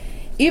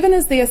 Even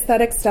as the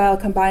aesthetic style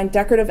combined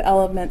decorative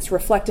elements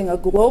reflecting a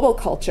global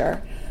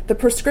culture, the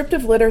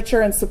prescriptive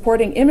literature and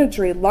supporting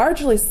imagery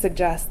largely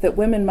suggests that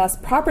women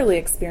must properly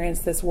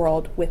experience this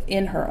world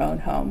within her own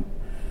home.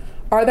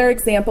 Are there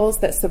examples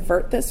that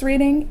subvert this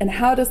reading, and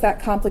how does that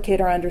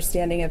complicate our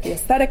understanding of the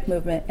aesthetic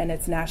movement and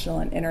its national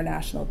and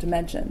international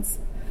dimensions?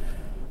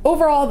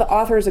 Overall, the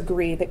authors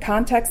agree that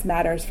context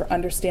matters for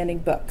understanding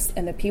books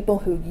and the people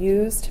who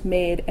used,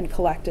 made, and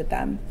collected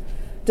them.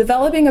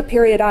 Developing a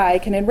period eye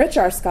can enrich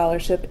our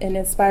scholarship and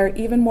inspire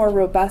even more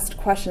robust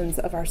questions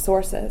of our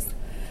sources.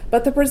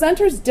 But the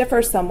presenters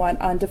differ somewhat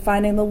on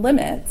defining the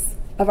limits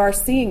of our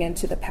seeing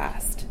into the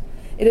past.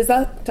 It is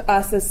up to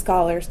us as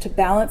scholars to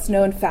balance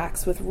known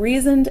facts with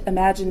reasoned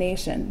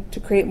imagination to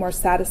create more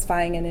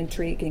satisfying and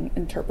intriguing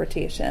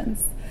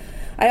interpretations.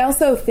 I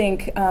also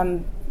think,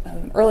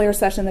 earlier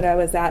session that I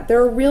was at,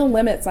 there are real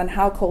limits on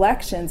how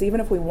collections, even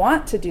if we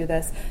want to do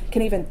this,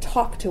 can even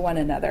talk to one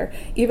another,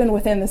 even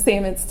within the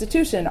same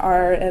institution.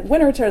 At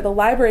Winterthur, the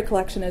library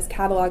collection is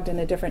cataloged in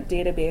a different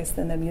database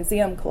than the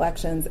museum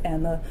collections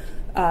and the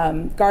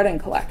garden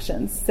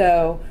collections.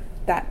 So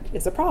that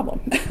is a problem.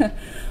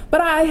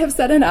 But I have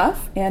said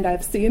enough, and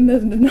I've seen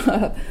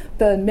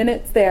the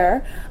minutes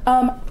there.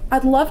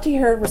 I'd love to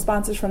hear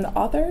responses from the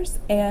authors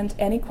and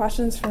any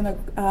questions from the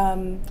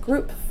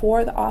group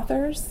for the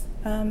authors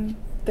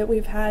that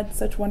we've had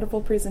such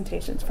wonderful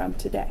presentations from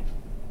today.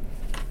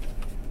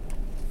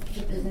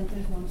 The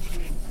presenters want to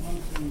sit.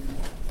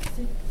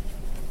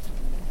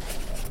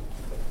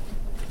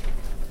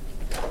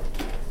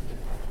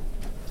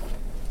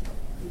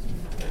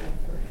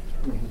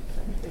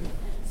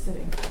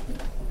 Sitting.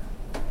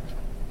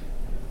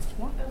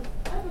 I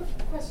have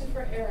a question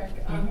for Eric.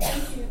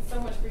 Thank you so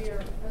much for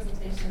your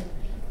presentation.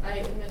 I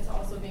admit to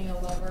also being a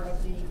lover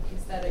of the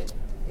aesthetic.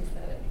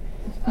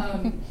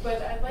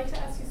 But I'd like to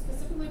ask you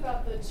specifically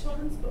about the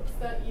children's books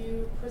that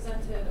you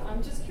presented.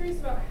 I'm just curious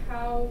about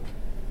how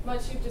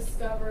much you've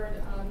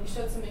discovered. You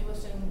showed some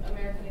English and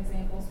American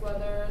examples,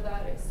 whether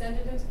that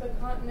extended into the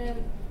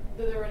continent,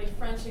 whether there were any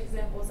French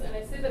examples. And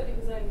I say that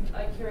because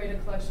I curate a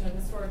collection of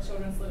historic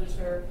children's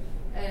literature,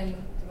 and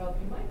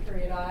developing my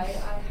period eye,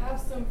 I have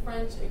some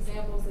French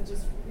examples that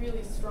just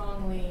really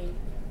strongly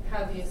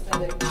have the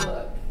aesthetic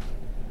look.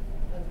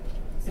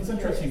 It's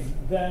interesting.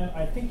 Then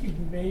I think you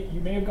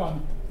may have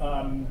gone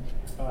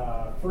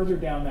further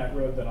down that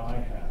road than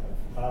I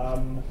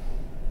have.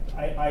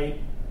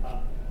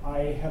 I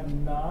have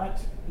not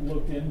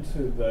looked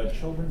into the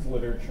children's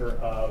literature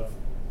of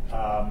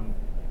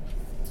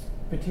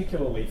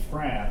particularly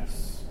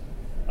France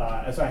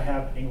as I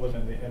have England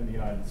and the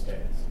United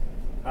States.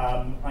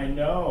 I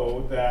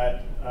know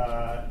that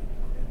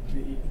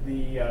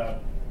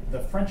the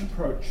French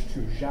approach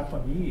to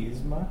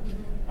Japonisme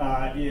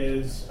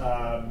is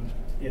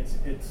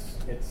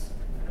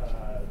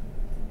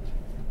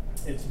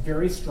it's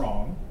very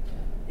strong.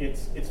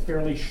 It's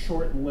fairly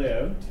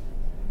short-lived,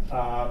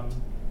 and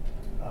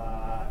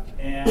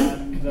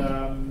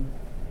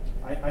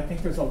I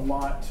think there's a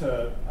lot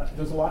to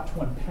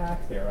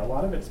unpack there. A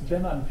lot of it's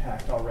been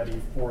unpacked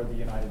already for the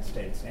United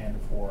States and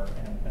for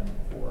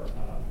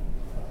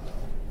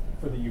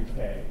the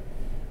UK.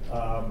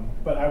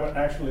 But I would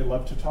actually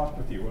love to talk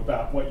with you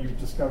about what you've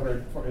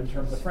discovered in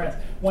terms of France.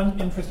 One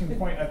interesting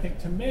point I think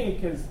to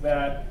make is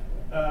that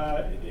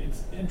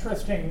it's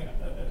interesting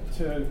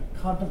to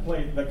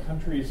contemplate the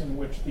countries in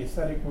which the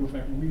aesthetic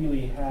movement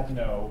really had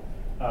no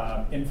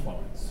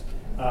influence.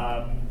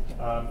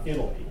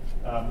 Italy,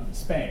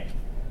 Spain,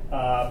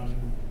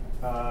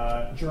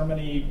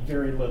 Germany,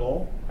 very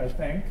little, I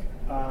think.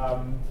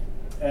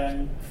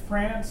 And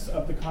France,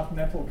 of the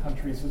continental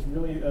countries, is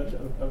really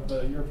of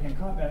the European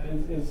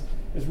continent,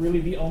 is really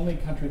the only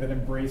country that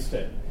embraced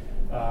it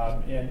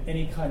in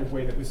any kind of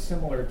way that was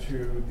similar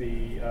to the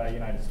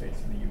United States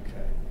and the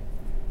UK.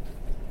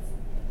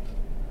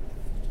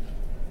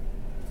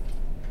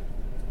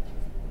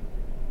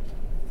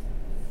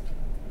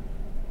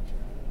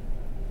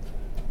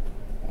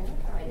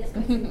 All right, this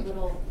might seem a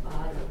little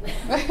odd, but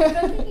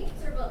I'm thinking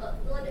sort of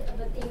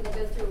a theme that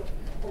goes through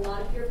a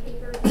lot of your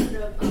papers,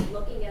 sort of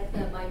looking at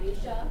the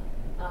minutia,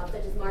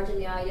 such as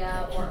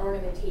marginalia or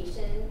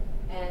ornamentation,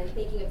 and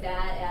thinking of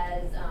that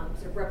as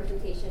sort of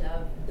representation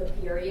of the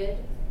period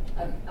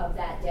of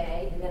that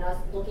day, and then us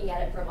looking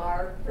at it from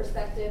our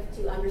perspective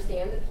to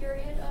understand the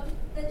period of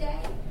the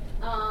day.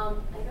 I don't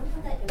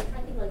know that, I'm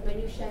trying to think like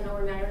minutia and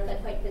ornament, I don't know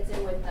if that quite fits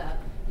in with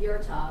your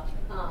talk.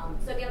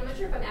 So again, I'm not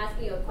sure if I'm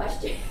asking you a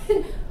question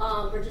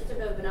or just sort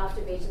of an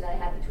observation that I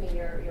had between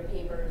your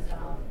papers.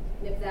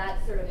 And if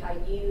that's sort of how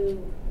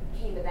you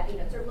came about,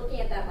 sort of looking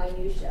at that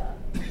minutia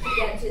to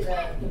get to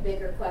the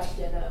bigger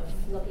question of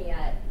looking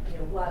at,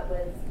 what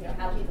was,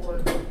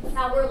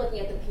 how we're looking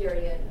at the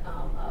period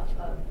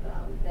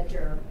that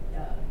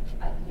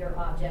your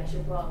objects,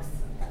 your books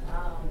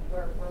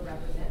were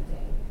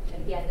representing.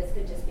 And again, this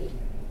could just be,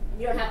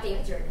 you don't have to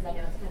answer it because I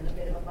know it's kind of a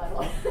bit of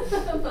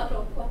a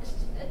muddle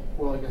question.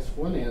 Well, I guess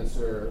one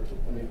answer,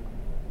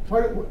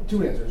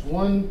 two answers.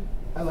 One,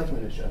 I like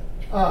minutia.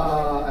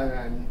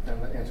 I'm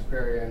an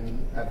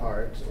antiquarian at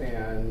heart,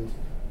 and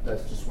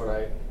that's just what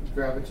I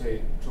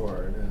gravitate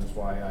toward, and that's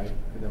why I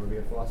could never be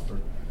a philosopher.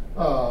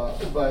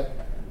 But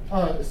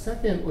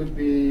second would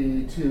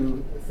be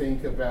to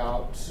think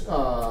about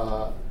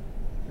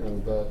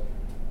the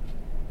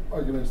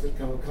arguments that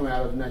come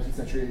out of 19th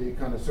century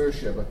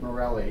connoisseurship, like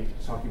Morelli,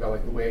 talking about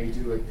like the way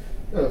to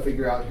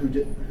figure out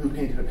who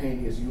painted a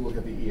painting is you look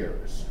at the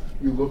ears.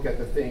 You look at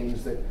the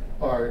things that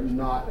are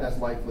not as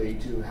likely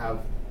to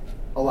have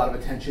a lot of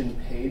attention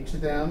paid to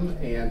them,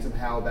 and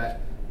somehow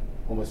that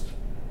almost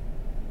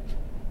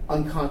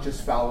unconscious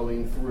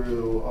following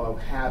through of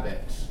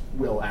habit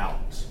will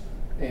out.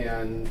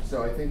 And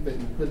so I think that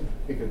you could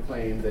make a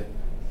claim that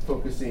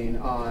focusing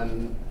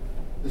on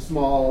the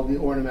small, the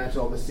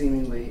ornamental, the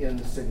seemingly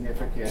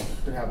insignificant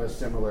could have a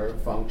similar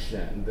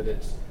function, that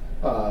it's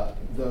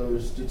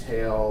those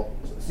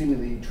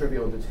seemingly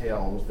trivial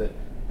details that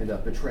end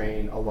up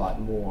betraying a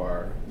lot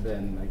more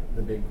than like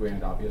the big,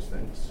 grand, obvious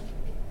things.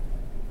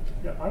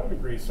 Yeah, I would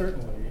agree,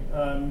 certainly.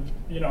 I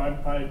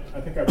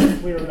think I was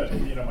clear that,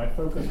 my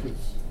focus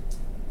was,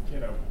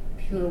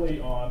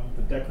 purely on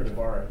the decorative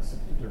arts, a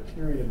particular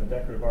period in the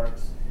decorative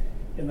arts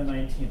in the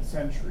 19th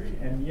century.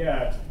 And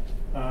yet,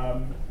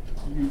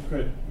 you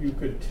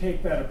could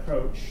take that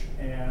approach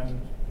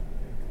and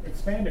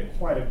expand it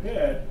quite a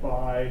bit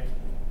by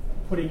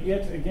putting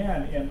it,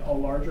 again, in a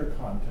larger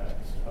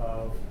context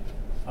of,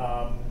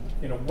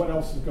 what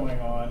else is going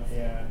on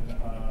in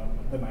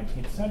the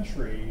 19th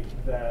century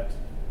that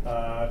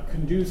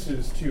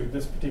conduces to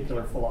this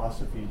particular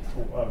philosophy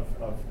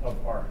of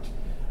art.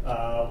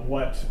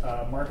 What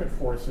market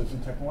forces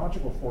and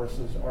technological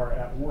forces are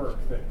at work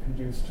that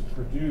conduce to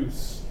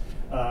produce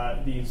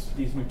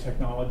these new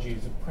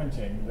technologies of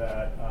printing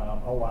that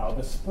allow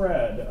the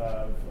spread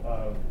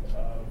of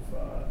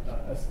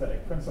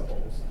aesthetic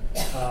principles.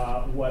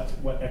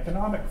 What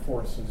economic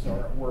forces are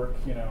at work,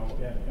 in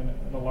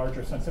a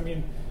larger sense. I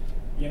mean,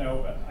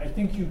 I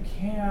think you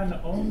can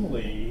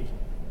only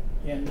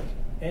in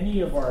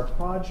any of our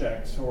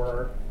projects,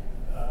 or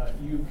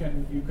you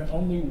can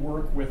only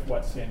work with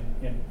what's in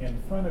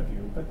front of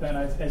you. But then,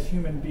 as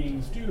human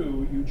beings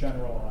do, you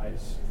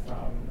generalize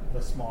from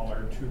the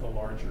smaller to the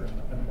larger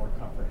and the more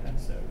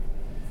comprehensive.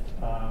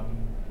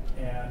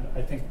 And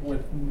I think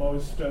with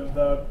most of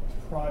the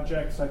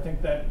projects, I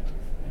think that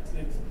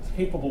it's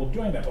capable of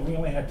doing that. But we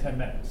only had 10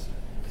 minutes,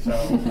 so I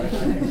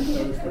think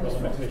those were the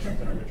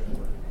limitations in our original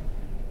work.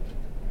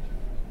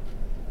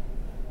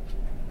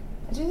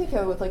 I do think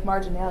with like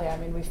marginalia,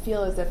 we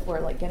feel as if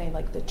we're getting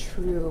the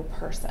true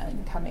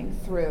person coming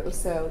through.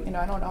 So,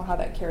 I don't know how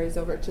that carries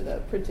over to the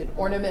printed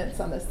ornaments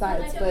on the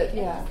sides, but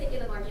yeah. I'm just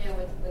thinking of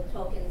marginalia with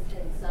Tolkien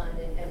and Son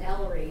and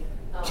Ellery.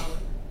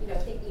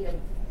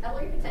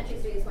 Ellery potentially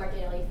studies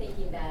marginalia,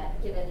 thinking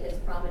that given his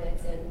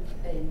prominence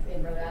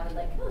in Rhode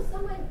Island,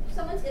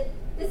 someone's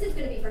this is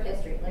going to be for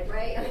history,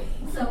 right?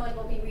 Someone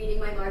will be reading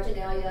my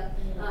marginalia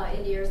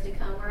in years to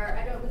come. Where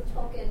I don't with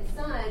Tolkien's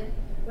Son.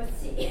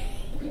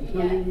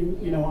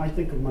 I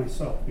think of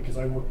myself because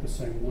I work the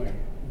same way.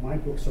 My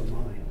books are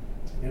mine,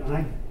 and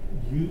I'm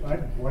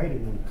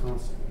writing them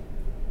constantly.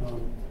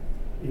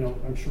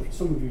 I'm sure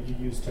some of you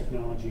use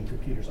technology and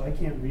computers. I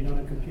can't read on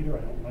a computer.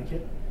 I don't like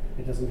it.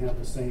 It doesn't have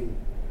the same,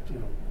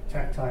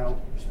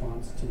 tactile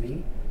response to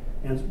me.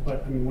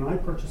 But when I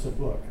purchase a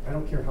book, I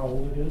don't care how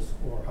old it is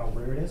or how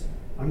rare it is.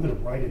 I'm going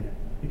to write in it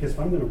because if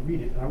I'm going to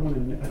read it, I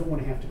don't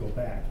want to have to go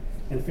back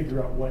and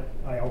figure out what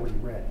I already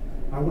read.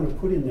 I want to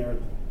put in there,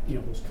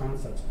 those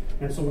concepts.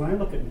 And so when I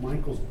look at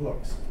Michael's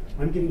books,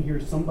 I'm getting here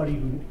somebody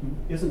who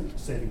isn't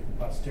saving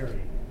for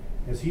posterity.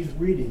 As he's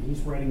reading, he's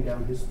writing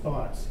down his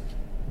thoughts,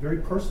 very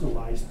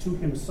personalized to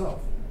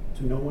himself,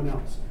 to no one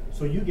else.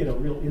 So you get a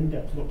real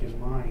in-depth look in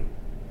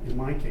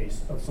my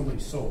case, of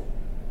somebody's soul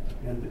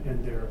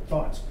and their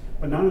thoughts.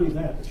 But not only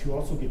that, but you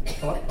also get the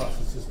thought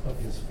processes of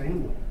his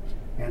family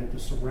and the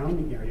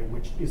surrounding area,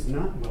 which is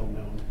not well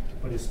known,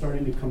 but is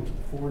starting to come to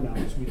the fore now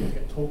as we look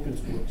at Tolkien's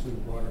books in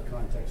the broader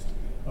context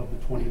of the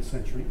 20th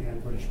century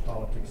and British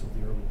politics of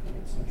the early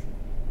 20th century.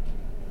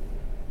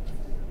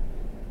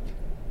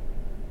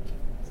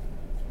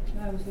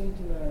 I was going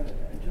to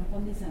jump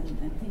on this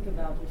and think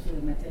about also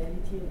the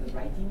materiality of the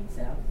writing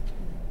itself.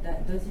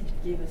 That does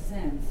it give a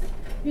sense?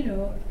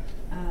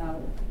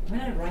 When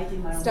I write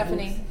in my own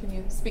Stephanie, books, can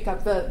you speak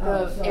up?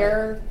 The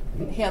air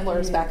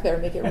handlers back there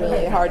make it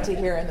really hard to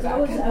hear in the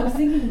back. I was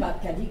thinking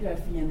about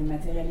calligraphy and the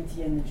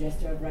materiality and the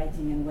gesture of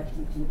writing and what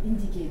it can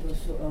indicate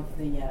also of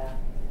the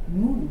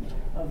mood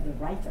of the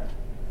writer.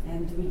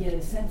 And we get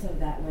a sense of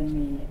that when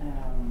we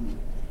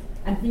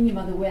I'm thinking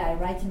about the way I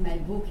write in my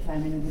book, if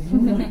I'm in a good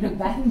mood or in a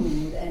bad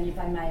mood, and if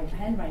my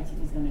handwriting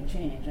is going to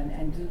change.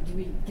 And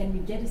can we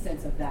get a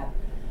sense of that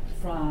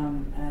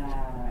from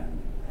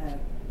a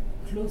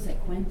close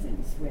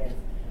acquaintance with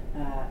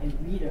a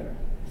reader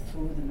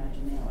through the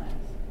marginalia?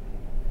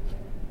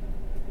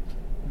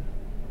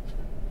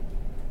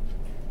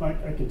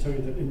 I can tell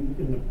you that in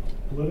the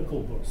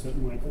political books that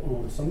Michael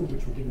owned, some of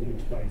which were given to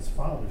him by his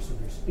father, so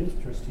there's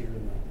interest here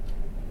in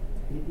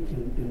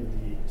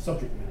the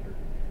subject matter.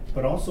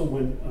 But also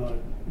when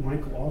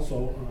Michael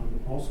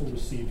also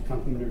received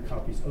complimentary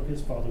copies of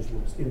his father's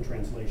works in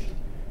translation,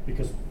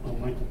 because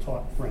Michael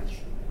taught French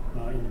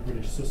in the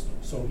British system.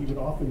 So he would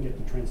often get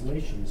the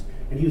translations,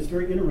 and he was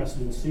very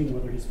interested in seeing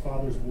whether his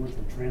father's words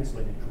were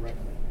translated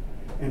correctly.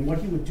 And what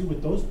he would do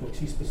with those books,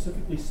 he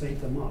specifically saved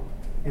them up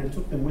and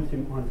took them with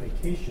him on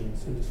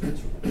vacations into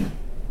Switzerland.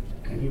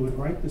 And he would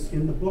write this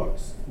in the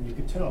books, and you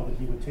could tell that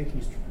he would take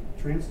these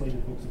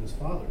translated books of his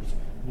father's,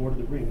 Lord of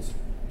the Rings,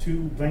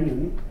 to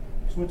Wengen,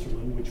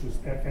 Switzerland, which was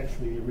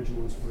actually the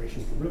original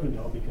inspiration for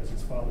Rivendell, because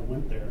his father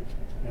went there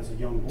as a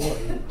young boy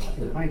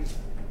and hiked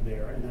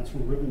there, and that's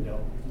where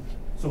Rivendell.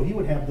 So he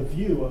would have the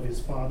view of his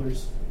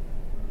father's,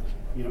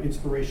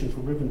 inspiration for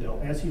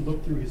Rivendell as he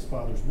looked through his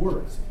father's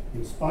works,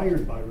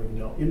 inspired by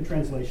Rivendell in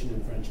translation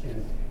in French,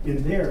 and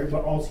in there,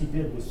 but all he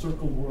did was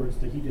circle words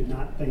that he did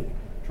not think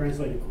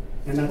translated,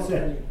 and that's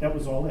it. That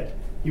was all it.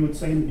 He would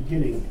say in the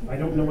beginning, "I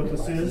don't know what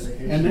this is,"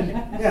 and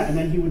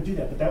then he would do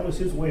that. But that was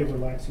his way of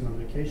relaxing on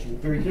vacation.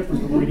 Very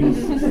different from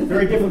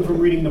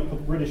reading the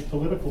British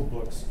political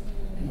books,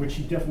 which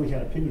he definitely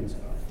had opinions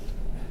about.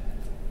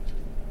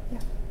 Yeah.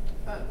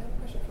 I have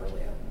a question for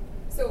Leah.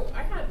 So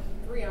I had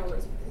 3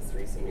 hours of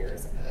history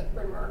seniors at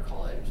Bryn Mawr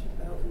College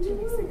about 2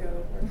 weeks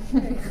ago,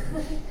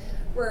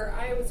 where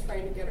I was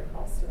trying to get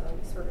across to them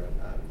sort of,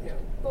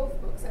 both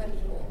books and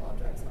digital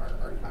objects are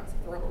artifacts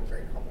of their own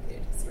very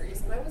complicated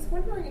histories. And I was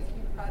wondering if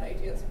you had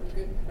ideas for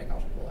good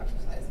pedagogical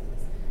exercises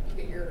to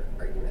get your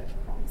argument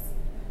across.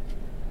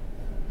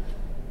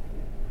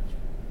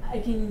 I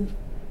can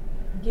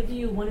give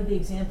you one of the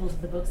examples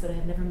of the books that I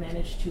have never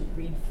managed to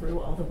read through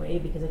all the way,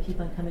 because I keep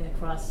on coming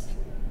across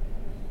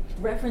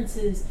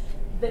references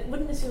that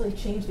wouldn't necessarily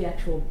change the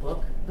actual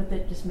book, but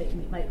that just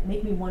might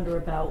make me wonder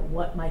about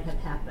what might have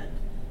happened.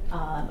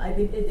 I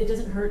think it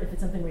doesn't hurt if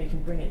it's something where you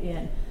can bring it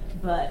in,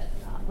 but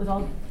with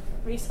all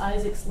Rhys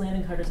Isaacs'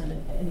 Landing Carters and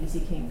an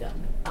Easy Kingdom,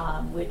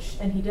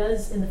 and he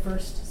does in the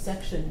first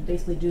section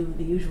basically do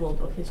the usual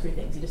book history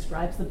things. He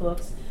describes the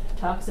books,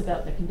 talks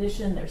about their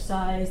condition, their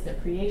size, their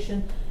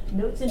creation,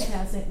 notes in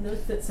passing,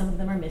 notes that some of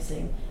them are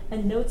missing,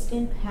 and notes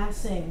in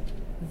passing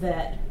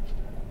that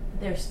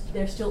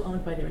they're still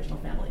owned by the original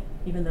family,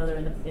 even though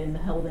they're in the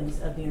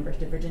holdings of the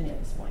University of Virginia at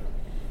this point.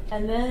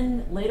 And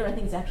then later, I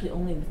think it's actually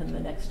only within the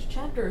next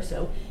chapter or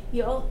so,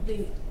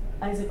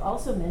 Isaac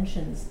also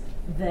mentions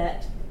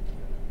that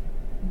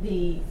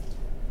the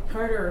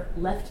Carter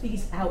left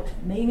these out,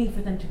 mainly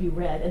for them to be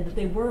read, and that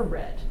they were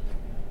read,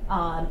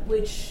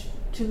 which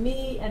to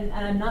me, and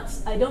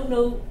I don't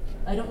know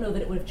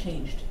that it would have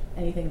changed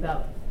anything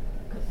about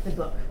the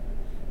book,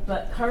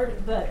 but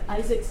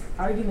Isaac's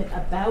argument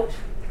about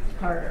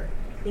Carter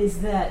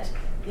is that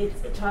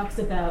it talks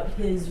about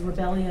his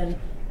rebellion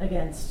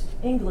against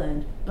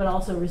England, but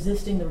also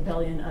resisting the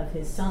rebellion of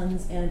his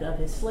sons and of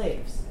his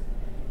slaves.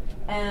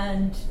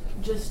 And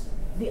just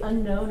the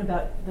unknown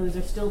about those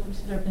are still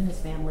preserved in his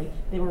family.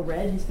 They were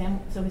read,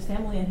 so his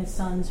family and his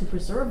sons who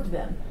preserved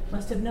them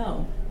must have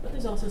known, but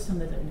there's also some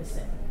that are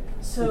missing.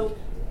 So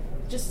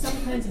just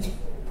some kinds of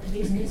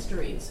these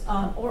mysteries,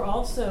 or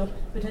also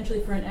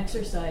potentially for an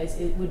exercise,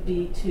 it would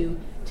be to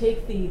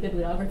take the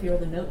bibliography or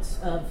the notes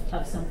of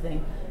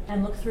something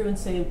and look through and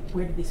say,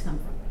 where did these come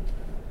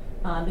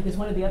from? Because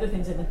one of the other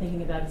things I've been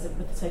thinking about is that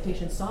with the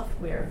citation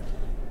software,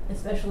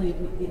 especially if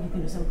you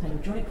can do some kind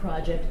of joint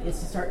project, is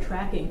to start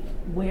tracking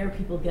where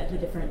people get the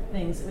different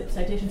things. With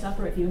citation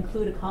software, if you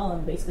include a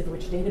column basically for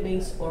which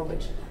database or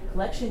which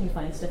collection you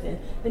find stuff in,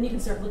 then you can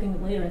start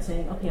looking later and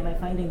saying, okay, am I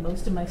finding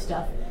most of my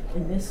stuff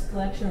in this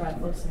collection or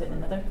most of it in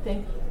another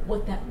thing?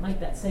 What might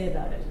that say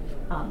about it?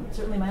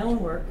 Certainly my own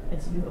work,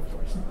 as you of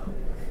course know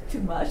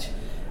too much,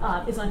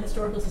 is on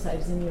historical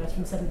societies in the U.S.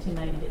 from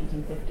 1790 to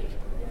 1850.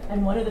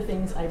 And one of the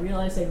things I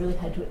realized I really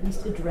had to at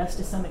least address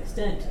to some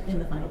extent in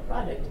the final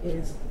product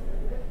is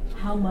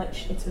how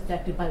much it's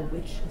affected by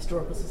which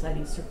historical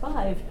societies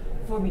survived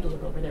for me to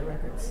look over their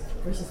records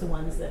versus the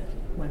ones that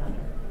went under.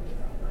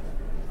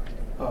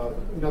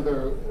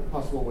 Another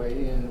possible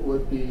way in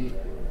would be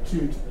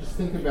to just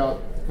think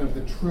about kind of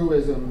the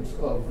truisms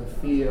of the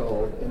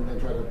field and then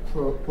try to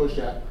push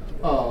at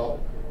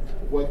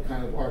what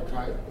kind of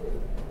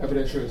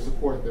evidentiary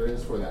support there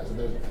is for that. So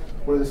there's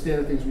one of the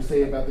standard things we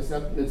say about the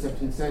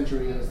mid-17th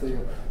century is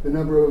the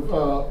number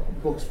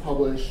of books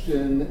published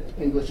in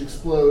English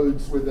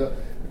explodes with the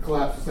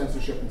collapse of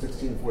censorship in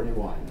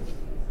 1641.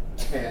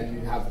 And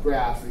you have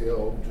graphs,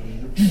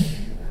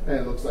 and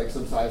it looks like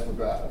some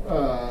seismograph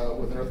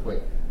with an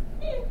earthquake.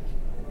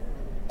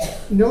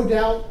 No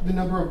doubt the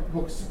number of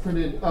books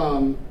printed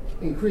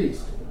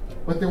increased,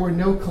 but there were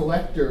no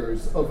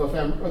collectors of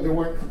there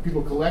weren't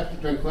people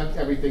trying to collect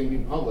everything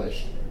being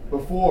published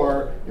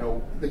before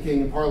the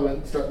king and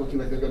parliament start looking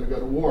like they're going to go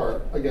to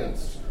war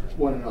against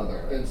one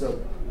another. And so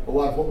a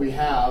lot of what we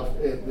have,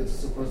 is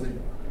supposedly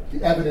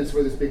the evidence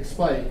for this big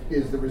spike,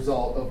 is the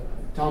result of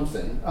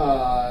Thomson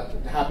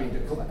happening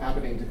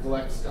to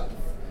collect stuff.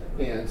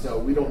 And so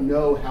we don't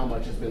know how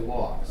much has been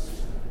lost.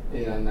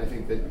 And I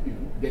think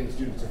that getting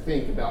students to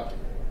think about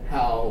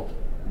how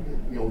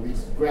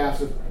these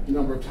graphs of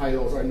number of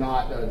titles are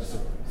not just a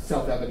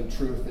self-evident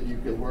truth that you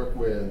can work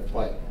with,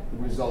 but the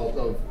result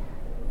of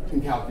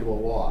incalculable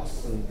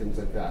loss and things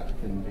like that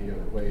can be a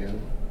way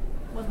in.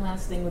 One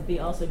last thing would be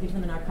also give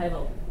them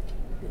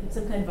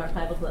some kind of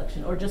archival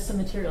collection, or just some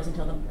materials and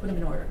tell them, put them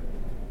in order.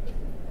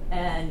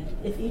 And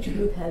if each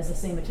group has the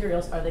same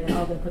materials, are they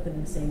all going to put them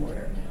in the same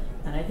order?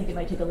 And I think it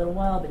might take a little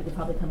while, but you could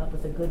probably come up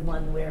with a good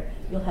one where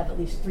you'll have at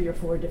least 3 or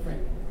 4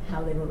 different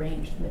how they've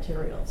arranged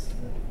materials.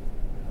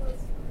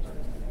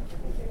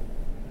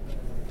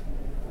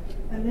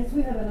 Unless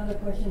we have another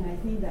question, I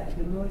think that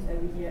the most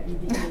that we hear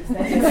indicates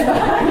that it's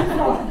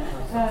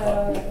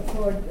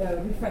for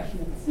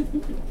refreshments.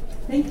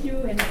 Thank you,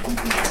 and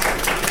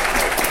thank you.